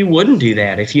say you wouldn't do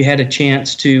that if you had a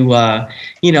chance to,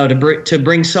 to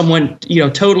bring someone,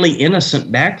 totally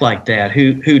innocent back like that,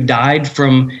 who died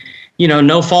from,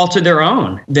 no fault of their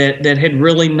own, that had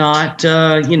really not,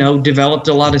 developed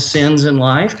a lot of sins in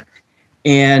life.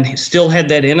 And still had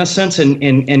that innocence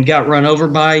and got run over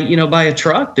by a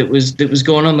truck that was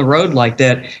going on the road like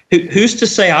that. Who's to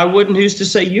say I wouldn't? Who's to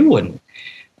say you wouldn't?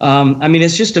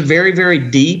 It's just a very, very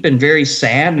deep and very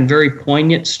sad and very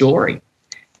poignant story.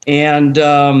 And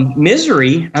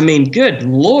Misery, good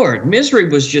Lord, Misery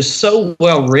was just so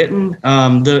well written.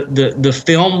 The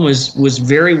film was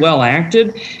very well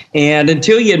acted. And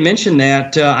until you had mentioned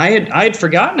that, I had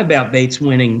forgotten about Bates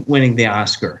winning the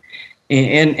Oscar.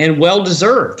 And well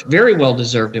deserved, very well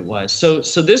deserved it was. So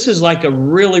this is like a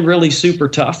really, really super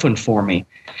tough one for me.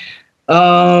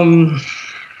 God,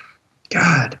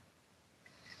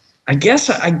 I guess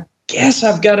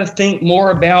I've got to think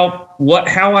more about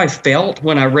how I felt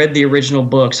when I read the original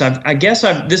books.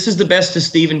 This is the best of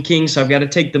Stephen King, so I've got to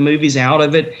take the movies out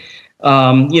of it.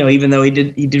 Even though he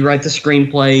did write the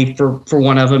screenplay for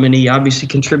one of them, and he obviously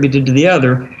contributed to the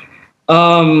other.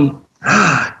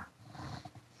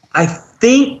 I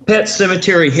think Pet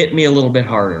Sematary hit me a little bit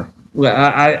harder.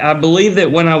 I believe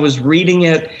that when I was reading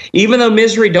it, even though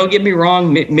Misery, don't get me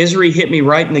wrong, Misery hit me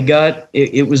right in the gut.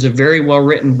 It was a very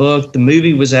well-written book. The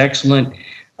movie was excellent.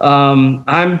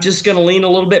 I'm just going to lean a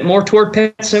little bit more toward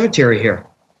Pet Sematary here.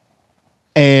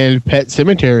 And Pet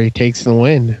Sematary takes the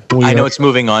win. I know it's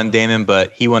moving on, Damon,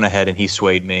 but he went ahead and he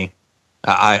swayed me.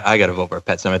 I got to vote for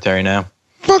Pet Sematary now.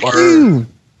 Fuck you!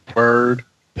 Word.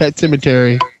 Pet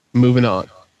Sematary. Moving on.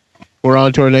 We're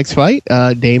on to our next fight.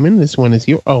 Damon, this one is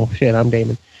your... Oh, shit, I'm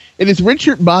Damon. It is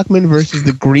Richard Bachman versus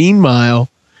The Green Mile.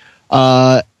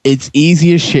 It's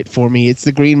easy as shit for me. It's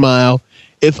The Green Mile.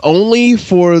 If only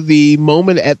for the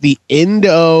moment at the end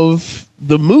of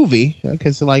the movie,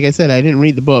 because like I said, I didn't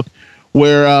read the book,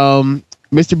 where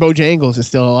Mr. Bojangles is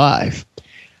still alive.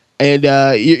 And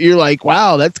you're like,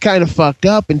 wow, that's kind of fucked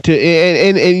up. And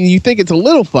you think it's a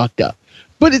little fucked up.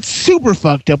 But it's super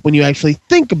fucked up when you actually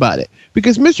think about it,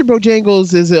 because Mr.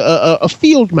 Bojangles is a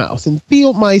field mouse, and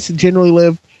field mice generally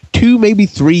live 2, maybe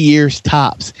 3 years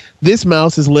tops. This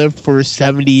mouse has lived for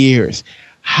 70 years.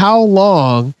 How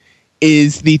long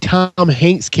is the Tom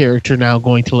Hanks character now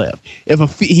going to live?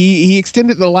 If he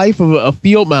extended the life of a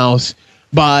field mouse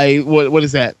by what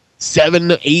is that?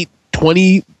 7, 8,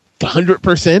 20,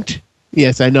 100%?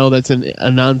 Yes, I know that's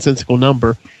a nonsensical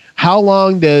number. How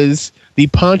long does the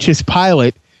Pontius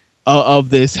Pilate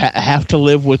of this have to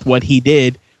live with what he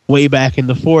did way back in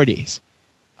the 40s?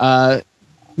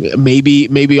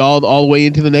 Maybe all the way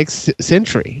into the next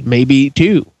century, maybe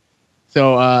 2.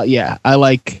 So yeah, I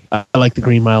like the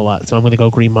Green Mile a lot. So I'm going to go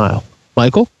Green Mile.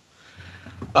 Michael?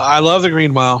 I love the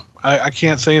Green Mile. I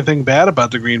can't say anything bad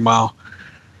about the Green Mile.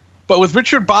 But with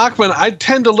Richard Bachman, I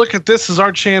tend to look at this as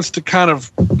our chance to kind of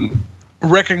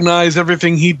recognize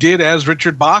everything he did as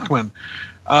Richard Bachman.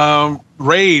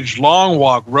 Rage, Long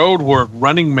Walk, Road Work,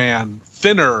 Running Man,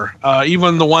 Thinner,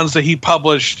 even the ones that he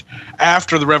published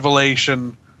after the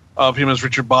revelation of him as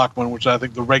Richard Bachman, which I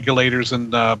think The Regulators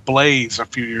and Blaze a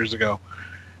few years ago.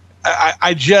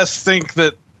 I just think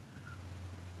that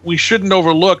we shouldn't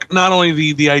overlook not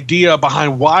only the idea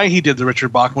behind why he did the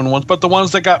Richard Bachman ones, but the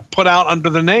ones that got put out under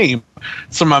the name.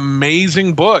 Some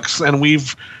amazing books, and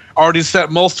we've already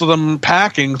set most of them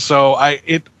packing, so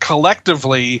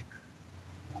collectively,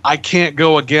 I can't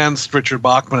go against Richard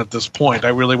Bachman at this point. I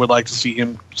really would like to see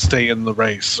him stay in the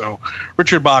race. So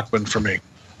Richard Bachman for me.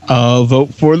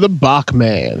 Vote for the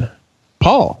Bachman.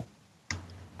 Paul?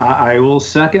 I will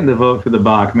second the vote for the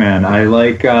Bachman. I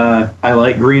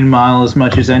like Green Mile as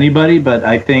much as anybody, but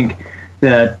I think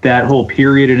that whole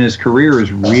period in his career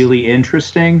is really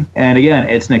interesting. And again,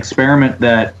 it's an experiment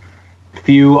that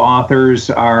few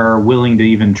authors are willing to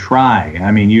even try.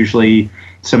 I mean, usually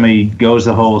somebody goes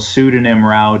the whole pseudonym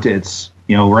route. It's,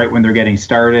 right when they're getting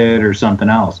started or something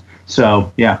else.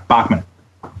 So yeah, Bachman.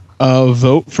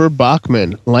 Vote for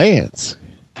Bachman. Lance?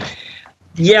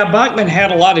 Yeah, Bachman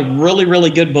had a lot of really,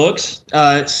 really good books.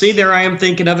 See, there I am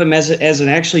thinking of him as an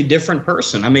actually different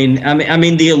person. I mean,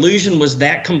 the illusion was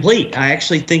that complete. I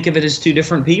actually think of it as two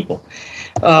different people.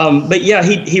 But yeah,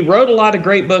 he wrote a lot of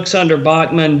great books under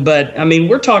Bachman. But I mean,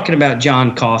 we're talking about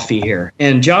John Coffey here,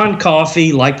 and John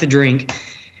Coffey, like the drink,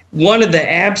 one of the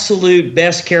absolute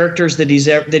best characters that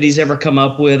he's ever come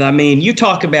up with. I mean, you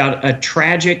talk about a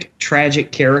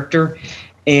tragic character.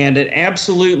 And an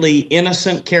absolutely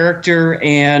innocent character.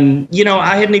 And,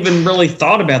 I hadn't even really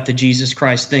thought about the Jesus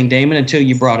Christ thing, Damon, until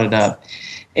you brought it up.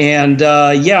 And,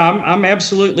 I'm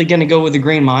absolutely going to go with the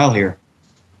Green Mile here.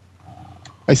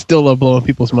 I still love blowing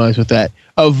people's minds with that.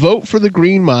 A vote for the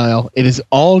Green Mile. It is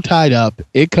all tied up.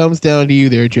 It comes down to you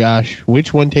there, Josh.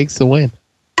 Which one takes the win?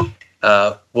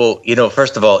 Well,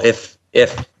 first of all, if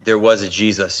there was a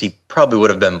Jesus, he probably would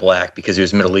have been black because he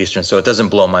was Middle Eastern. So it doesn't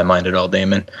blow my mind at all,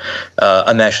 Damon.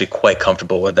 I'm actually quite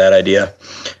comfortable with that idea.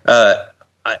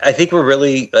 I think we're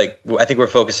really I think we're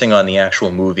focusing on the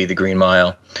actual movie, The Green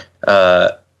Mile.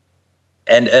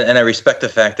 And I respect the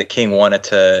fact that King wanted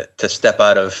to step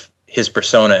out of his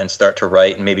persona and start to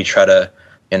write and maybe try to,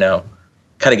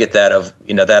 kind of get that of,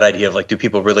 that idea of do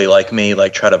people really like me?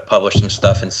 Try to publish some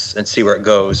stuff and see where it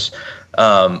goes.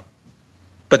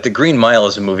 But The Green Mile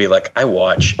is a movie I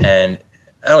watch, and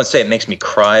I don't say it makes me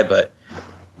cry, but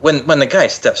when the guy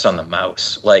steps on the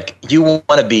mouse, you want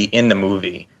to be in the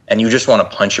movie and you just want to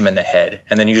punch him in the head,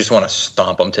 and then you just want to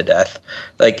stomp him to death.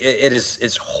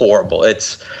 It's horrible. It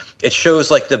shows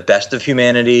the best of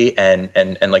humanity and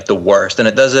the worst, and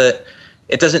it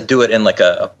doesn't do it in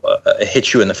a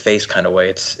hit you in the face kind of way.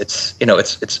 It's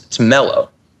mellow.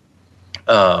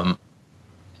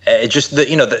 It just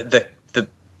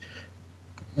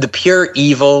the pure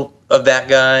evil of that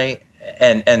guy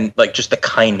and just the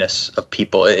kindness of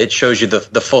people. It shows you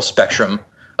the full spectrum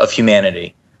of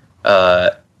humanity.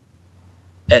 And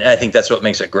I think that's what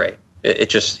makes it great. It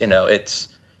just,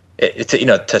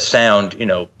 to sound,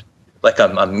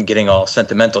 I'm getting all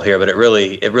sentimental here, but it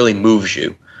really moves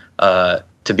you, to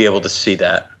be able to see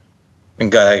that. And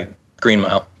Green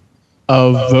Mile.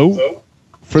 A vote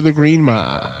for the Green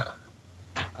Mile.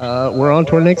 We're on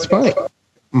to our next fight.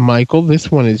 Michael,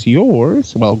 this one is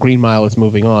yours. Well, Green Mile is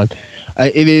moving on.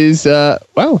 It is,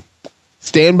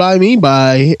 Stand By Me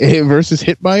versus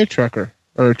Hit by a Trucker.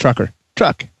 Or Truck.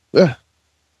 Ugh.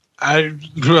 I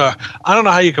don't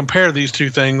know how you compare these two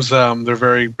things. They're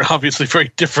very obviously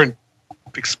very different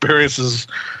experiences.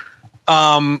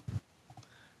 This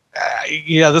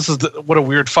is what a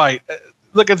weird fight.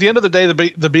 Look, at the end of the day,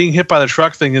 the being hit by the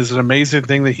truck thing is an amazing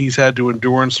thing that he's had to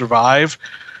endure and survive.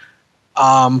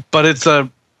 But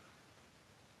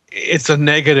it's a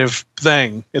negative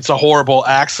thing. It's a horrible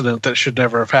accident that should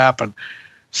never have happened.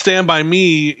 Stand By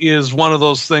Me is one of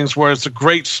those things where it's a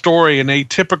great story, an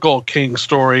atypical King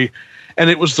story, and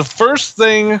it was the first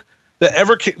thing that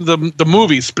ever came, the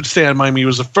movie Stand By Me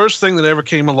was the first thing that ever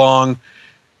came along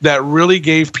that really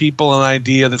gave people an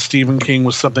idea that Stephen King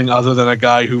was something other than a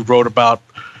guy who wrote about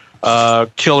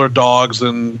killer dogs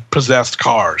and possessed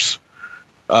cars.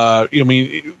 I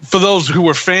mean, for those who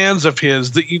were fans of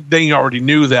his, they already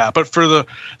knew that. But for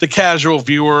the casual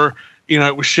viewer,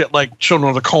 it was shit like Children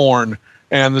of the Corn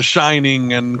and The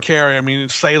Shining and Carrie. I mean,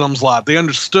 Salem's Lot. They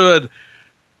understood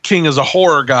King as a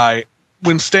horror guy.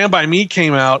 When Stand By Me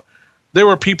came out, there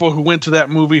were people who went to that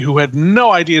movie who had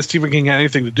no idea Stephen King had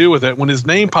anything to do with it. When his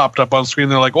name popped up on screen,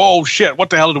 they're like, oh, shit, what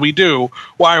the hell do we do?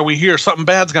 Why are we here? Something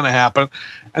bad's going to happen.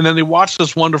 And then they watched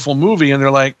this wonderful movie, and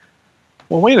they're like,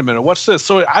 well, wait a minute, what's this?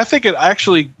 So I think it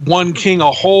actually won King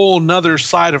a whole nother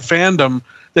side of fandom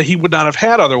that he would not have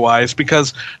had otherwise,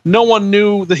 because no one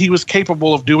knew that he was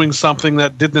capable of doing something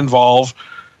that didn't involve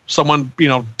someone,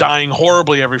 dying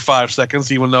horribly every 5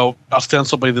 seconds, even though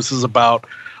ostensibly this is about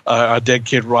a dead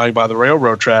kid riding by the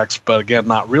railroad tracks, but again,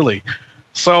 not really.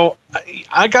 So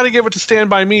I got to give it to Stand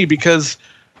By Me, because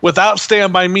without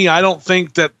Stand By Me, I don't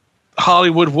think that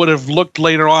Hollywood would have looked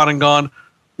later on and gone,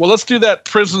 well, let's do that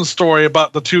prison story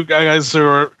about the two guys who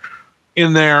are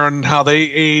in there and how they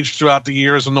aged throughout the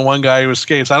years and the one guy who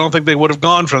escapes. I don't think they would have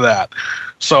gone for that.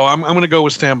 So I'm going to go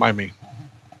with Stand By Me.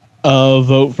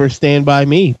 Vote for Stand By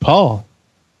Me. Paul.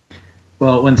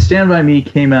 Well, when Stand By Me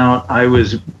came out, I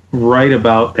was right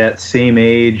about that same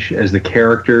age as the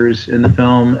characters in the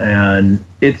film, and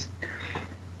it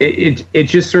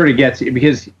just sort of gets,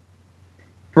 because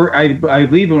I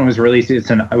believe when it was released, it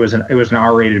was an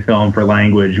R-rated film for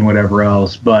language and whatever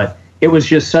else, but it was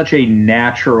just such a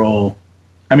natural.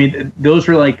 I mean, those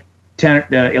were like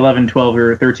 10, 11, 12,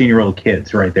 or 13-year-old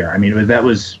kids right there. I mean, that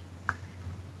was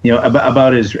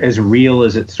about as real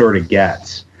as it sort of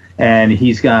gets. And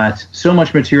he's got so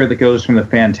much material that goes from the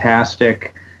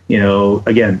fantastic,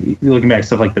 again, looking back,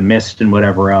 stuff like The Mist and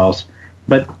whatever else.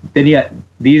 But then yet,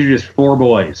 these are just four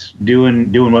boys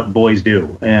doing what boys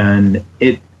do. And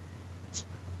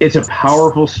it's a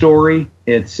powerful story.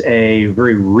 It's a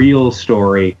very real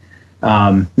story.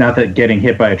 Not that getting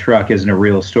hit by a truck isn't a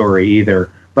real story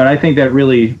either. But I think that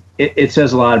really, it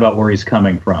says a lot about where he's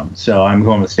coming from. So I'm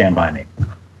going with Stand By Me.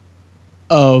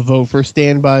 Vote for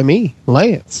Stand By Me.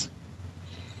 Lance.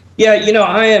 Yeah,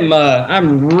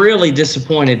 I'm really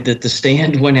disappointed that The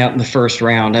Stand went out in the first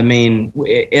round. I mean,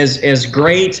 as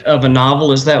great of a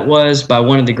novel as that was by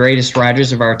one of the greatest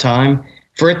writers of our time,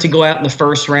 for it to go out in the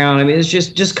first round, I mean, it's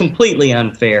just completely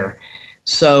unfair.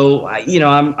 So,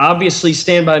 I'm obviously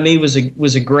Stand By Me was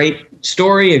a great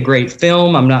story, a great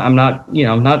film. I'm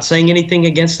not saying anything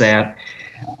against that,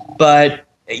 but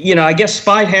I guess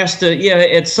Spite has to.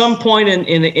 At some point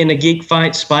in a geek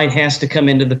fight, Spite has to come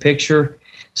into the picture.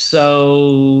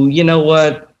 So, you know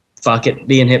what? Fuck it.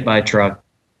 Being hit by a truck.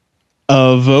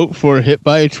 Vote for Hit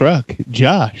by a Truck.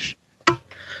 Josh.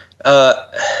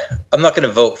 I'm not going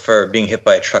to vote for being hit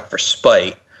by a truck for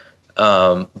spite,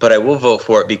 but I will vote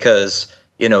for it because,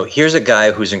 here's a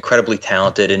guy who's incredibly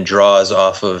talented and draws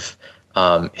off of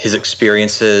his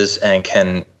experiences and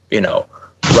can,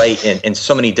 write in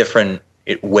so many different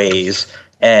ways.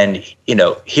 And,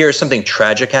 here's something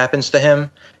tragic happens to him.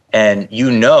 And,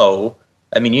 you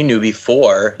knew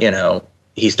before,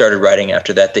 he started writing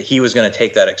after that he was going to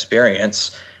take that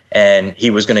experience and he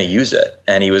was going to use it.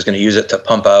 And he was going to use it to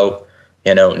pump out,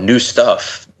 new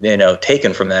stuff,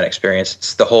 taken from that experience.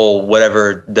 It's the whole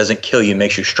whatever doesn't kill you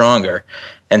makes you stronger.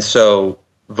 And so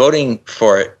voting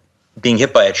for being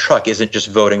hit by a truck isn't just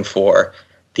voting for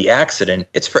the accident.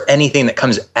 It's for anything that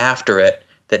comes after it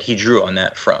that he drew on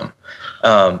that from.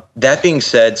 That being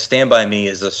said, Stand By Me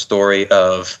is a story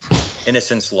of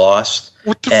innocence lost,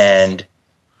 and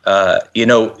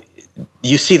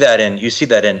you see that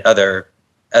in other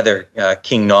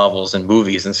King novels and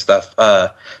movies and stuff.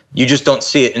 You just don't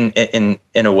see it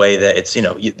in a way that it's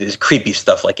there's creepy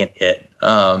stuff like in It.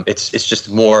 It's just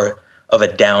more of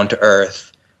a down to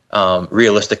earth,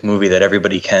 realistic movie that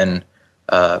everybody can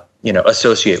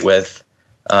associate with.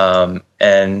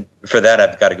 And for that,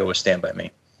 I've got to go with Stand By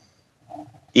Me.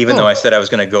 Even though I said I was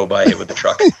going to go by Hit with the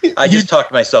Truck. I just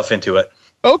talked myself into it.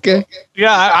 Okay.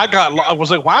 Yeah, I was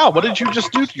like, wow, what did you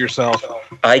just do to yourself?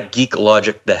 I geek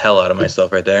logic the hell out of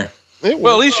myself right there.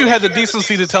 Well, at least you had the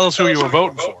decency to tell us who you were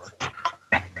voting for.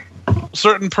 A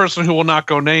certain person who will not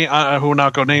go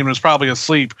named is probably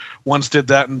asleep. Once did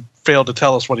that and failed to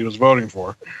tell us what he was voting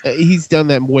for. He's done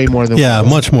that way more than once.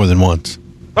 Much more than once.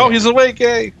 Oh, he's awake,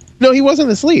 yay. No, he wasn't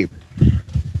asleep.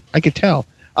 I could tell.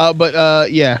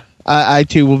 Yeah, I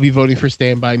too will be voting for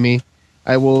Stand By Me.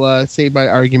 I will save my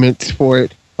arguments for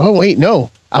it. Oh wait,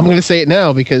 no, I'm going to say it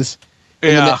now because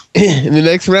in the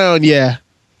next round, yeah.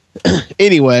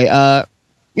 Anyway,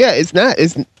 it's not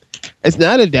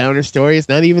a downer story. It's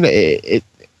not even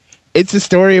it's a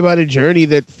story about a journey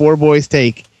that four boys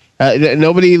take.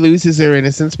 Nobody loses their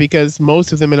innocence because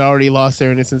most of them had already lost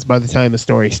their innocence by the time the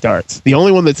story starts. The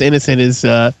only one that's innocent is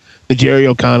the Jerry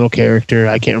O'Connell character.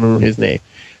 I can't remember his name.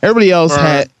 Everybody else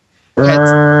had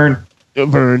Vern.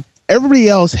 Everybody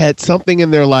else had something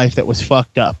in their life that was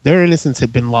fucked up. Their innocence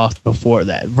had been lost before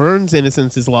that. Vern's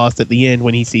innocence is lost at the end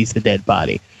when he sees the dead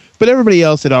body. But everybody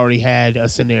else had already had a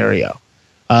scenario.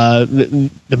 The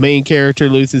main character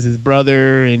loses his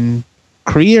brother in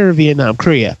Korea or Vietnam?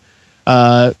 Korea.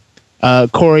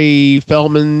 Corey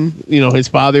Feldman, his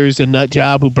father's a nut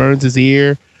job who burns his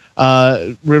ear.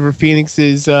 River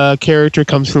Phoenix's character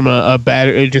comes from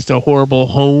just a horrible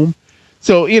home.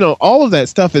 So, all of that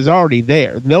stuff is already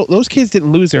there. No, those kids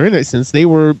didn't lose their innocence. They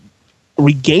were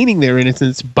regaining their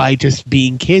innocence by just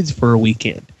being kids for a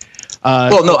weekend.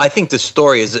 I think the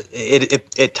story is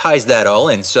it ties that all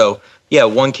in. So, yeah,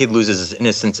 one kid loses his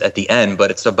innocence at the end,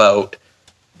 but it's about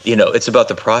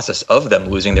the process of them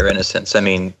losing their innocence. I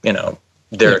mean,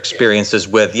 their experiences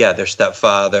with their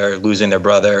stepfather, losing their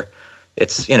brother.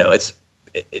 It's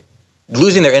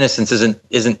losing their innocence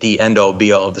isn't the end all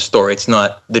be all of the story. It's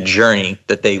not the journey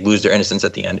that they lose their innocence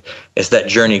at the end. It's that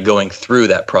journey going through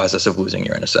that process of losing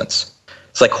your innocence.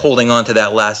 It's like holding on to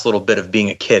that last little bit of being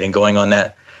a kid and going on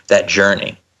that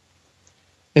journey.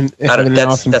 And having an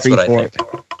awesome that's tree what I think.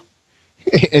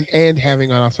 and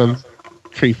having an awesome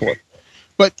tree for it.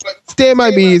 But Stand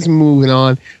By Me is moving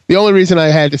on. The only reason I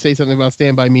had to say something about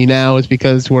Stand By Me now is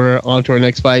because we're on to our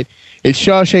next fight. It's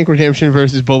Shawshank Redemption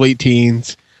versus Bullied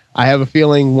Teens. I have a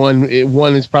feeling one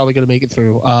is probably going to make it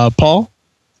through. Paul?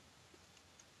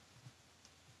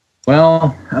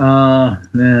 Well,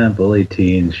 Bullied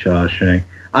Teens, Shawshank.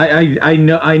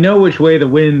 I know which way the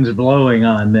wind's blowing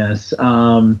on this.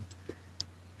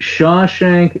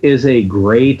 Shawshank is a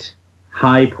great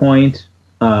high point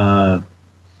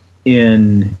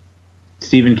in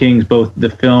Stephen King's both the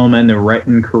film and the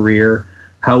written career.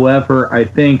 However, I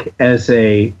think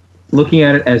looking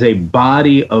at it as a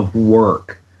body of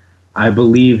work, I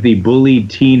believe The Bullied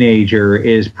Teenager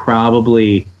is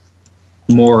probably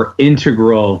more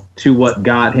integral to what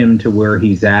got him to where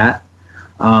he's at.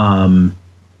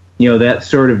 That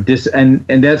sort of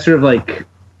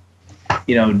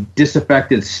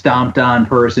disaffected, stomped on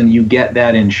person, you get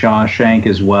that in Shawshank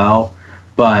as well.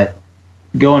 But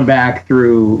going back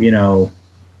through,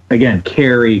 again,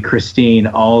 Carrie, Christine,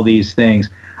 all these things,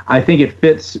 I think it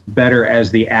fits better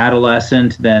as the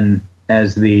adolescent than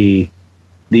as the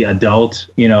adult,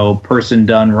 person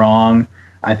done wrong.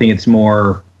 I think it's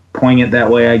more poignant that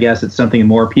way, I guess. It's something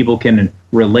more people can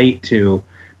relate to,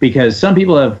 because some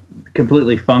people have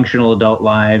completely functional adult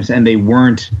lives and they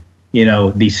weren't,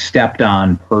 the stepped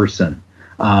on person.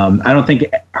 I don't think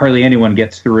hardly anyone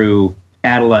gets through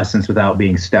adolescence without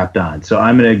being stepped on. So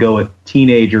I'm going to go with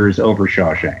teenagers over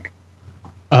Shawshank.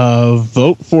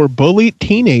 Vote for Bullied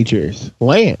Teenagers.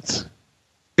 Lance.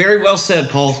 Very well said,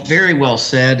 Paul. Very well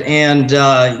said. And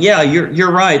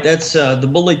you're right. That's the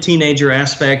bullied teenager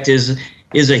aspect is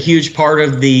a huge part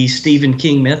of the Stephen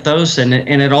King mythos, and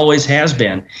it always has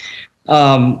been.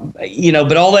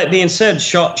 But all that being said,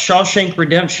 Shawshank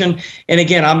Redemption, and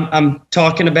again, I'm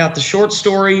talking about the short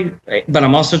story, but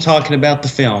I'm also talking about the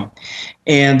film.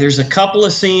 And there's a couple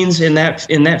of scenes in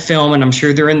that film, and I'm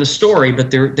sure they're in the story, but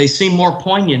they seem more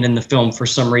poignant in the film for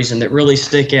some reason that really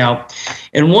stick out.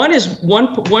 And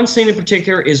one scene in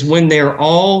particular is when they're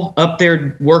all up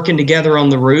there working together on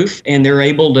the roof, and they're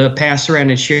able to pass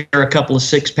around and share a couple of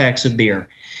 6-packs of beer.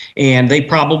 And they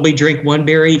probably drink one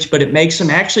beer each, but it makes them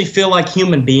actually feel like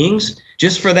human beings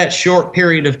just for that short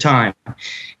period of time.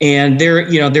 And they're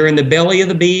in the belly of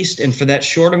the beast, and for that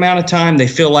short amount of time, they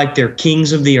feel like they're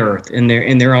kings of the earth, and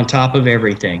they're on top of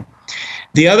everything.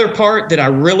 The other part that I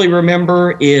really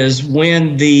remember is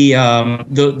when the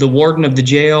warden of the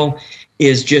jail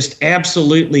is just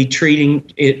absolutely treating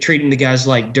the guys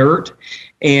like dirt.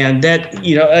 And that,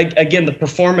 again, the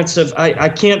performance of, I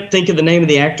can't think of the name of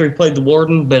the actor who played the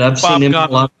warden, but I've seen him a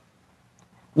lot.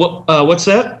 What's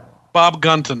that? Bob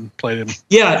Gunton played him.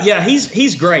 Yeah,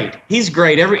 he's great. He's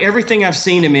great. Everything I've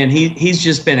seen him in, he's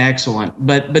just been excellent.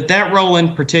 But that role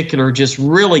in particular just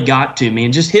really got to me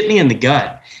and just hit me in the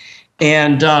gut.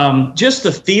 And just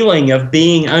the feeling of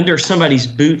being under somebody's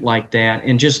boot like that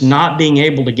and just not being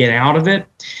able to get out of it.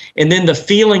 And then the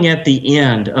feeling at the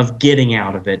end of getting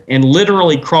out of it and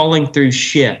literally crawling through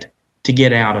shit to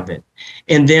get out of it.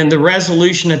 And then the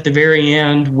resolution at the very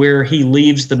end where he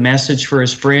leaves the message for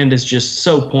his friend is just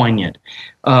so poignant.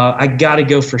 I got to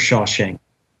go for Shawshank.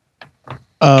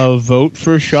 Vote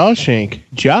for Shawshank.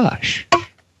 Josh.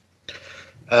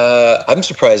 I'm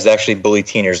surprised actually bully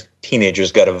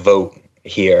teenagers got a vote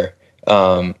here.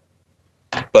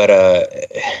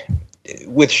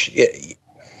 With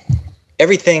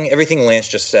everything Lance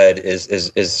just said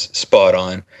is spot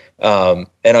on.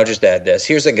 And I'll just add this.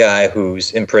 Here's a guy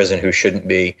who's in prison who shouldn't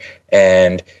be.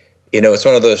 And, it's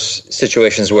one of those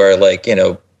situations where, like,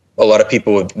 a lot of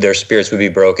people, their spirits would be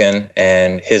broken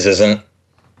and his isn't.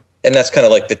 And that's kind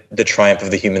of like the triumph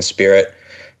of the human spirit.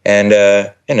 And,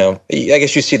 I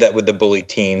guess you see that with the bullied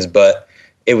teens, but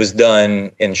it was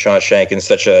done in Shawshank in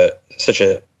such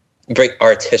a very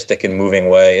artistic and moving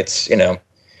way. It's,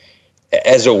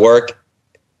 as a work,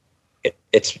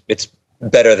 it's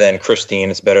better than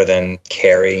Christine. It's better than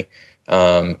Carrie,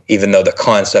 even though the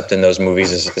concept in those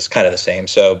movies is kind of the same.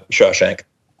 So Shawshank.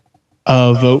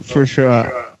 Vote for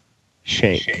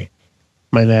Shawshank.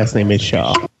 My last name is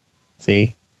Shaw.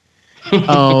 See?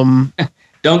 Don't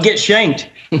get shanked.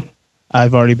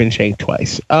 I've already been shanked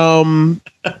twice.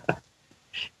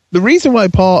 The reason why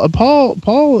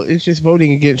Paul is just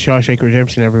voting against Shawshank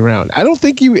Redemption every round. I don't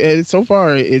think so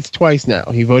far it's twice now.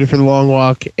 He voted for The Long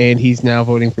Walk and he's now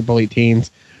voting for Bully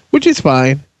Teens, which is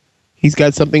fine. He's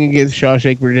got something against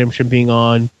Shawshank Redemption being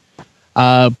on.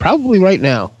 Probably right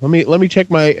now. Let me check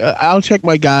I'll check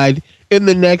my guide in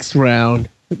the next round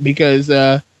because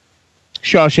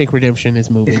Shawshank Redemption is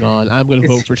moving on. I'm going to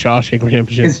vote for Shawshank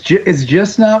Redemption. It's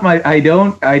just not my. I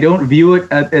don't view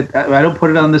it. I don't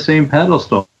put it on the same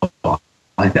pedestal.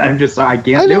 I can't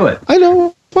do it. I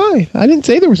know. Fine. I didn't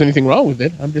say there was anything wrong with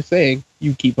it. I'm just saying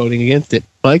you keep voting against it,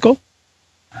 Michael.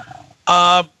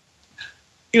 That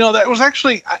was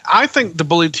actually. I think the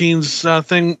Bully Teens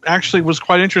thing actually was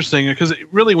quite interesting because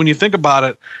really, when you think about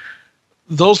it,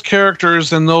 those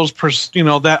characters and those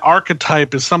that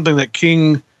archetype is something that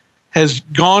King has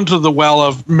gone to the well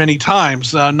of many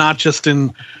times, not just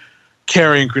in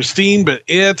Carrie and Christine, but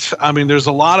there's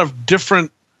a lot of different,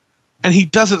 and he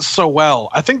does it so well.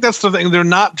 I think that's the thing. They're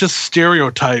not just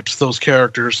stereotypes, those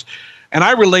characters. And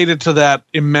I related to that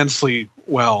immensely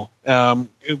well.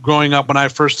 Growing up when I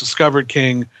first discovered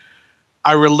King,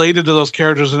 I related to those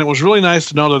characters, and it was really nice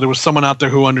to know that there was someone out there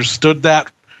who understood that,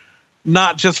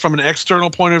 not just from an external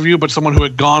point of view, but someone who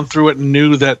had gone through it and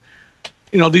knew that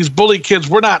these bully kids,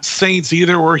 we're not saints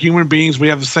either. We're human beings. We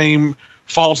have the same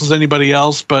faults as anybody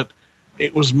else, but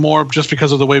it was more just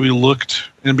because of the way we looked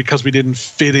and because we didn't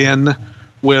fit in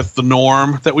with the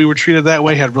norm that we were treated that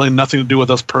way. It had really nothing to do with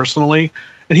us personally.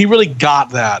 And he really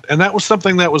got that. And that was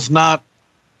something that was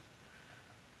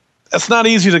that's not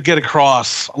easy to get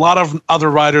across. A lot of other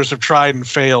writers have tried and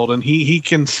failed, and he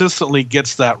consistently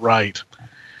gets that right.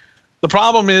 The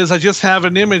problem is I just have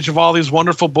an image of all these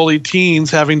wonderful bullied teens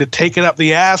having to take it up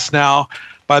the ass now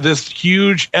by this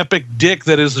huge epic dick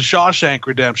that is the Shawshank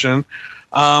Redemption,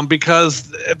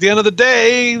 because at the end of the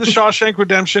day, the Shawshank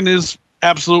Redemption is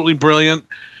absolutely brilliant.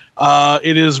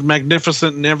 It is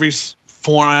magnificent in every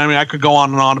form. I could go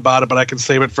on and on about it, but I can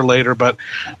save it for later. But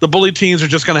the bullied teens are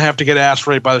just going to have to get ass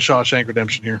raped by the Shawshank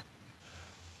Redemption here.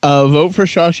 Vote for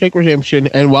Shawshank Redemption.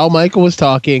 And while Michael was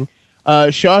talking,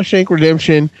 Shawshank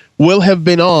Redemption will have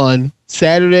been on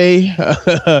Saturday,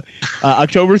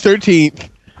 October 13th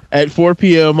at 4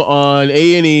 p.m. on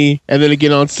A&E, and then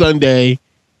again on Sunday,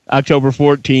 October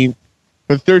 14th,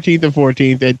 the 13th and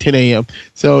 14th at 10 a.m.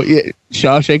 So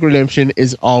Shawshank Redemption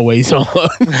is always on.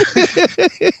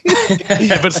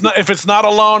 If it's not a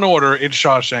Law and Order, it's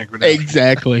Shawshank Redemption.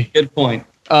 Exactly. Good point.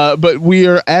 But we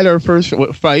are at our first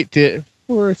fight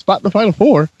for a spot in the Final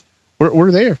Four.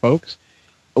 We're there, folks.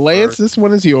 Lance, this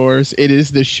one is yours. It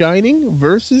is The Shining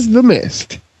versus The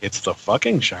Mist. It's The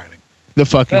fucking Shining. The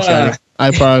fucking Shining. I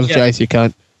apologize, you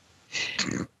cunt.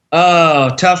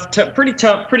 Pretty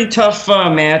tough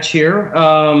match here.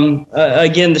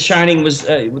 Again, The Shining was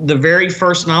the very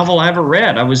first novel I ever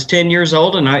read. I was 10 years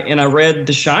old, and I read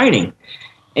The Shining,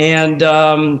 and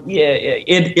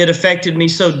it affected me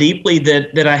so deeply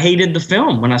that I hated the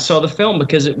film when I saw the film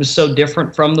because it was so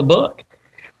different from the book.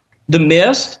 The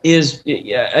Mist is,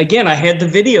 again, I had the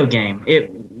video game,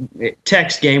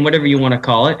 text game, whatever you want to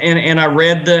call it, and I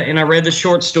read the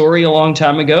short story a long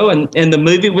time ago, and the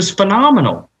movie was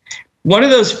phenomenal. One of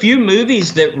those few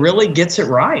movies that really gets it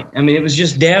right. I mean, it was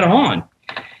just dead on.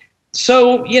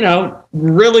 So,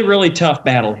 really, really tough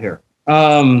battle here.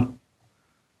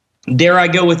 Dare I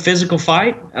go with physical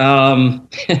fight? How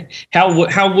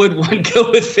would one go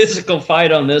with physical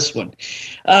fight on this one?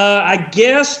 I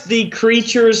guess the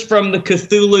creatures from the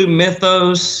Cthulhu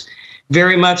mythos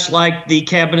very much like the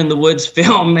Cabin in the Woods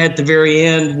film at the very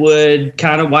end would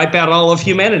kind of wipe out all of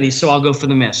humanity. So I'll go for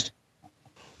The Mist.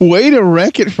 Way to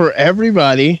wreck it for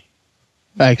everybody.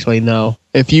 Actually, no.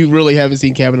 If you really haven't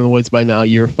seen Cabin in the Woods by now,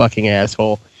 you're a fucking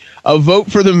asshole. A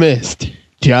vote for The Mist.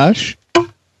 Josh?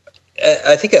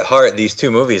 I think at heart, these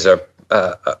two movies are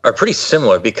pretty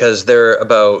similar because they're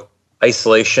about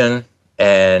isolation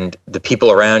and the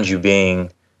people around you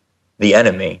being the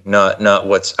enemy, not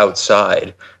what's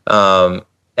outside.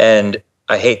 And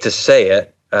I hate to say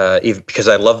it, even because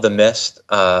I love The Mist.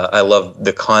 I love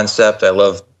the concept. I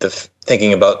love the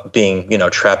thinking about being,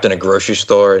 trapped in a grocery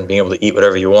store and being able to eat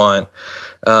whatever you want.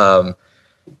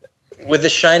 With The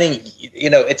Shining,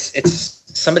 it's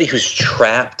somebody who's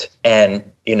trapped, and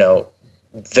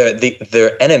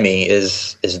their enemy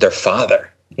is their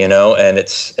father. And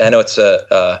I know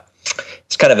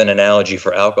it's kind of an analogy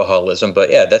for alcoholism, but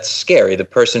yeah, that's scary. The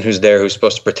person who's there, who's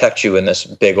supposed to protect you in this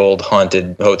big old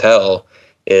haunted hotel,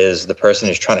 is the person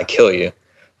who's trying to kill you.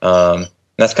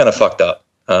 That's kind of fucked up.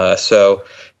 So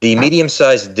the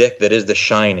medium-sized dick that is The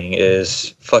Shining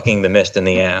is fucking The Mist in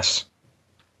the ass.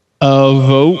 A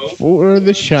vote for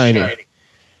The Shining.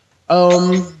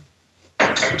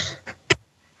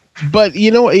 But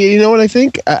you know what I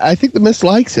think? I think The Mist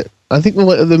likes it. I think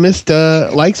The Mist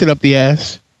likes it up the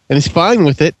ass and is fine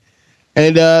with it.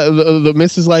 And the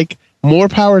Mist is like, more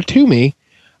power to me.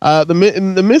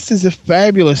 The Mist is a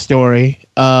fabulous story.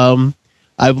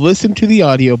 I've listened to the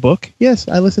audiobook. Yes,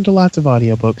 I listen to lots of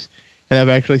audiobooks. And I've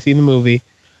actually seen the movie.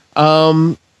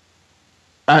 I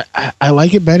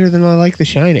like it better than I like The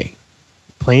Shining.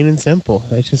 Plain and simple.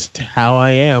 That's just how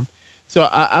I am. So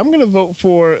I'm going to vote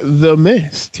for The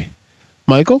Mist.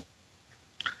 Michael?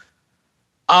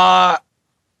 I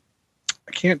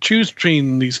can't choose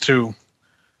between these two.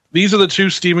 These are the two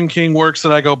Stephen King works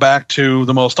that I go back to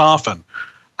the most often.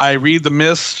 I read The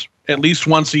Mist at least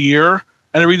once a year,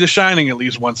 and I read The Shining at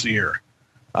least once a year.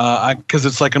 Because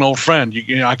it's like an old friend.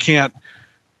 I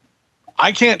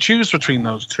can't choose between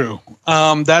those two.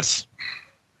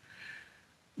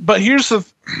 But here's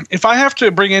if I have to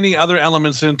bring any other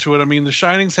elements into it, I mean, The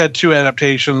Shining's had two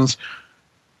adaptations.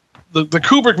 The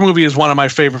Kubrick movie is one of my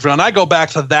favorite films. And I go back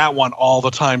to that one all the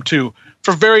time too,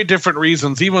 for very different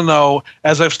reasons. Even though,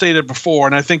 as I've stated before,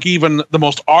 and I think even the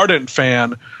most ardent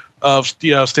fan of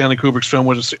Stanley Kubrick's film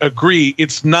would agree,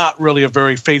 it's not really a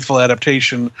very faithful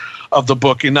adaptation of the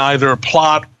book in either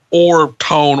plot or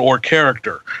tone or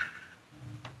character.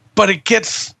 But it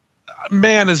gets,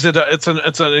 man, it's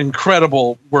an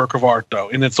incredible work of art though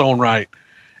in its own right.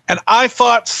 And I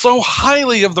thought so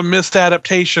highly of the Mist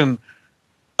adaptation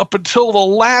up until the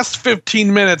last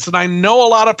 15 minutes, and I know a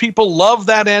lot of people love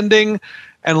that ending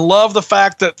and love the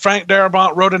fact that Frank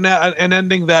Darabont wrote an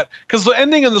ending that, because the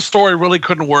ending in the story really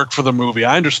couldn't work for the movie.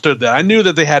 I understood that. I knew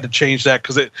that they had to change that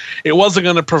because it wasn't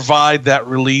going to provide that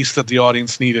release that the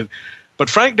audience needed. But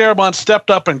Frank Darabont stepped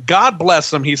up, and God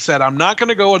bless him, he said, I'm not going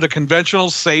to go with a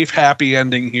conventional, safe, happy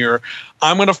ending here.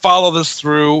 I'm going to follow this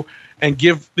through and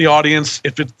give the audience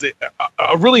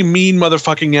a really mean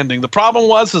motherfucking ending. The problem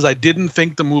is I didn't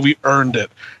think the movie earned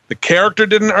it. The character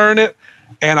didn't earn it,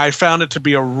 and I found it to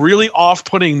be a really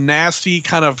off-putting, nasty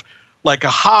kind of like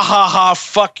a ha-ha-ha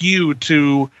fuck you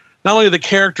to not only the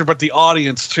character but the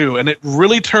audience too. And it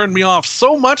really turned me off,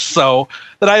 so much so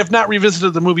that I have not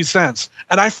revisited the movie since.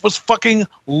 And I was fucking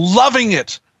loving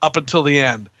it up until the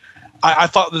end. I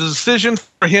thought the decision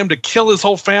for him to kill his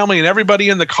whole family and everybody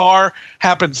in the car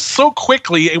happened so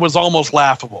quickly, it was almost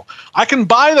laughable. I can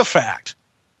buy the fact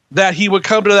that he would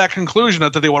come to that conclusion,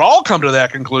 that they would all come to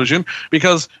that conclusion,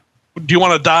 because do you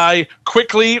want to die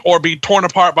quickly or be torn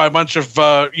apart by a bunch of,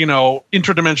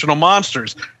 interdimensional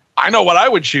monsters? I know what I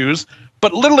would choose,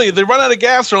 but literally they run out of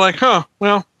gas. They're like,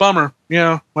 well, bummer.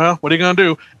 Yeah, well, what are you going to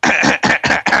do?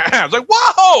 I was like,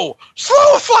 whoa,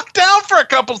 slow the fuck down for a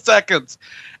couple seconds.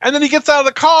 And then he gets out of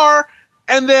the car,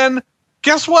 and then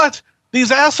guess what?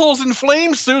 These assholes in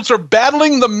flame suits are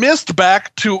battling the Mist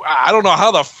back to, I don't know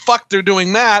how the fuck they're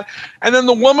doing that. And then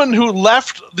the woman who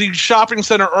left the shopping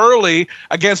center early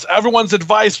against everyone's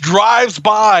advice drives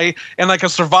by in like a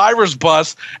survivor's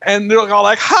bus, and they're all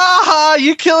like, ha ha,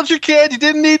 you killed your kid, you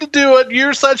didn't need to do it,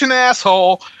 you're such an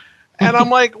asshole. And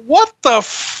I'm like, what the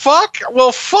fuck?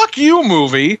 Well, fuck you,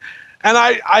 movie. And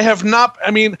I have not, I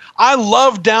mean, I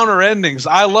love downer endings.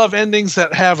 I love endings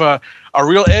that have a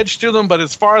real edge to them. But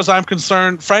as far as I'm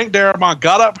concerned, Frank Darabont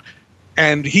got up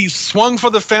and he swung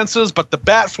for the fences, but the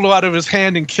bat flew out of his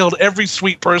hand and killed every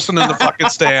sweet person in the fucking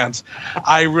stands.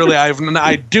 I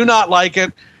do not like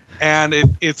it. And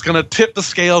it's going to tip the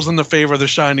scales in the favor of The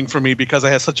Shining for me because I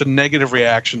had such a negative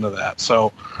reaction to that.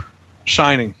 So,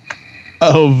 Shining.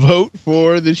 A vote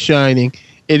for The Shining.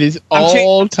 It is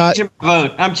all time.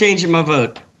 I'm changing my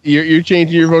vote. You're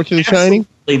changing your vote to The Shining?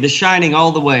 The Shining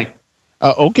all the way.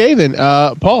 Okay, then.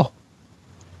 Paul.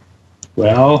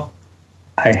 Well,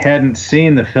 I hadn't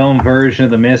seen the film version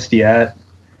of The Mist yet.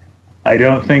 I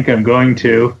don't think I'm going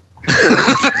to.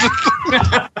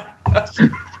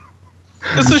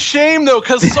 It's a shame, though,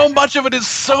 because so much of it is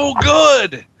so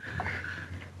good.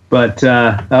 But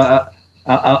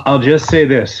I'll just say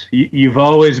this. You've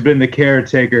always been the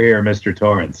caretaker here, Mr.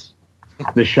 Torrance.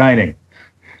 The Shining.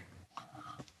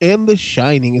 And The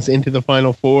Shining is into the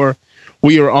final four.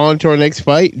 We are on to our next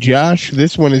fight. Josh,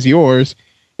 this one is yours.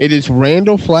 It is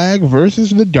Randall Flagg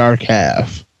versus the Dark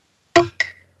Half.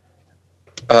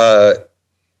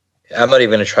 I'm not even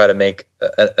going to try to make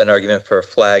an argument for a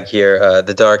Flagg here.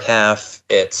 The Dark Half,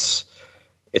 it's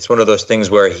one of those things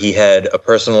where he had a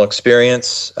personal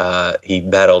experience. He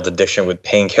battled addiction with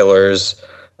painkillers,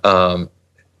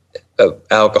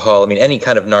 alcohol, any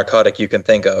kind of narcotic you can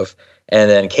think of, and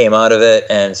then came out of it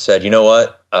and said, you know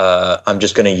what, I'm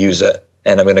just going to use it,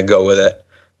 and I'm going to go with it.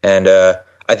 And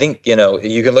I think, you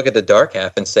can look at the Dark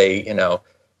Half and say,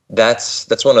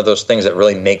 that's one of those things that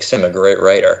really makes him a great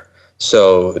writer.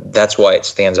 So that's why it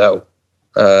stands out.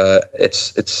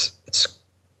 It's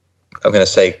I'm going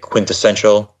to say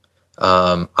quintessential,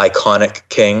 iconic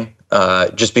King,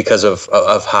 just because of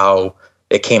how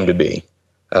it came to be.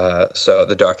 So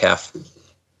the Dark Half.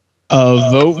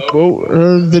 Vote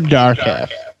the Dark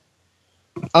Half.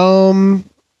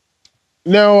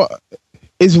 Now,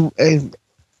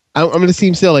 I'm going to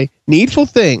seem silly. Needful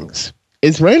Things.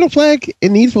 Is Randall Flagg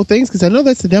in Needful Things? Because I know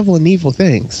that's the devil in Needful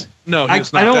Things. No,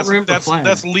 he's not. I don't remember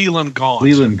that's Leland Gaunt.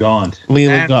 Leland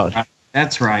Gaunt.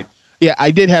 That's right. Yeah,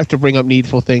 I did have to bring up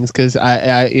Needful Things because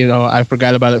I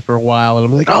forgot about it for a while, and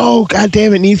I'm like, oh, god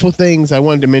damn it, Needful Things. I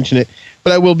wanted to mention it,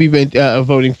 but I will be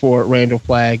voting for Randall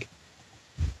Flagg.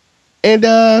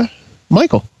 And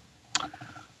Michael.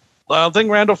 I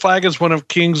think Randall Flagg is one of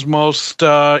King's most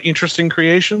interesting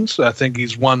creations. I think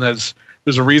he's one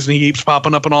there's a reason he keeps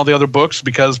popping up in all the other books,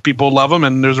 because people love him,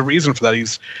 and there's a reason for that.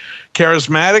 He's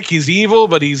charismatic, he's evil,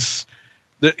 but it's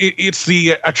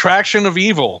the attraction of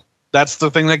evil. That's the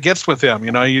thing that gets with him.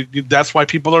 That's why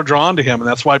people are drawn to him, and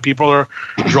that's why people are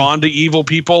drawn to evil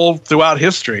people throughout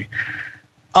history.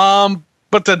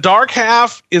 But the Dark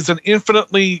Half is an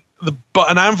infinitely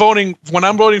and I'm voting for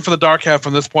the Dark Half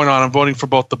from this point on. I'm voting for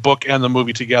both the book and the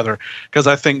movie together, because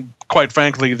I think, quite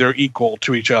frankly, they're equal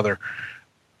to each other.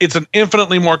 It's an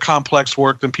infinitely more complex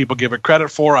work than people give it credit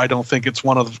for. I don't think it's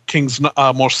one of King's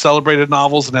most celebrated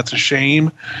novels, and that's a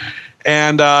shame.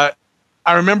 And I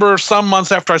remember some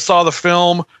months after I saw the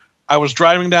film, I was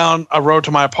driving down a road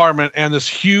to my apartment, and this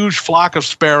huge flock of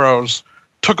sparrows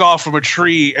took off from a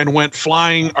tree and went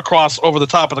flying across over the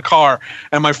top of the car.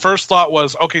 And my first thought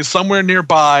was, okay, somewhere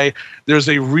nearby, there's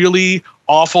a really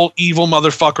awful, evil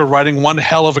motherfucker writing one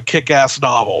hell of a kick-ass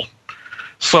novel.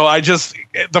 So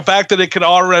the fact that it could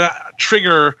already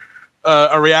trigger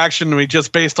a reaction to me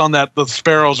just based on that the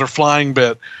sparrows are flying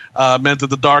bit meant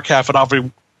that the Dark Half had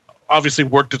obviously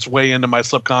worked its way into my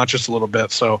subconscious a little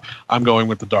bit. So I'm going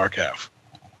with the Dark Half.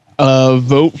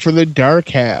 Vote for the Dark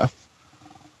Half.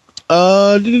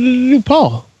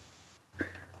 Paul.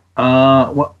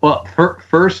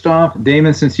 First off,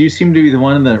 Damon, since you seem to be the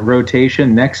one in the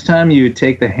rotation, next time you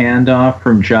take the handoff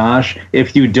from Josh,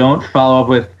 if you don't follow up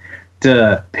with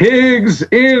the pigs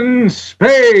in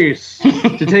space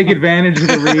to take advantage of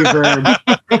the reverb.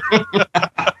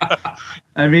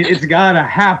 It's gotta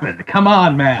happen. Come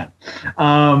on, man.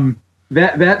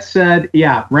 That said,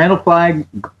 yeah, Randall Flagg,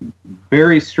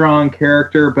 very strong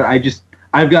character, but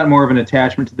I've got more of an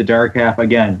attachment to the Dark Half.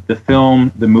 Again, the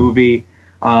film, the movie.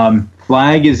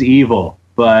 Flagg is evil,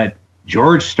 but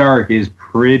George Stark is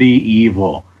pretty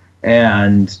evil.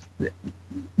 And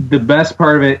the best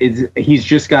part of it is he's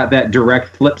just got that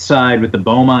direct flip side with the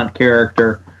Beaumont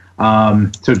character.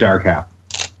 So Dark Half.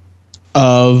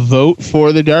 Vote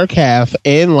for the Dark Half.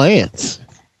 And Lance.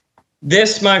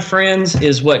 This, my friends,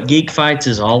 is what Geek Fights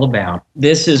is all about.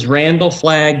 This is Randall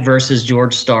Flagg versus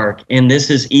George Stark, and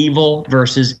this is evil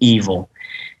versus evil.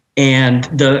 And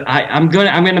I'm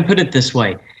going to put it this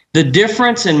way: the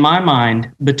difference in my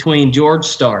mind between George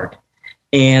Stark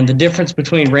and the difference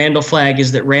between Randall Flagg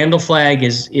is that Randall Flagg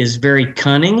is very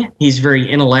cunning. He's very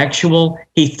intellectual.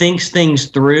 He thinks things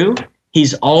through.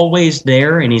 He's always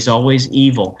there, and he's always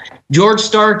evil. George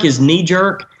Stark is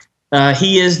knee-jerk.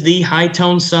 He is the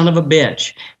high-toned son of a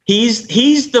bitch.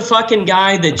 He's the fucking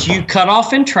guy that you cut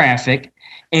off in traffic,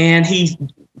 and he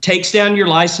takes down your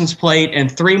license plate,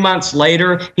 and 3 months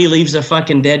later, he leaves a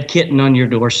fucking dead kitten on your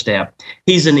doorstep.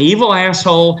 He's an evil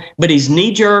asshole, but he's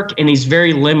knee-jerk, and he's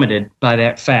very limited by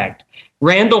that fact.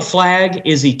 Randall Flagg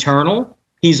is eternal.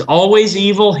 He's always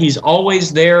evil. He's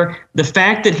always there. The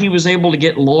fact that he was able to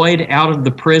get Lloyd out of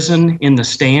the prison in The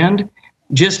Stand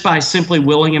just by simply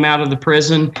willing him out of the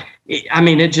prison, I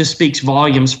mean, it just speaks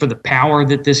volumes for the power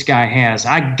that this guy has.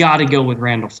 I got to go with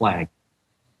Randall Flagg.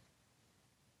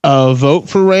 Vote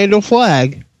for Randall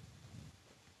Flagg.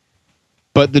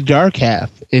 But the dark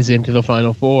half is into the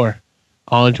final four.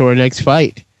 On to our next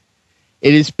fight.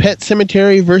 It is Pet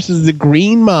Sematary versus the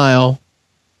Green Mile.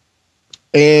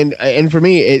 And for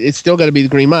me, it's still got to be the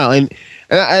Green Mile. And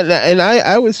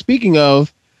I was speaking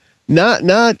of not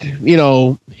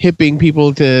hipping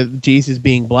people to Jesus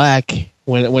being black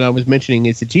when I was mentioning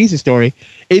it's a Jesus story.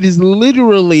 It is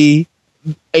literally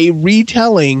a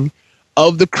retelling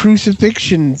of the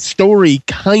crucifixion story,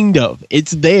 kind of.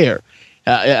 It's there.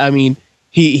 I mean,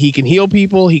 he can heal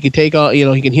people. He can take on,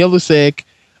 he can heal the sick.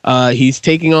 He's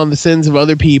taking on the sins of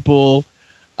other people.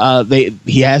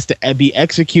 He has to be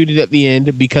executed at the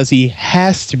end because he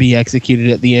has to be executed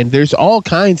at the end. There's all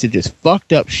kinds of just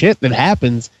fucked up shit that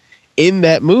happens in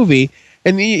that movie.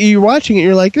 And you're watching it,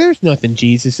 you're like, there's nothing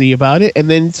Jesus-y about it. And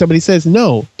then somebody says,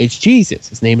 no, it's Jesus.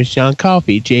 His name is John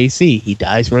Coffey, JC. He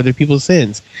dies for other people's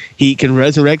sins. He can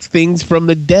resurrect things from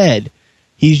the dead.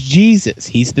 He's Jesus.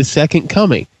 He's the second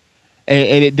coming.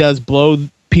 And it does blow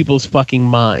people's fucking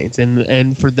minds.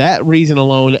 And for that reason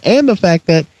alone, and the fact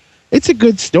that it's a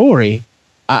good story,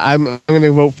 I'm going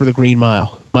to vote for the Green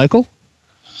Mile. Michael?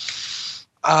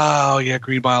 Oh, yeah,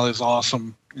 Green Mile is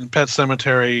awesome. And Pet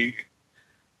Sematary...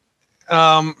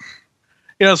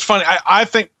 it's funny. I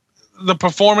think the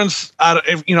performance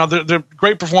the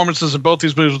great performances in both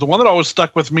these movies. The one that always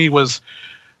stuck with me was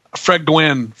Fred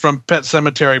Gwynne from Pet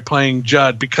Sematary playing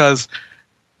Judd, because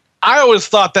I always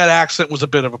thought that accent was a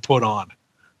bit of a put on.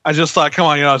 I just thought, come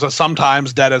on,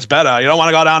 sometimes dead is better. You don't want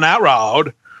to go down that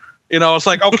road. It's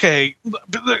like, okay,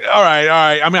 all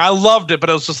right. I mean, I loved it, but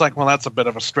it was just like, well, that's a bit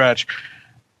of a stretch.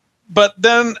 But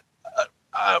then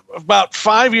about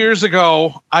 5 years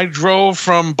ago, I drove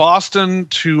from Boston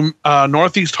to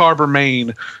Northeast Harbor,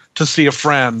 Maine to see a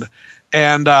friend.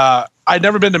 And I'd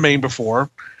never been to Maine before.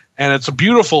 And it's a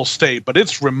beautiful state, but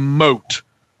it's remote.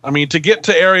 I mean, to get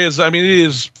to areas, it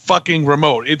is fucking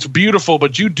remote. It's beautiful,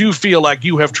 but you do feel like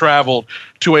you have traveled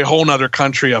to a whole nother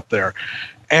country up there.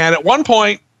 And at one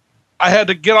point, I had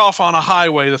to get off on a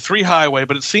highway, the 3 highway,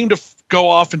 but it seemed to go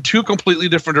off in 2 completely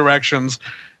different directions.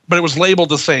 But it was labeled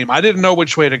the same. I didn't know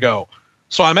which way to go.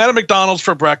 So I'm at a McDonald's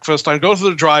for breakfast. I go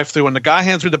through the drive-thru, and the guy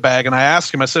hands me the bag, and I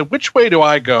ask him, I said, which way do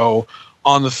I go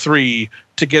on the 3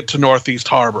 to get to Northeast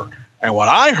Harbor? And what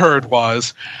I heard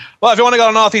was, well, if you want to go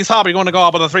to Northeast Harbor, you're going to go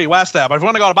up on the 3 west there. But if you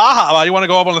want to go to Baja, you want to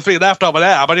go up on the 3 left over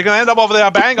there. But you're going to end up over there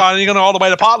at Bangor, and you're going to go all the way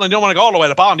to Portland. You don't want to go all the way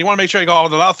to Portland. You want to make sure you go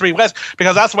over the 3 west,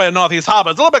 because that's the way to Northeast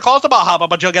Harbor. It's a little bit close to Baja,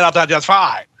 but you'll get up there just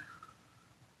fine.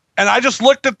 And I just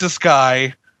looked at this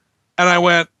guy, and I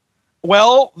went,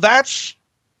 well, that's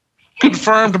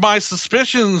confirmed my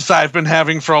suspicions I've been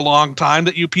having for a long time,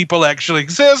 that you people actually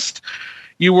exist.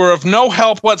 You were of no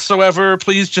help whatsoever.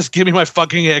 Please just give me my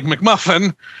fucking Egg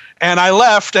McMuffin. And I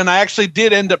left, and I actually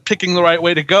did end up picking the right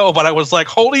way to go, but I was like,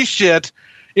 holy shit,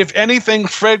 if anything,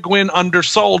 Fred Gwynne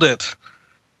undersold it.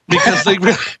 Because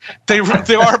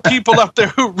there are people up there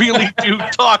who really do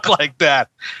talk like that.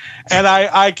 And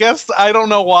I guess, I don't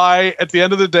know why, at the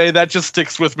end of the day, that just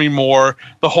sticks with me more.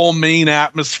 The whole Maine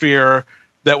atmosphere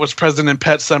that was present in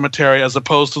Pet Sematary as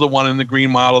opposed to the one in the Green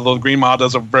Mile, although the Green Mile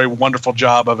does a very wonderful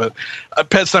job of it.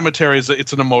 Pet Sematary,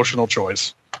 it's an emotional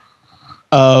choice.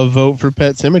 Vote for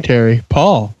Pet Sematary.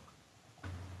 Paul?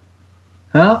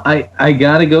 Well, I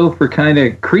got to go for kind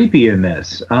of creepy in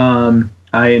this.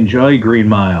 I enjoy Green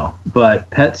Mile, but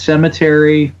Pet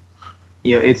Sematary,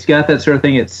 it's got that sort of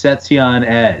thing. It sets you on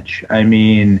edge. I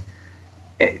mean,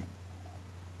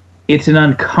 it's an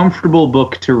uncomfortable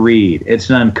book to read. It's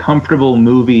an uncomfortable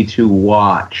movie to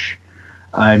watch.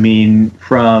 I mean,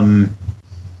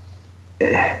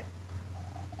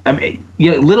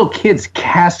 little kids'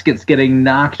 caskets getting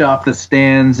knocked off the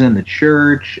stands in the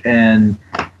church, and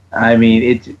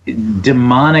it's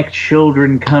demonic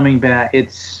children coming back.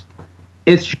 It's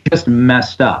just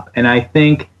messed up. And I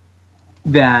think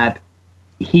that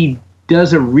he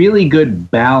does a really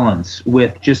good balance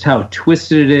with just how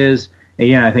twisted it is.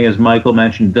 Again, I think as Michael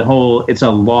mentioned, it's a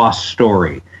lost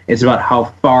story. It's about how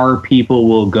far people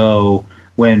will go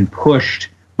when pushed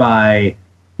by,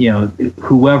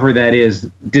 whoever that is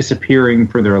disappearing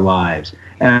for their lives.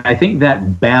 And I think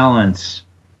that balance,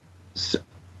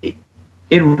 it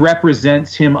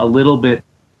represents him a little bit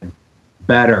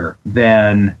better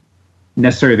than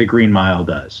necessarily the Green Mile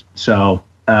does. So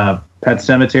Pet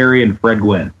Sematary and Fred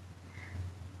Gwynn.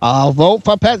 I'll vote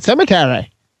for Pet Sematary.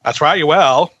 That's right, you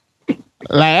will.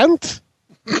 Lance?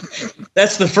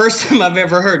 That's the first time I've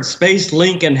ever heard Space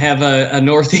Lincoln have a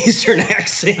Northeastern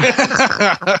accent.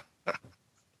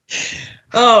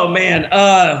 Oh, man.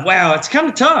 Wow, it's kind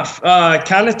of tough. Yeah,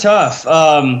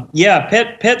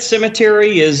 Pet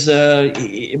Sematary is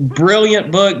a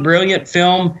brilliant book, brilliant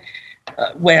film.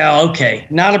 Well, okay,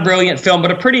 not a brilliant film, but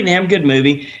a pretty damn good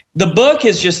movie. The book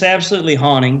is just absolutely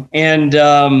haunting, and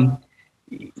the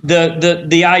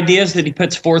ideas that he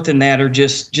puts forth in that are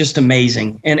just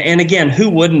amazing. And again, who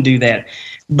wouldn't do that?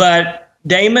 But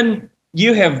Damon,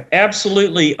 you have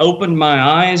absolutely opened my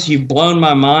eyes. You've blown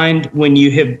my mind when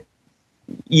you've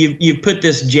put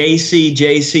this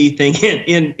JC thing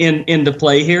into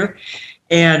play here.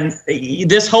 And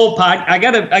this whole I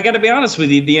gotta be honest with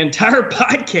you, the entire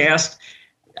podcast,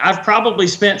 I've probably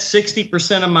spent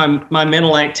 60% of my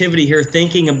mental activity here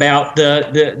thinking about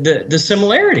the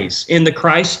similarities in the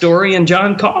Christ story and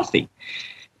John Coffey.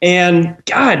 And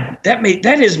God,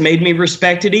 that has made me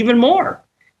respect it even more.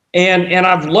 And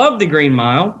I've loved the Green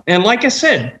Mile. And like I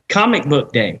said, comic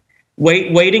book day.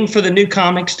 Waiting for the new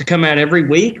comics to come out every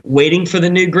week, waiting for the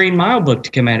new Green Mile book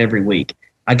to come out every week.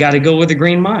 I got to go with the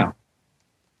Green Mile.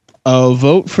 A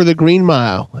vote for the Green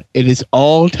Mile. It is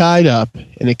all tied up,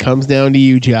 and it comes down to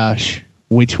you, Josh.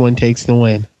 Which one takes the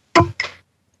win?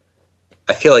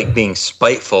 I feel like being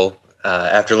spiteful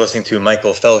after listening to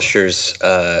Michael Felsher's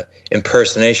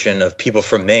impersonation of people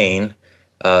from Maine.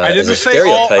 I didn't say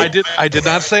all. I did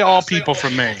not say all people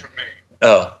from Maine.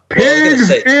 Oh,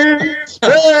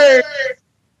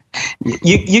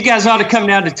 you guys ought to come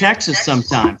down to Texas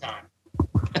sometime.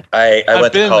 I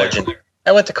went to college.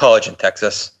 I went to college in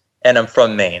Texas, and I'm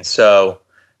from Maine, so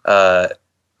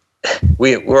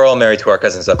we're all married to our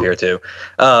cousins up here too.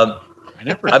 I'm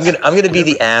gonna be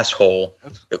the asshole.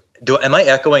 Am I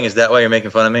echoing? Is that why you're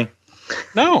making fun of me?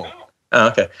 No. Oh,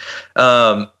 okay.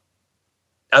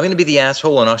 I'm going to be the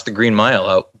asshole and knock the Green Mile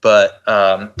out, but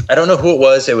I don't know who it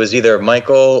was. It was either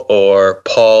Michael or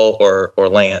Paul or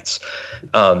Lance.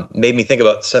 Made me think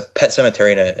about Pet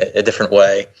Sematary in a different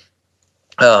way.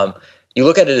 You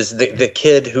look at it as the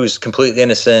kid who's completely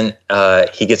innocent.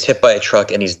 He gets hit by a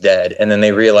truck and he's dead, and then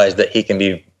they realize that he can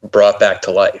be brought back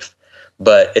to life.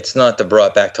 But it's not the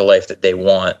brought back to life that they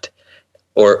want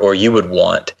or you would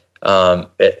want.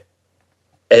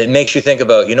 It makes you think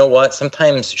about, you know what,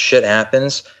 sometimes shit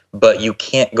happens, but you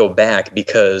can't go back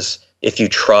because if you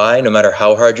try, no matter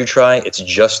how hard you try, it's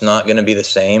just not going to be the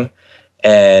same.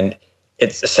 And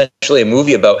it's essentially a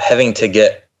movie about having to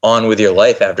get on with your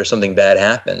life after something bad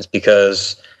happens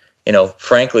because, you know,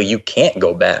 frankly, you can't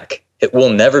go back. It will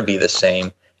never be the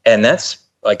same. And that's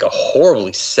like a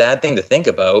horribly sad thing to think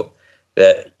about,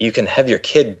 that you can have your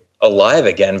kid alive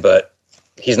again, but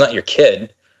he's not your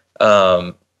kid.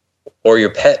 Or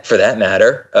your pet, for that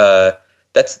matter.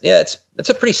 It's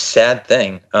a pretty sad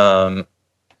thing. I'm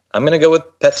going to go with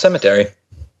Pet Sematary.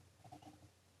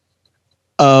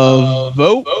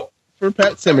 Vote for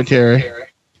Pet Sematary.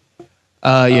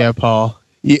 Yeah, Paul.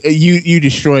 You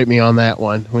destroyed me on that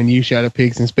one when you shouted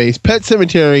Pigs in Space. Pet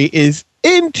Sematary is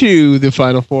into the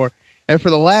Final Four. And for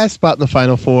the last spot in the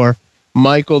Final Four,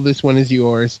 Michael, this one is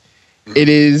yours. It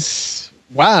is...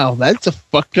 Wow, that's a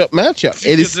fucked up matchup.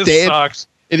 This sucks.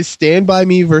 It is Stand By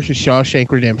Me versus Shawshank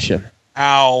Redemption.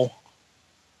 Ow.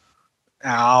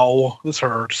 This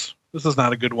hurts. This is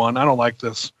not a good one. I don't like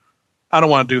this. I don't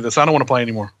want to do this. I don't want to play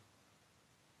anymore.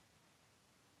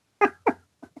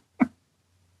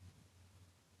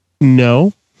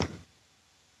 No.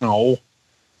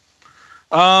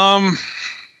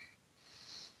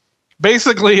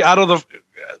 Basically,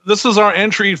 this is our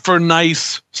entry for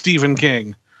nice Stephen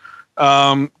King.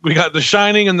 We got The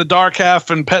Shining and The Dark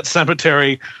Half and Pet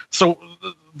Sematary. So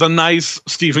the nice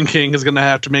Stephen King is going to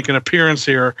have to make an appearance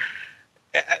here.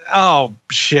 Oh,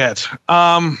 shit.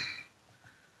 Fuck.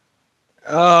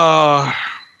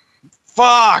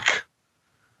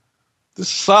 This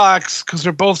sucks because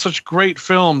they're both such great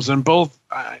films and both.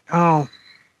 All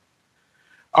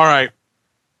right.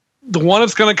 The one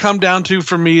it's going to come down to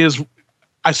for me is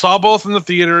I saw both in the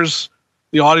theaters.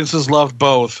 The audiences loved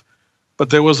both. But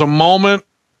there was a moment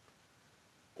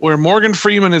where Morgan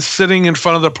Freeman is sitting in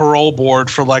front of the parole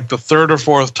board for like the third or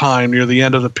fourth time near the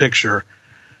end of the picture.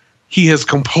 He has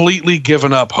completely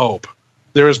given up hope.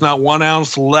 There is not 1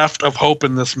 ounce left of hope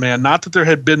in this man. Not that there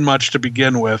had been much to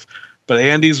begin with, but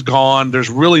Andy's gone.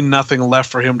 There's really nothing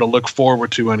left for him to look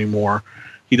forward to anymore.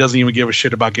 He doesn't even give a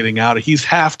shit about getting out. He's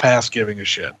half past giving a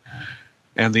shit.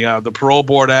 And the parole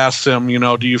board asks him,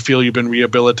 do you feel you've been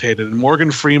rehabilitated? And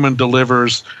Morgan Freeman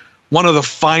delivers one of the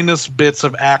finest bits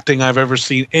of acting I've ever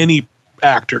seen any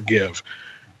actor give.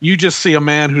 You just see a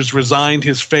man who's resigned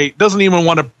his fate, doesn't even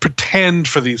want to pretend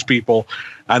for these people.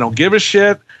 I don't give a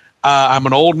shit. I'm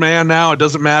an old man now. It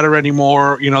doesn't matter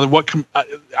anymore.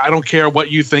 I don't care what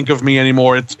you think of me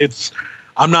anymore.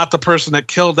 I'm not the person that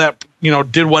killed that,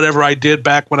 did whatever I did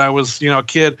back when I was, a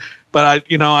kid, but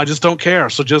I just don't care.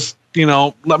 So just,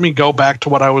 let me go back to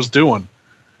what I was doing.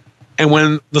 And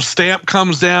when the stamp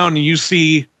comes down and you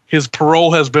see his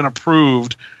parole has been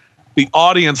approved, the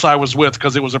audience I was with,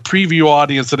 because it was a preview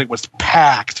audience and it was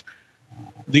packed,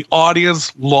 the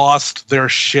audience lost their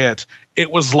shit. It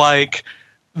was like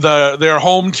their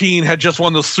home team had just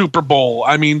won the Super Bowl.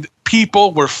 I mean,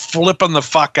 people were flipping the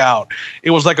fuck out.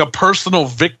 It was like a personal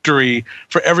victory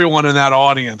for everyone in that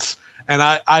audience. And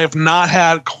I have not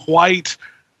had quite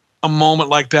a moment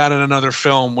like that in another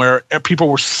film where people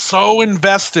were so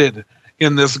invested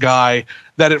in this guy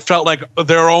that it felt like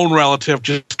their own relative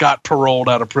just got paroled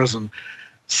out of prison.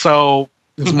 So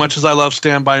as much as I love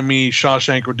Stand By Me,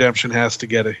 Shawshank Redemption has to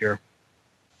get it here.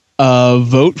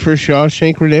 Vote for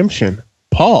Shawshank Redemption.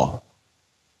 Paul.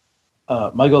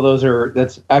 Michael,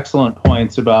 that's excellent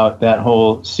points about that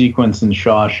whole sequence in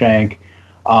Shawshank.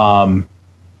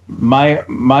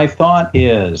 My thought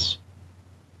is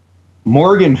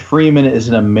Morgan Freeman is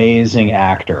an amazing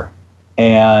actor,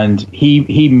 and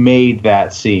he made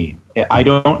that scene. I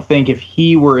don't think if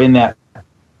he were in that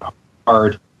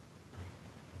part,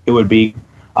 it would be.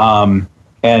 And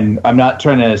I'm not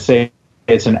trying to say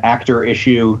it's an actor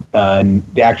issue, and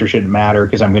the actor shouldn't matter,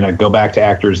 because I'm going to go back to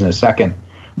actors in a second.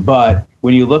 But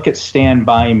when you look at Stand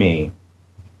By Me,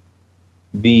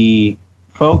 the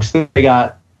folks that they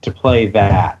got to play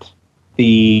that,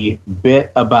 the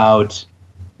bit about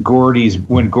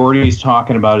when Gordy's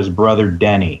talking about his brother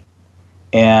Denny,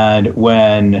 and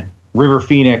when River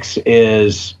Phoenix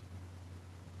is,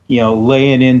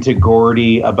 laying into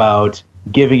Gordy about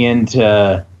giving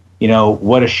into,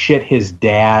 what a shit his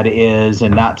dad is,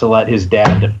 and not to let his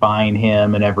dad define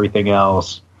him and everything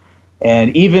else.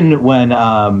 And even when,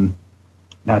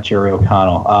 not Jerry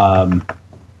O'Connell, I'm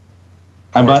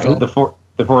about the fourth guy,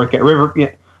 the fourth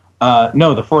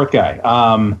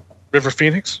guy, River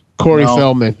Phoenix? Corey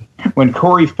Feldman. When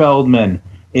Corey Feldman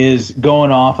is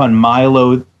going off on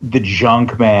Milo the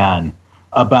Junk Man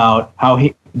about how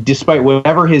he, despite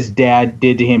whatever his dad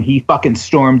did to him, he fucking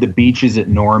stormed the beaches at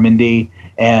Normandy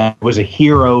and was a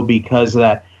hero because of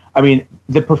that. I mean,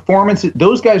 the performances,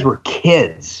 those guys were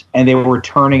kids, and they were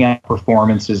turning out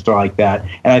performances like that.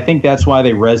 And I think that's why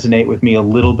they resonate with me a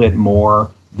little bit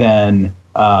more than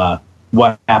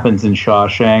what happens in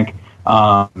Shawshank.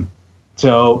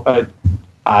 So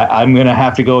I'm going to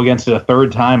have to go against it a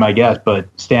third time, I guess, but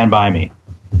Stand By Me.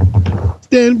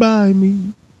 Stand By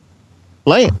Me.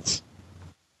 Lance.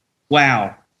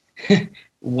 Wow.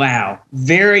 Wow.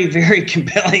 Very, very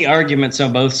compelling arguments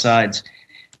on both sides.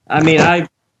 I mean, I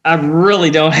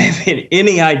really don't have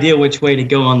any idea which way to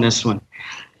go on this one.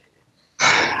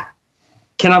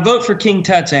 Can I vote for King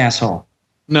Tut's asshole?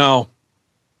 No.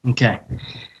 Okay.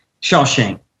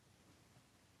 Shawshank.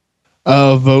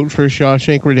 Vote for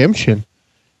Shawshank Redemption.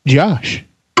 Josh.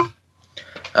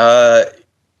 I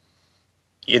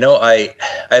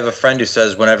have a friend who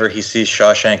says whenever he sees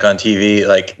Shawshank on TV,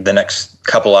 like the next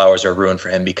couple hours are ruined for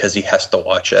him because he has to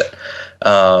watch it.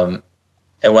 And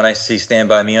when I see Stand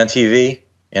By Me on TV,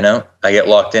 I get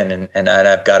locked in and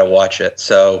I've got to watch it.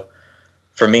 So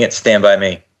for me, it's Stand By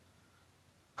Me.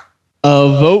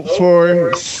 Vote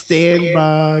for Stand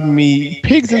By Me.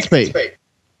 Pigs in Space.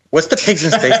 What's the Pigs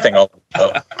in Space thing all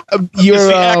about?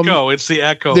 It's the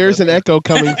echo. There's an echo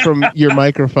coming from your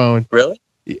microphone. Really?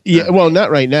 Yeah. Well,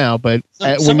 not right now, but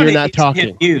when you're not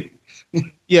talking.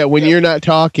 Yeah, when you're not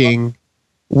talking,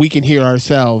 we can hear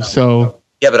ourselves. So.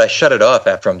 Yeah, but I shut it off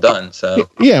after I'm done. So.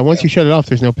 Yeah, once you shut it off,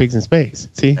 there's no Pigs in Space.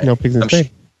 See, no Pigs in Space.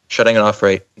 Shutting it off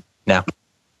right now.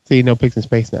 See, no Pigs in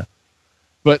Space now.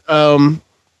 But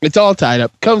it's all tied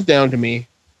up. Comes down to me.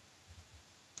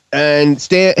 And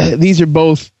these are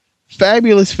both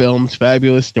fabulous films,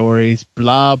 fabulous stories,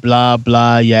 blah, blah,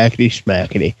 blah, yakety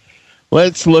schmackety.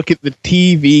 Let's look at the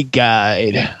TV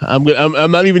guide. I'm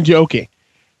not even joking.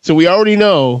 So we already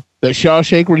know that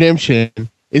Shawshank Redemption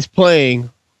is playing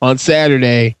on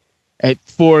Saturday at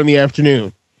 4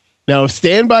 p.m. Now,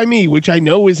 Stand By Me, which I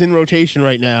know is in rotation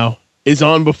right now, is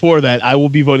on before that. I will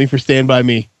be voting for Stand By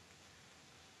Me.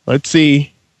 Let's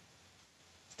see.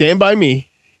 Stand By Me.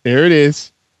 There it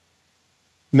is.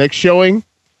 Next showing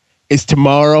is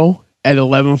tomorrow at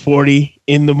 11:40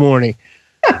 in the morning.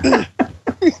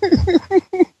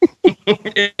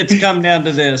 it's come down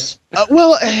to this.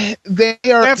 Well, they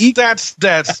are.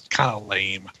 That's kind of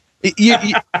lame. You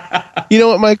know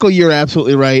what, Michael? You're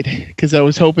absolutely right. Because I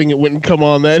was hoping it wouldn't come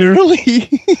on that early.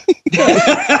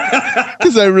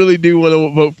 Because I really do want to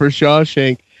vote for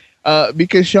Shawshank.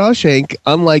 Because Shawshank,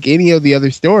 unlike any of the other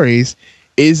stories,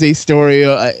 is a story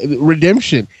of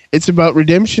redemption. It's about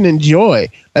redemption and joy.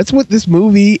 That's what this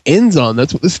movie ends on.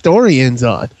 That's what the story ends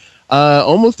on.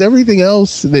 Almost everything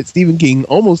else that Stephen King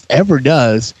almost ever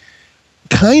does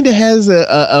kind of has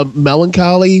a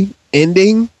melancholy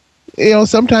ending. You know,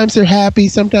 sometimes they're happy,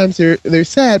 sometimes they're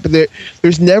sad, but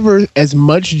there's never as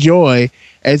much joy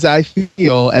as I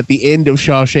feel at the end of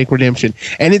Shawshank Redemption.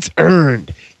 And it's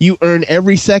earned. You earn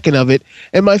every second of it.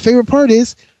 And my favorite part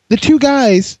is the two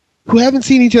guys who haven't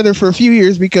seen each other for a few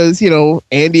years because, you know,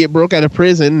 Andy had broke out of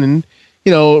prison and,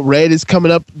 you know, Red is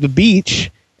coming up the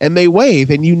beach and they wave.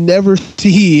 And you never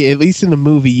see, at least in the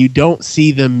movie, you don't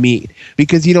see them meet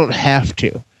because you don't have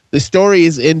to. The story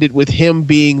is ended with him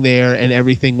being there and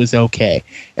everything was okay.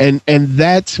 And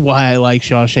that's why I like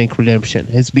Shawshank Redemption.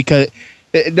 It's because,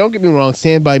 don't get me wrong,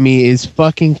 Stand By Me is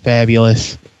fucking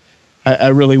fabulous. I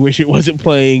really wish it wasn't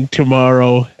playing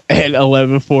tomorrow at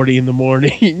 11:40 in the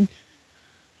morning.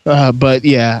 But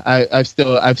yeah, I've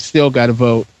still got to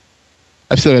vote.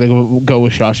 I've still got to go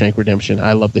with Shawshank Redemption.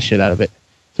 I love the shit out of it.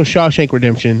 So Shawshank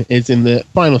Redemption is in the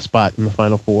final spot in the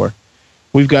final four.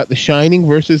 We've got The Shining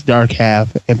versus Dark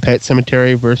Half and Pet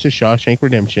Sematary versus Shawshank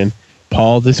Redemption.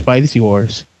 Paul, this fight is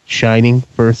yours. Shining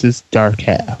versus Dark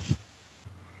Half.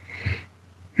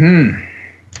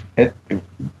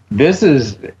 This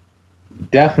is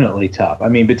definitely tough. I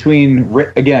mean, between,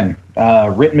 written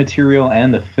material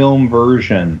and the film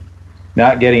version,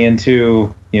 not getting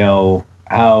into, you know,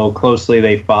 how closely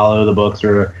they follow the books,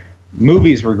 or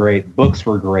movies were great, books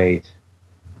were great.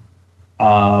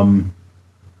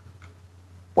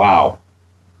 Wow.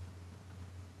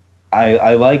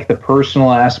 I like the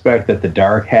personal aspect that the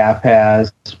Dark Half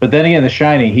has, but then again, The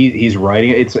Shining, he's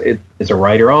writing it's a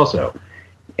writer also,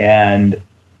 and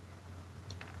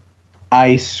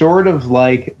I sort of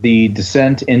like the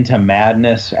descent into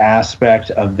madness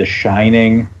aspect of The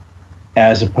Shining,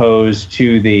 as opposed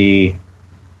to the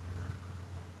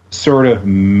sort of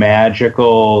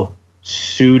magical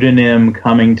pseudonym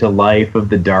coming to life of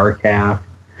the Dark Half.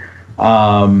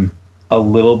 A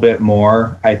little bit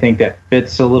more. I think that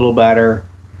fits a little better.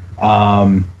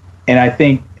 And I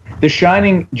think The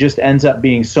Shining just ends up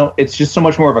being it's just so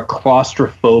much more of a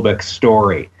claustrophobic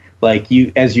story. Like,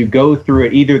 as you go through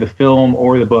it, either the film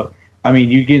or the book, I mean,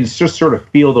 you can just sort of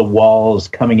feel the walls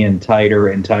coming in tighter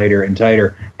and tighter and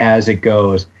tighter as it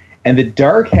goes. And the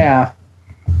Dark Half,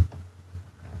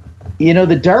 you know,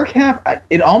 the Dark Half,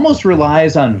 it almost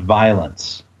relies on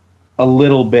violence a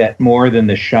little bit more than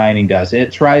The Shining does.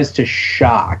 It tries to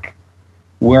shock,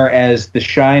 whereas The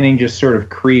Shining just sort of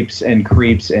creeps and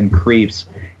creeps and creeps.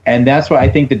 And that's why I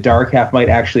think the Dark Half might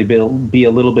actually be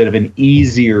a little bit of an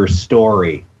easier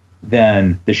story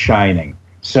than The Shining.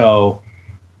 So,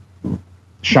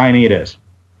 Shining it is.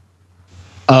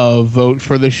 Vote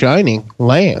for The Shining.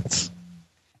 Lance.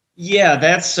 Yeah,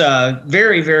 that's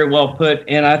very, very well put,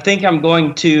 and I think I'm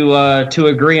going to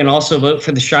agree and also vote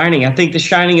for The Shining. I think The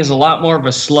Shining is a lot more of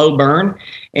a slow burn,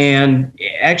 and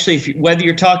actually, whether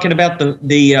you're talking about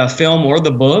the film or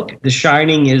the book, The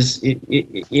Shining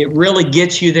it really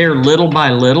gets you there little by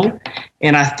little,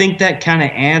 and I think that kind of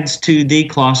adds to the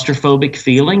claustrophobic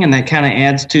feeling, and that kind of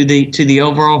adds to the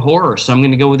overall horror. So I'm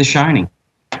going to go with The Shining.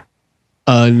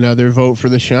 Another vote for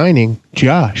The Shining,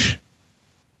 Josh.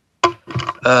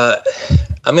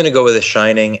 I'm going to go with The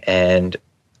Shining, and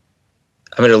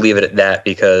I'm going to leave it at that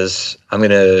because I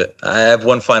have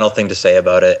one final thing to say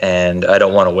about it, and I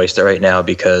don't want to waste it right now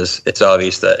because it's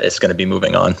obvious that it's going to be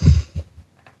moving on.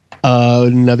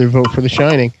 Another vote for The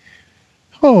Shining.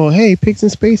 Oh, hey, Pigs in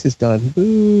Space is done.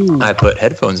 Boo. I put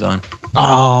headphones on.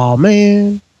 Oh,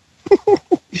 man.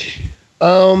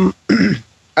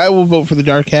 I will vote for the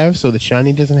Dark Half so The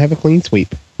Shining doesn't have a clean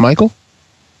sweep. Michael?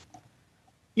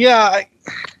 Yeah,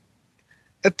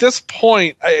 at this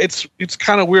point, it's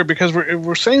kind of weird because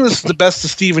we're saying this is the best of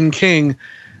Stephen King.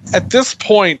 At this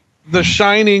point, The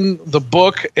Shining, the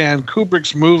book, and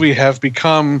Kubrick's movie have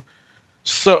become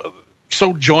so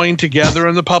joined together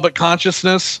in the public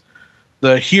consciousness.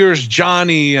 The Here's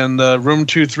Johnny and the Room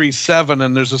 237,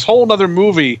 and there's this whole other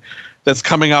movie that's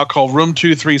coming out called Room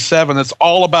 237 that's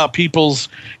all about people's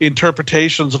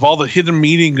interpretations of all the hidden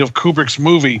meaning of Kubrick's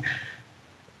movie.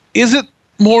 Is it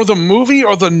more the movie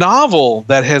or the novel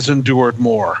that has endured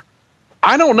more?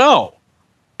 I don't know.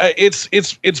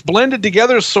 It's blended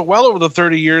together so well over the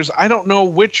 30 years. I don't know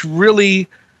which really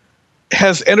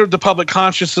has entered the public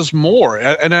consciousness more.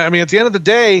 And I mean, at the end of the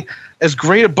day, as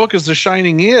great a book as The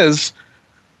Shining is,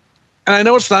 and I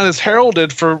know it's not as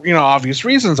heralded for, obvious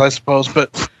reasons, I suppose,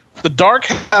 but the Dark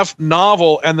Half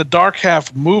novel and the Dark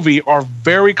Half movie are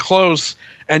very close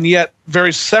and yet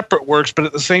very separate works. But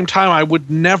at the same time, I would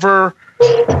never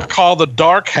call the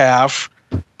Dark Half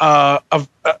a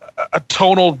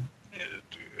tonal,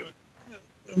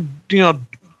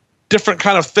 different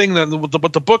kind of thing than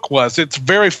what the book was. It's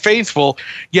very faithful,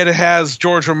 yet it has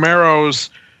George Romero's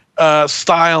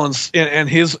style and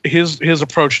his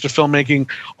approach to filmmaking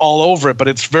all over it. But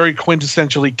it's very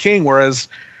quintessentially King, whereas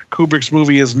Kubrick's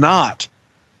movie is not.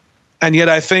 And yet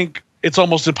I think it's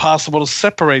almost impossible to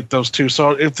separate those two.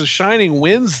 So if The Shining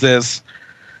wins this,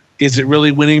 is it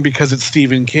really winning because it's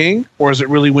Stephen King, or is it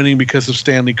really winning because of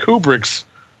Stanley Kubrick's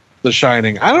The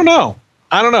Shining? I don't know.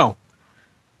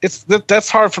 That's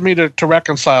hard for me to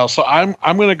reconcile. So I'm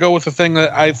going to go with the thing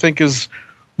that I think is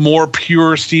more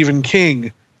pure Stephen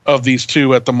King of these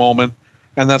two at the moment,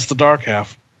 and that's the Dark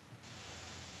Half.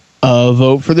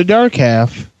 Vote for the Dark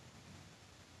Half.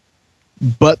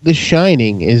 But The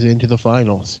Shining is into the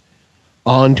finals.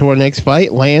 On to our next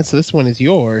fight. Lance, this one is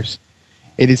yours.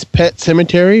 It is Pet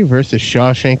Sematary versus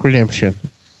Shawshank Redemption.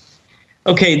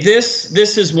 Okay, this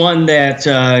is one that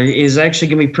is actually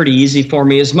going to be pretty easy for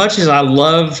me. As much as I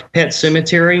love Pet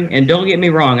Sematary, and don't get me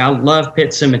wrong, I love Pet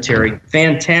Sematary.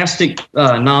 Fantastic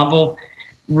novel,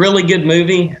 really good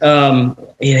movie.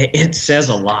 It says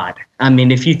a lot. I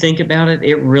mean, if you think about it,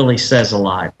 it really says a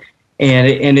lot.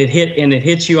 And it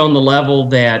hits you on the level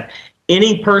that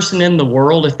any person in the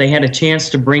world, if they had a chance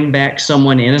to bring back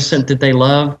someone innocent that they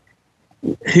love,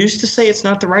 who's to say it's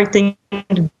not the right thing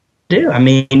to do? I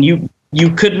mean, you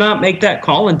could not make that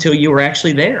call until you were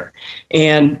actually there.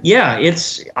 And yeah,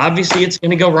 it's going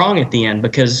to go wrong at the end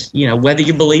because, whether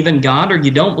you believe in God or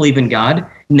you don't believe in God,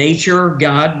 nature,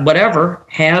 God, whatever,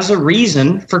 has a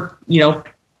reason for,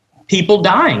 people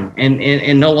dying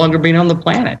and no longer being on the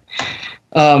planet.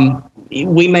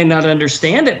 We may not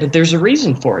understand it, but there's a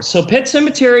reason for it. So Pet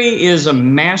Sematary is a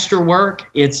masterwork.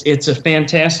 It's a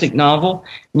fantastic novel.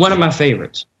 One of my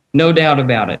favorites, no doubt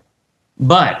about it.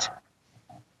 But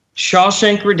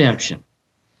Shawshank Redemption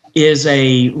is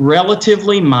a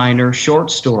relatively minor short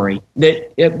story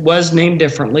that it was named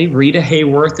differently, Rita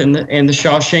Hayworth and the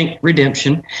Shawshank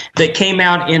Redemption, that came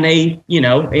out in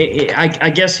I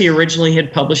guess he originally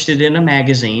had published it in a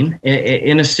magazine,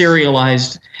 in a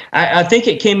serialized, I think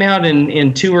it came out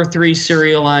in 2 or 3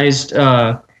 serialized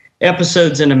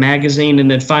episodes in a magazine, and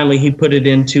then finally he put it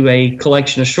into a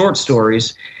collection of short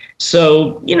stories.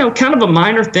 So, kind of a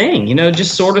minor thing,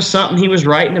 just sort of something he was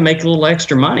writing to make a little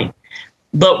extra money.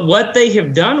 But what they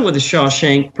have done with the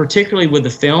Shawshank, particularly with the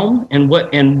film, and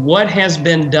what has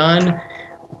been done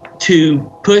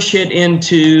to push it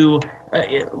into,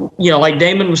 like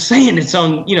Damon was saying, it's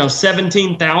on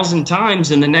 17,000 times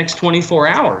in the next 24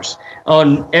 hours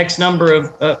on X number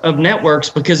of networks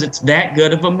because it's that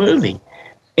good of a movie,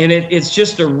 and it's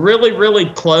just a really, really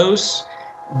close,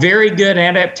 very good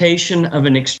adaptation of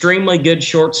an extremely good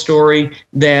short story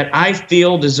that I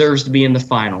feel deserves to be in the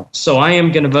final. So I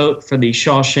am going to vote for the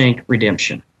Shawshank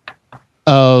Redemption.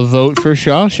 Vote for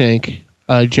Shawshank.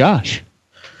 Josh.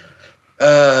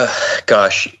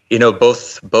 Gosh,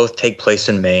 both take place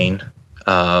in Maine.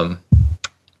 I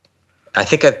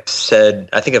think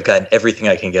I've gotten everything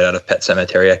I can get out of Pet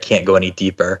Sematary. I can't go any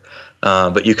deeper.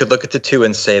 But you could look at the two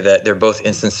and say that they're both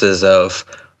instances of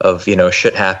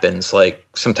shit happens. Like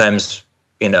sometimes,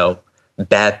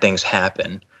 bad things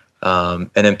happen. And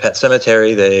in Pet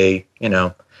Sematary,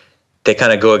 they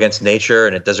kind of go against nature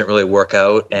and it doesn't really work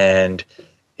out. And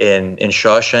in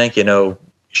Shawshank,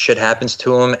 shit happens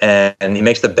to him and he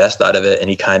makes the best out of it. And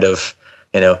he kind of,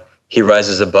 he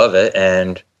rises above it.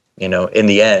 And, in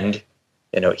the end,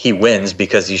 he wins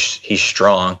because he's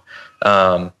strong.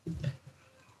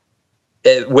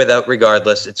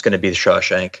 Regardless, it's going to be the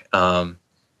Shawshank.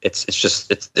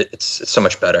 It's so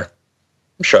much better.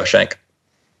 Shawshank.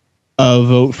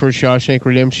 Vote for Shawshank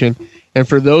Redemption. And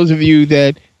for those of you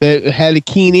that had a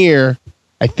keen ear,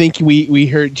 I think we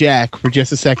heard Jack for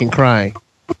just a second crying.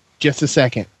 Just a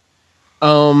second.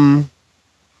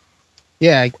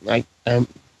 Yeah,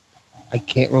 I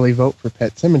can't really vote for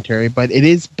Pet Sematary, but it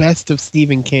is best of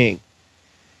Stephen King.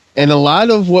 And a lot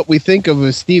of what we think of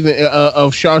as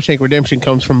of Shawshank Redemption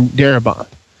comes from Darabont.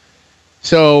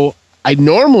 So I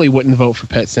normally wouldn't vote for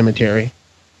Pet Sematary.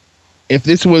 If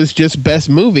this was just best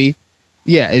movie,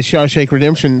 yeah, it's Shawshank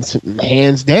Redemption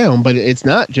hands down, but it's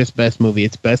not just best movie,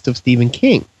 it's best of Stephen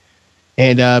King.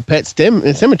 And Pet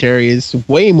Sematary is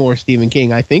way more Stephen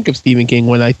King. I think of Stephen King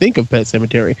when I think of Pet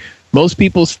Sematary Most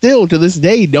people still to this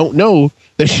day don't know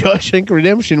that Shawshank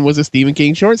Redemption was a Stephen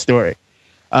King short story.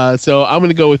 So I'm going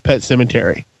to go with Pet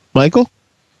Sematary. Michael?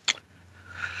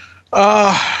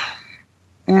 Oh,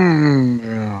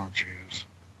 jeez.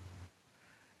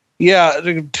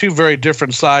 Yeah, two very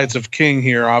different sides of King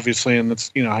here, obviously, and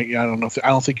it's I don't know. I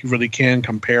don't think you really can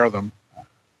compare them.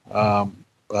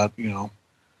 But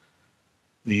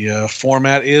the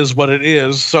format is what it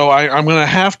is. So I'm going to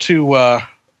have to.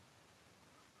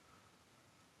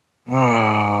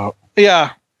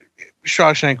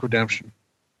 Shawshank Redemption.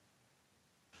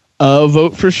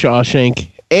 Vote for Shawshank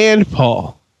and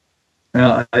Paul.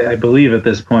 Well, I believe at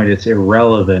this point it's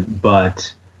irrelevant,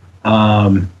 but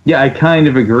I kind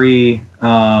of agree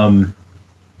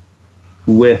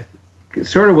with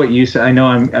sort of what you said. I know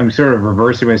I'm sort of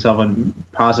reversing myself on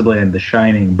possibly on The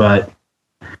Shining, but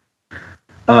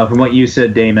from what you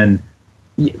said, Damon,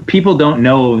 people don't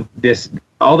know this.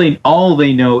 All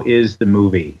they know is the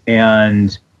movie,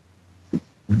 and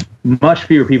much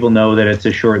fewer people know that it's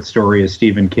a short story of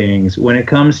Stephen King's. When it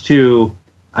comes to,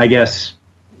 I guess,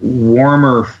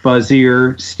 warmer,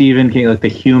 fuzzier Stephen King, like the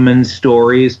human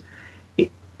stories,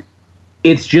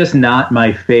 it's just not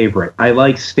my favorite. I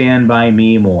like Stand By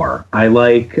Me more. I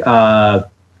like,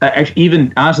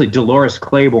 even honestly, Dolores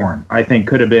Claiborne, I think,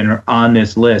 could have been on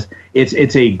this list.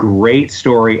 It's a great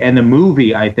story, and the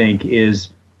movie, I think, is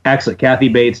excellent. Kathy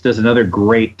Bates does another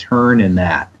great turn in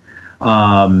that.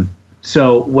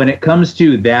 So when it comes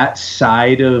to that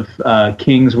side of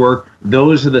King's work,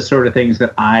 those are the sort of things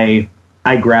that I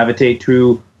gravitate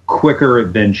to quicker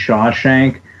than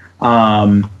Shawshank.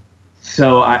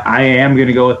 So I am going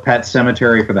to go with Pet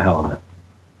Sematary for the hell of it.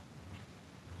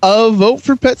 A vote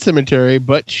for Pet Sematary,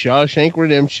 but Shawshank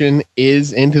Redemption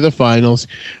is into the finals.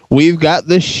 We've got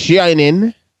The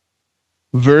Shining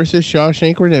versus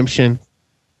Shawshank Redemption.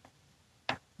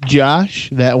 Josh,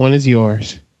 that one is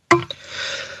yours.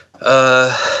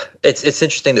 It's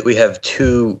interesting that we have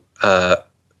two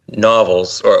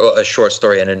novels, or a short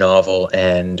story and a novel,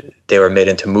 and they were made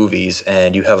into movies,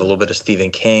 and you have a little bit of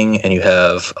Stephen King and you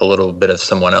have a little bit of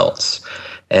someone else,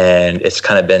 and it's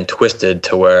kind of been twisted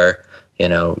to where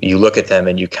you look at them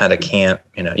and you kind of can't,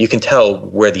 you can tell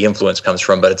where the influence comes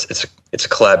from, but it's a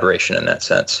collaboration in that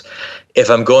sense. If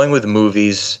I'm going with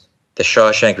movies, The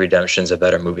Shawshank Redemption is a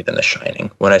better movie than The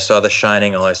Shining. When I saw The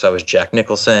Shining, all I saw was Jack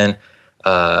Nicholson.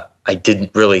 I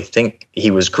didn't really think he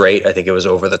was great. I think it was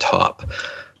over the top.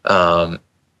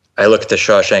 I look at The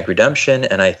Shawshank Redemption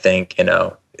and I think,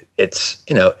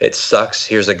 it sucks.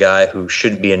 Here's a guy who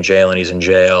shouldn't be in jail and he's in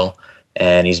jail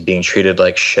and he's being treated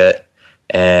like shit.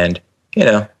 And,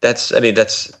 that's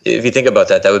if you think about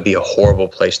that, that would be a horrible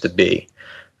place to be.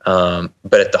 But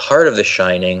at the heart of The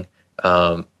Shining,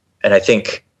 and I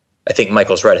think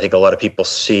Michael's right. I think a lot of people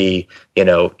see,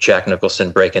 Jack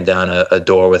Nicholson breaking down a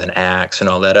door with an axe and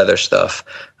all that other stuff.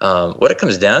 What it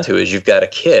comes down to is you've got a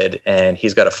kid and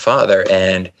he's got a father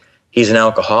and he's an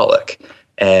alcoholic.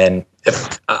 And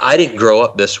if I didn't grow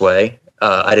up this way,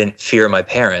 I didn't fear my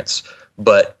parents.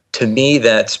 But to me,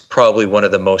 that's probably one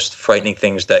of the most frightening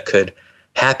things that could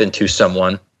happen to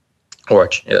someone, or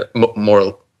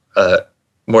more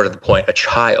to the point, a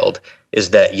child, is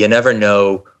that you never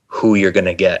know who you're going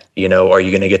to get. Are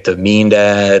you going to get the mean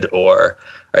dad or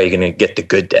are you going to get the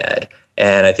good dad?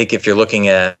 And I think if you're looking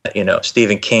at,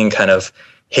 Stephen King kind of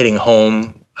hitting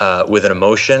home with an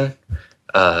emotion,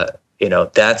 that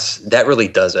really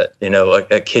does it.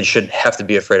 A kid shouldn't have to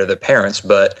be afraid of their parents,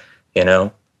 but,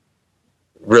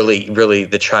 really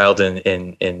the child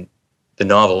in the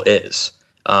novel is.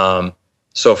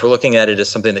 So if we're looking at it as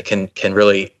something that can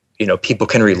really, people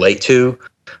can relate to,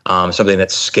 something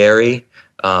that's scary,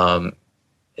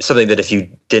 something that if you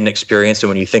didn't experience it,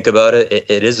 when you think about it,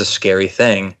 it is a scary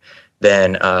thing,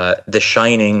 then The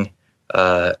Shining,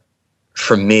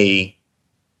 for me,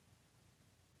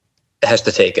 has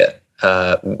to take it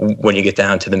when you get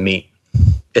down to the meat.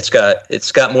 It's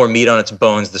got more meat on its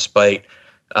bones, despite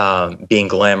being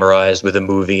glamorized with a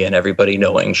movie and everybody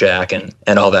knowing Jack and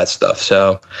all that stuff.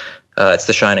 So it's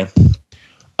The Shining.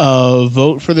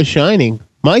 Vote for The Shining.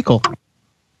 Michael.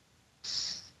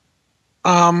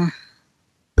 We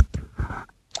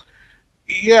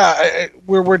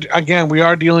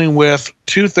are dealing with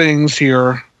two things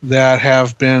here that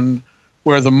have been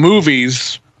where the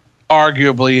movies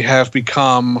arguably have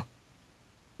become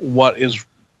what is,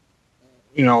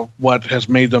 what has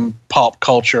made them pop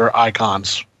culture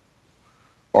icons,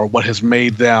 or what has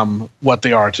made them what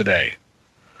they are today.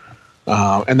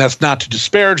 And that's not to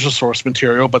disparage the source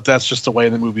material, but that's just the way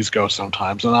the movies go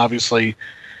sometimes. And obviously,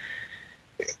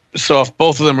 so if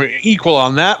both of them are equal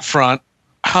on that front,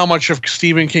 how much of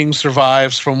Stephen King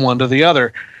survives from one to the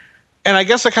other? And I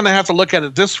guess I kind of have to look at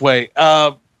it this way.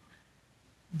 The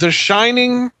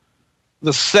Shining,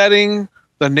 the setting,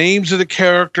 the names of the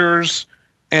characters,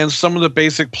 and some of the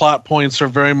basic plot points are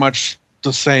very much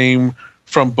the same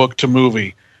from book to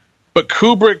movie. But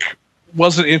Kubrick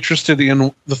wasn't interested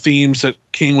in the themes that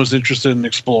King was interested in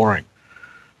exploring.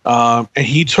 And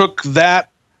he took that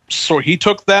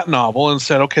novel and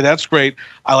said, okay, that's great.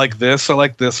 I like this, I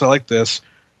like this, I like this.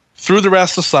 Threw the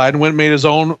rest aside and went and made his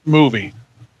own movie.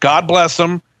 God bless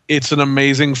him. It's an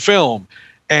amazing film.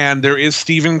 And there is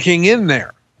Stephen King in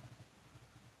there.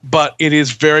 But it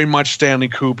is very much Stanley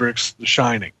Kubrick's The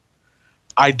Shining.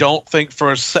 I don't think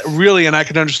really, and I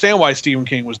can understand why Stephen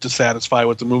King was dissatisfied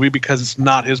with the movie, because it's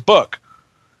not his book.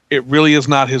 It really is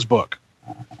not his book.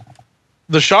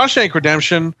 The Shawshank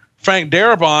Redemption, Frank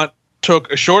Darabont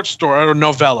took a short story or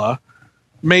novella,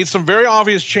 made some very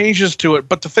obvious changes to it.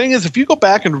 But the thing is, if you go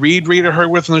back and read Rita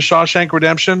Hayworth in The Shawshank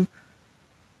Redemption,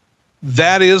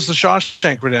 that is The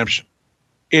Shawshank Redemption.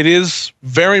 It is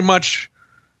very much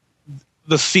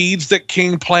the seeds that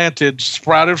King planted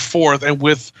sprouted forth, and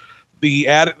with the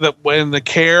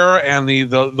care and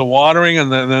the watering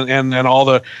and all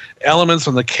the elements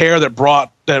and the care that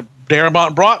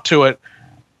Darabont brought to it,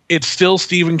 it's still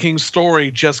Stephen King's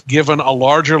story, just given a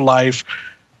larger life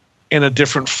in a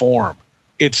different form.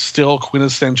 It's still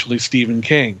quintessentially Stephen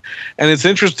King. And it's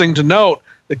interesting to note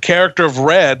the character of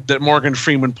Red that Morgan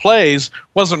Freeman plays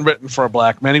wasn't written for a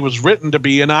black man. He was written to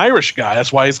be an Irish guy.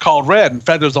 That's why he's called Red. In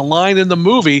fact, there's a line in the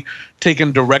movie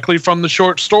taken directly from the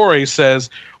short story says,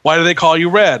 "Why do they call you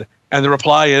Red?" And the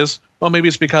reply is, "Well, maybe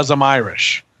it's because I'm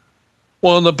Irish."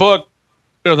 Well, in the book,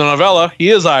 or the novella, he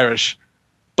is Irish.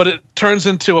 But it turns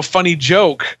into a funny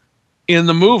joke in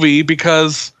the movie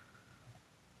because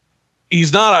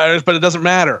he's not Irish, but it doesn't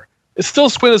matter. It's still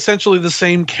quintessentially the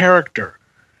same character.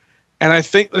 And I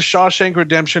think The Shawshank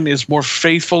Redemption is more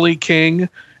faithfully King. And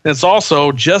it's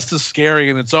also just as scary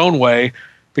in its own way,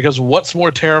 because what's more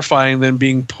terrifying than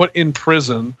being put in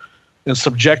prison and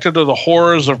subjected to the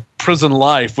horrors of prison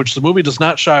life, which the movie does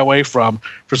not shy away from,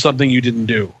 for something you didn't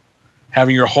do.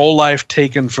 Having your whole life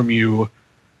taken from you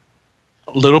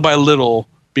little by little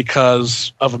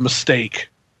because of a mistake,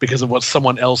 because of what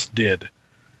someone else did.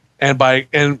 And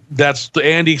that's the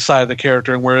Andy side of the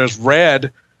character. And whereas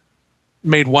Red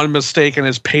made one mistake and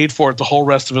has paid for it the whole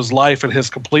rest of his life and has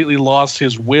completely lost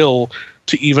his will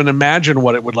to even imagine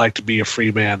what it would like to be a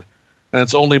free man. And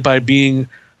it's only by meeting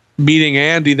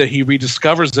Andy that he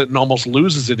rediscovers it and almost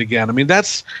loses it again. I mean,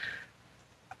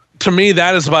 to me,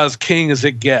 that is about as King as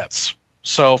it gets.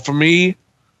 So for me,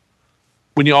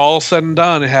 when you're all said and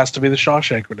done, it has to be The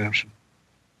Shawshank Redemption.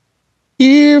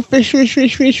 Yeah, fish, fish,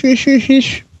 fish, fish, fish, fish,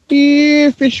 fish. Yeah,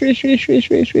 fish, fish, fish, fish,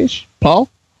 fish, fish. Paul?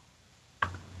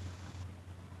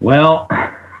 Well,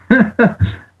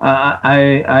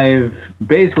 I've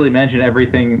basically mentioned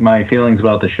everything, my feelings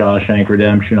about The Shawshank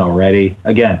Redemption already.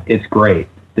 Again, it's great.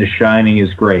 The Shining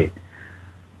is great.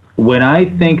 When I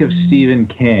think of Stephen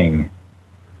King,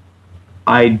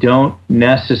 I don't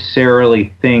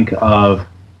necessarily think of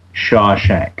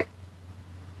Shawshank,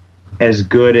 as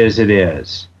good as it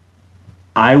is.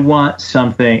 I want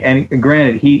something, and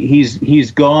granted,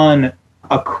 he's gone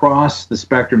across the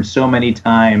spectrum so many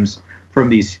times, from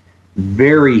these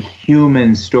very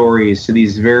human stories to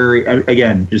these very,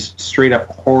 again, just straight up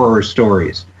horror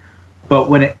stories. But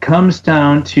when it comes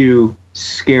down to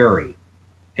scary,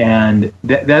 and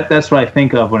that's what I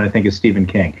think of when I think of Stephen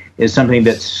King, is something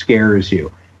that scares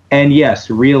you. And yes,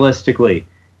 realistically,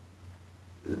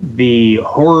 the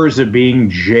horrors of being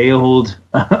jailed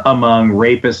among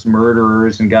rapists,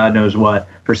 murderers, and God knows what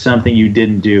for something you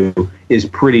didn't do is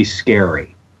pretty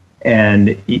scary.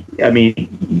 And I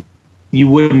mean, you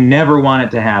would never want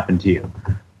it to happen to you.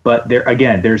 But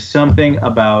there's something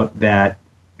about that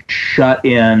shut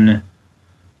in,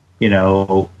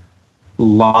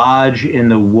 lodge in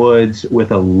the woods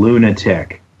with a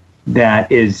lunatic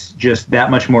that is just that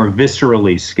much more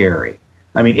viscerally scary.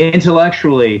 I mean,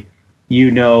 intellectually,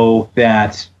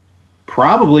 that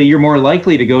probably you're more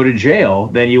likely to go to jail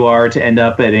than you are to end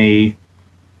up at a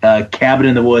cabin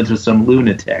in the woods with some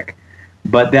lunatic.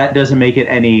 But that doesn't make it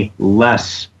any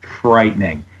less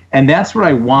frightening. And that's what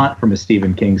I want from a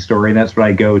Stephen King story, and that's what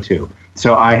I go to.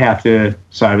 So I have to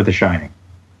side with The Shining.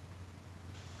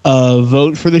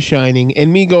 Vote for The Shining.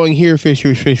 And me going here, fish,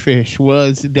 fish, fish, fish,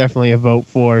 was definitely a vote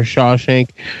for Shawshank,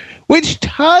 which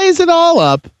ties it all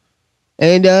up.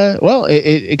 And,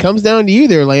 it comes down to you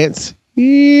there, Lance.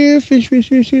 Yeah, fish, fish,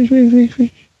 fish, fish, fish, fish,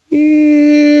 fish.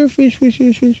 Yeah, fish, fish,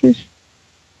 fish, fish, fish.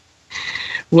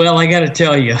 Well, I got to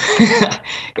tell you,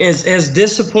 as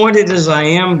disappointed as I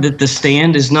am that The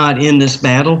Stand is not in this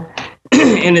battle,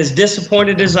 and as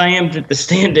disappointed as I am that The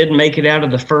Stand didn't make it out of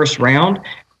the first round,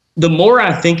 the more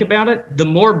I think about it, the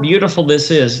more beautiful this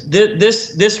is.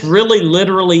 This really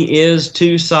literally is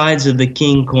two sides of the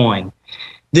King coin.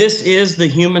 This is the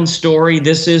human story.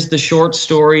 This is the short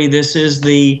story. This is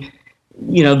the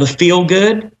feel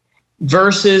good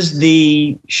versus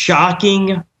the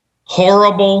shocking,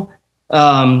 horrible,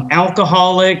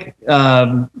 alcoholic,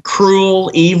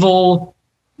 cruel, evil,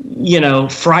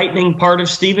 frightening part of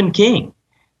Stephen King.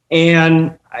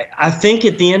 And I think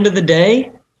at the end of the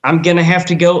day, I'm going to have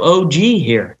to go OG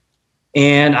here.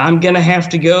 And I'm going to have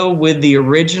to go with the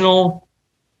original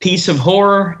piece of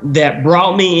horror that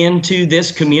brought me into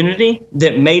this community,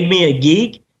 that made me a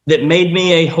geek, that made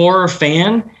me a horror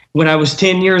fan when I was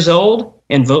 10 years old,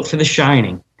 and vote for The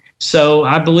Shining. So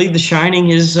I believe The Shining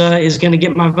is going to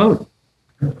get my vote.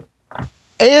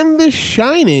 And The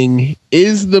Shining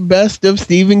is the best of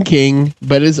Stephen King,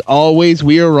 but as always,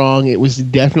 we are wrong. It was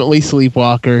definitely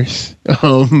Sleepwalkers.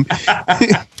 No,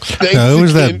 it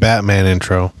was that Batman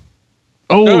intro.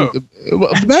 Oh, the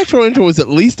Batman intro was at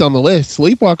least on the list.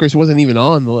 Sleepwalkers wasn't even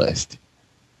on the list.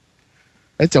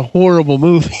 That's a horrible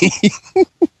movie.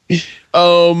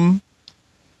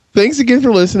 Thanks again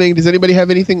for listening. Does anybody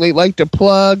have anything they'd like to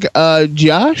plug?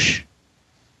 Josh?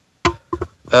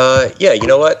 Yeah, you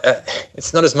know what?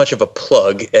 It's not as much of a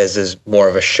plug as is more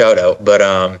of a shout out, but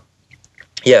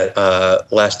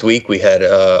last week we had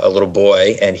a little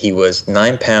boy, and he was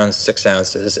 9 pounds 6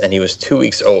 ounces, and he was 2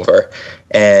 weeks over,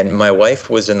 and my wife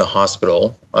was in the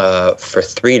hospital for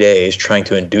 3 days trying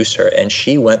to induce her, and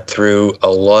she went through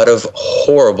a lot of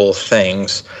horrible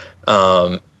things,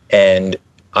 and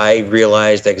I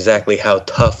realized exactly how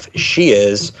tough she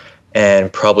is,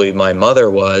 and probably my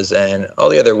mother was, and all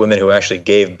the other women who actually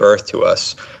gave birth to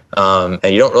us. And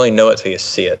you don't really know it till you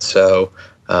see it. So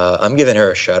I'm giving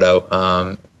her a shout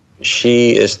out.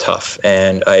 She is tough,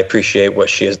 and I appreciate what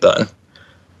she has done.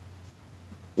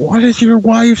 What is your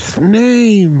wife's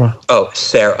name? Oh,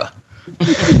 Sarah.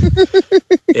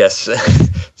 Yes.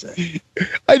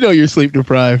 I know you're sleep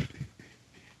deprived.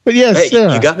 But yes, hey,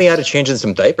 Sarah. You got me out of changing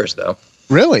some diapers, though.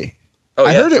 Really? Oh,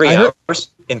 yeah, 3 hours.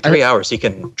 In 3 hours, he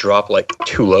can drop like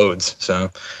 2 loads. So,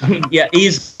 yeah,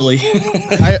 easily.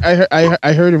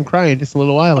 I heard him crying just a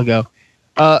little while ago.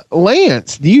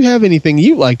 Lance, do you have anything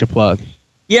you'd like to plug?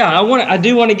 Yeah, I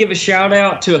do want to give a shout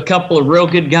out to a couple of real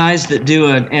good guys that do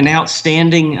an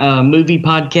outstanding movie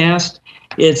podcast.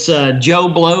 It's Joe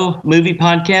Blow Movie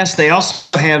Podcast. They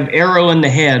also have Arrow in the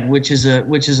Head, which is a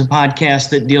podcast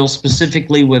that deals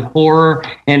specifically with horror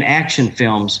and action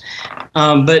films.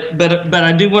 But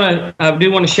I do want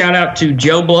to shout out to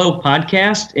Joe Blow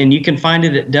Podcast, and you can find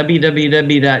it at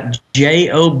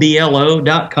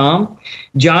www.joblo.com.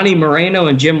 Johnny Moreno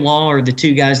and Jim Law are the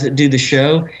two guys that do the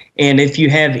show. And if you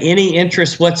have any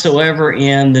interest whatsoever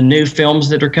in the new films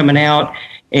that are coming out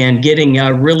and getting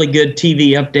really good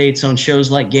TV updates on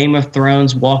shows like Game of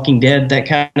Thrones, Walking Dead, that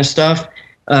kind of stuff,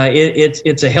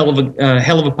 it's a hell of a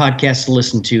podcast to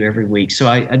listen to every week. So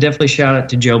I definitely shout out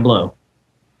to Joe Blow.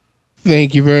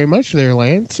 Thank you very much there,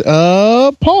 Lance.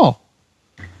 Paul.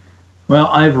 Well,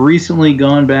 I've recently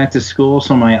gone back to school,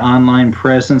 so my online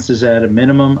presence is at a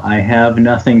minimum. I have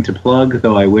nothing to plug,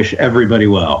 though I wish everybody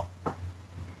well.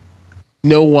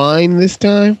 No wine this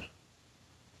time?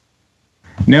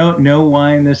 No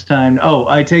wine this time. Oh,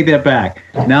 I take that back.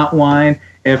 Not wine.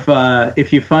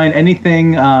 If you find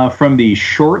anything from the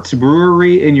Shorts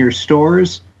Brewery in your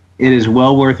stores, it is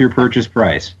well worth your purchase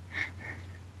price.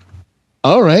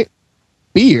 All right.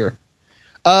 Beer.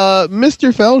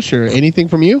 Mr. Felsher, anything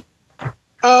from you?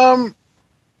 Yeah,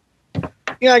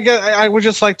 I would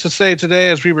just like to say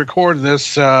today, as we record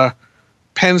this,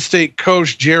 Penn State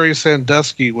coach Jerry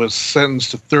Sandusky was sentenced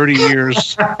to 30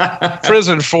 years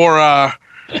prison for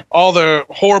all the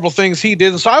horrible things he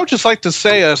did. And so I would just like to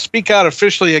say, speak out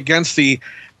officially against the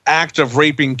act of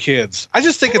raping kids. I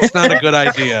just think it's not a good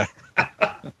idea.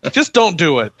 Just don't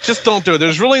do it. Just don't do it.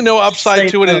 There's really no upside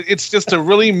to it. It's just a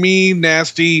really mean,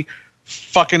 nasty,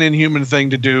 fucking inhuman thing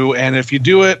to do. And if you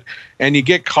do it and you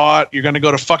get caught, you're going to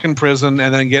go to fucking prison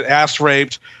and then get ass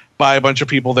raped by a bunch of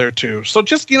people there too. So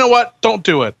just, you know what? Don't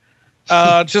do it.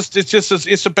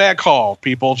 It's a bad call,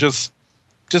 people. Just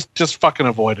fucking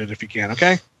avoid it if you can.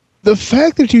 Okay. The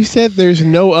fact that you said there's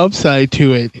no upside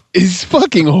to it is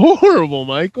fucking horrible,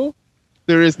 Michael.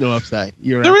 There is no upside.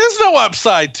 You're there is no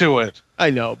upside to it.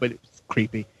 I know, but it's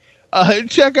creepy.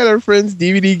 Check out our friends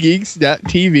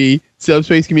DVDgeeks.tv,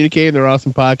 Subspace Communique, and their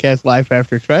awesome podcast, Life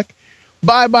After Trek.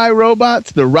 Bye Bye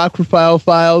Robots, the Rock Profile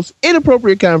Files,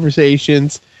 Inappropriate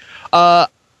Conversations.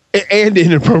 and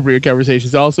inappropriate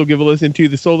conversations. Also, give a listen to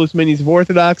the Soulless Minions of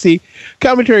Orthodoxy,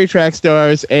 Commentary Track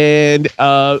Stars, and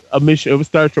a mission of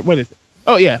Star Trek. What is it?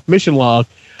 Oh yeah, Mission Log,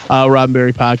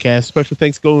 Roddenberry podcast. Special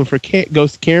thanks going for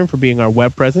Ghost Karen for being our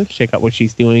web presence. Check out what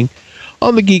she's doing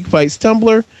on the Geek Fights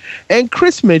Tumblr, and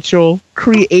Chris Mitchell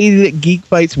created Geek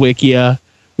Fights Wikia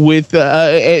with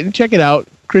and check it out.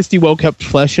 Christy Woke helped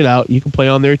flesh it out. You can play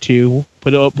on there too.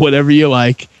 Put up whatever you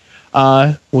like.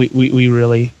 We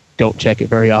really don't check it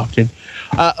very often.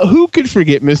 Who could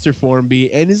forget Mr.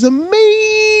 Formby and his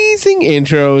amazing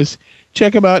intros?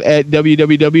 Check him out at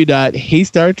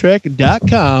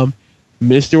www.heystartrek.com.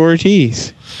 Mr.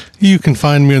 Ortiz. You can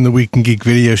find me on the Week in Geek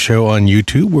video show on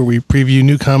YouTube, where we preview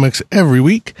new comics every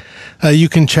week. You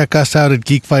can check us out at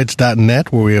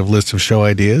geekfights.net, where we have lists of show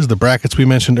ideas, the brackets we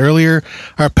mentioned earlier,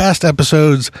 our past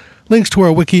episodes, links to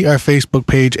our wiki, our Facebook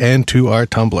page, and to our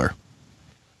Tumblr.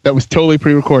 That was totally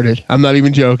pre-recorded. I'm not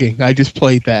even joking. I just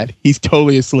played that. He's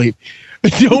totally asleep.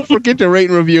 Don't forget to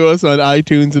rate and review us on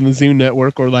iTunes and the Zune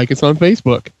Network, or like us on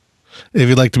Facebook. If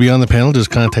you'd like to be on the panel, just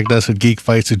contact us at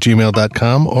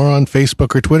geekfights@gmail.com, or on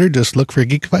Facebook or Twitter, just look for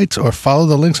Geek Fights or follow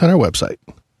the links on our website.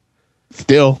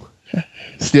 Still,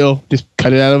 just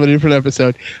cut it out of a different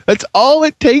episode. That's all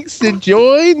it takes to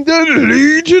join the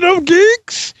Legion of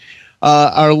Geeks.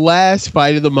 Our last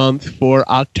fight of the month for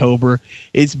October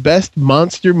is Best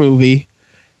Monster Movie.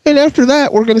 And after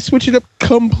that, we're going to switch it up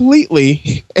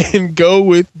completely and go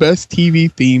with Best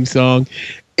TV Theme Song.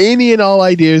 Any and all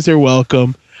ideas are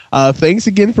welcome. Thanks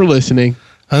again for listening.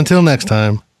 Until next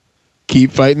time,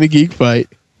 keep fighting the geek fight.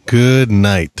 Good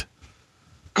night.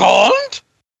 Gaunt?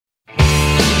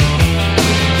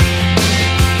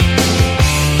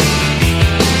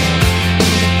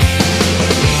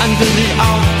 Under the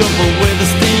October with the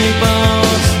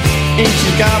steamboats,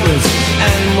 ancient goblins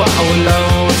and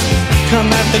wallows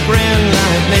come at the grand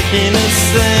line making a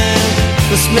sound.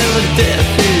 The smell of death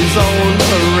is all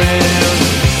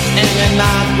around. And at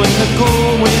night when the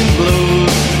cold wind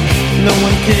blows, no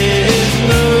one cares,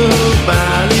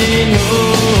 nobody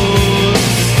knows.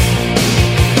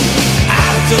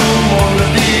 I don't wanna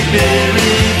be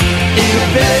buried in a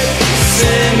pet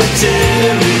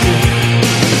cemetery.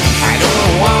 I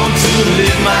don't want to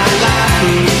live my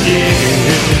life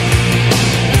again.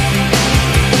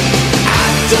 I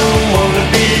don't wanna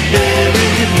be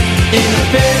buried in a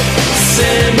pet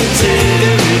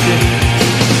cemetery.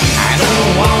 I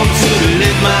don't want to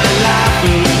live my life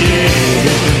again.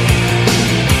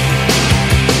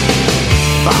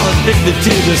 Fall addicted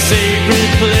to the sacred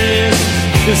place.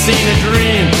 This ain't a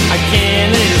dream, I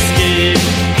can't escape.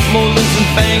 Molars and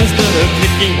fangs that are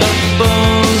picking up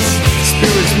bones.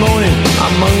 Spirits moaning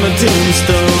among the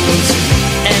tombstones.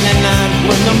 And at night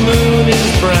when the moon is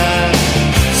bright,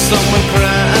 someone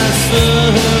cries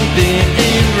something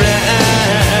ain't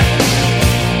right.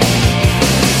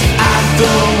 I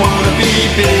don't wanna be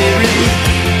buried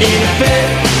in a pet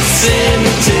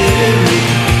cemetery.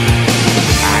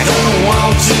 I don't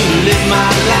want to live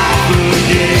my life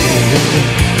again.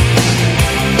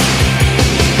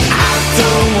 I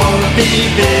don't wanna be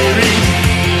buried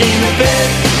in a pet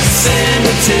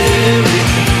cemetery.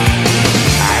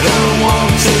 I don't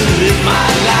want to live my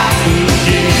life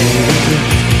again.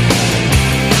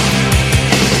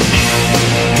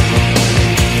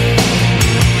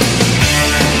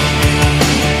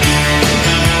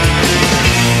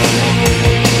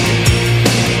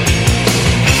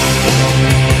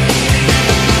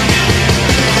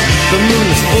 The moon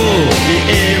is full, the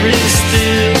air is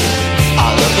still.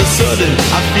 All of a sudden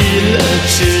I feel a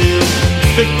chill.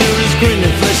 Victor is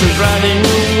grinning, flesh is riding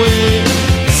away.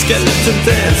 Skeleton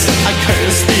dance, I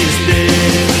curse these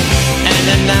days. And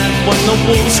at night when the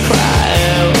wolves cry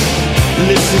out,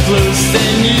 listen close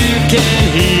and you can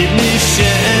hear me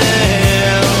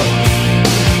shout.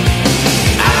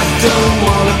 I don't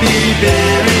wanna be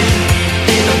buried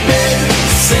in a pet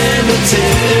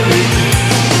cemetery.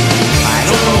 I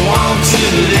don't want to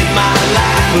live my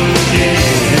life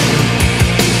again.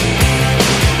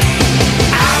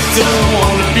 I don't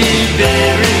wanna be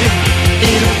buried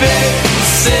in a pet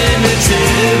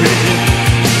cemetery.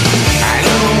 I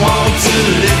don't want to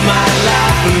live my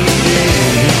life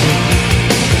again.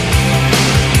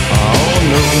 Oh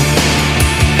no.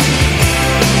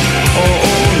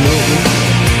 Oh no.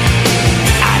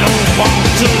 I don't want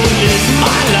to live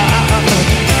my life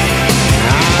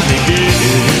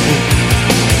again.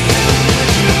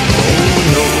 Oh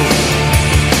no.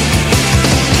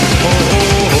 Oh,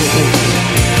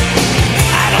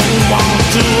 I don't want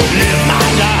to live my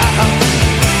life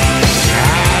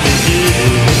again.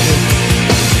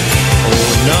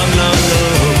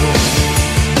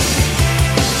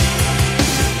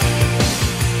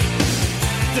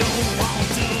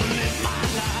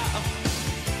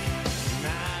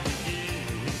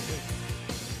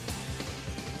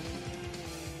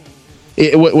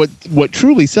 What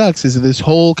truly sucks is that this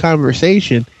whole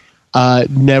conversation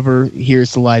never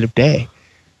hears the light of day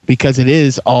because it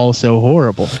is all so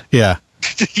horrible. Yeah.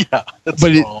 Yeah.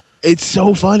 But it's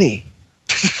so funny.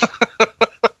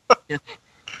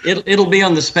 It'll be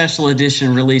on the special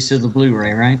edition release of the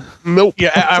Blu-ray, right? Nope. Yeah,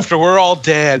 after we're all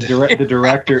dead. The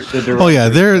director. Oh yeah,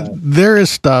 there is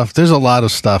stuff. There's a lot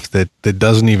of stuff that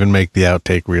doesn't even make the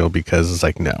outtake reel because it's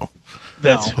like no.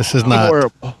 This is not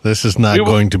horrible. This is not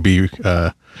going to be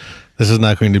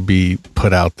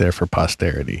put out there for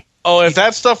posterity. Oh, if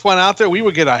that stuff went out there, we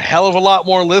would get a hell of a lot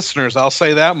more listeners. I'll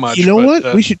say that much. You know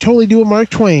what? We should totally do a Mark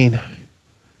Twain.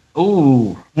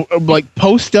 Ooh. Like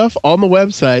post stuff on the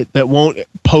website that won't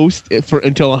post it for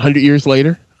until 100 years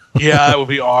later. Yeah, that would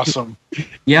be awesome.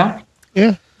 Yeah?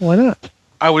 Yeah, why not?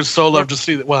 I would so love to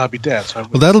see that. Well, I'd be dead. So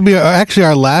Well, that'll be actually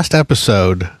our last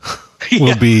episode.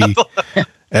 Will be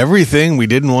everything we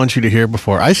didn't want you to hear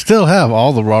before. I still have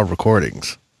all the raw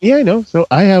recordings. Yeah, I know. So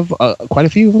I have quite a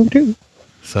few of them too.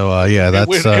 So yeah,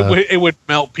 that's it would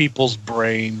melt people's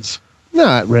brains.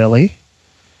 Not really.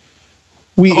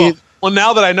 Well,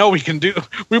 now that I know we can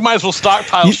we might as well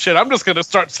stockpile shit. I'm just going to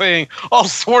start saying all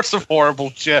sorts of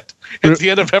horrible shit at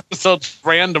the end of episodes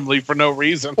randomly for no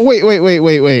reason.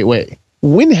 Wait.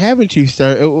 When haven't you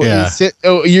started?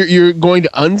 You're going to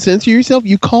uncensor yourself?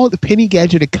 You call it the Penny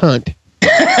Gadget a cunt.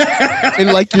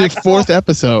 In like your fourth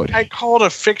episode. I called a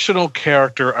fictional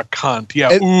character a cunt. Yeah.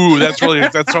 That's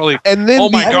really. And then oh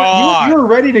my god, you were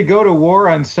ready to go to war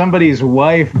on somebody's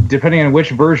wife, depending on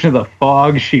which version of the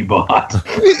fog she bought.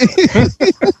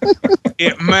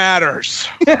 It matters.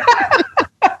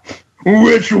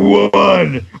 Which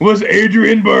one was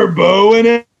Adrian Barbeau in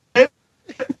it?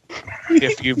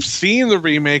 If you've seen the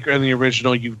remake and the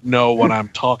original, you know what I'm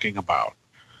talking about.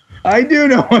 I do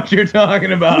know what you're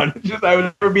talking about.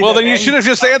 Well, then you should have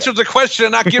just answered the question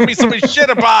and not give me so much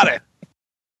shit about it.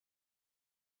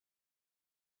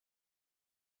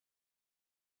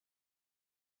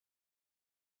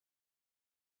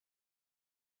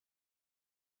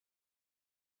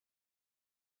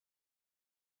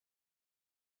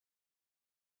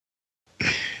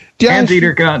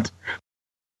 Anteater cunt.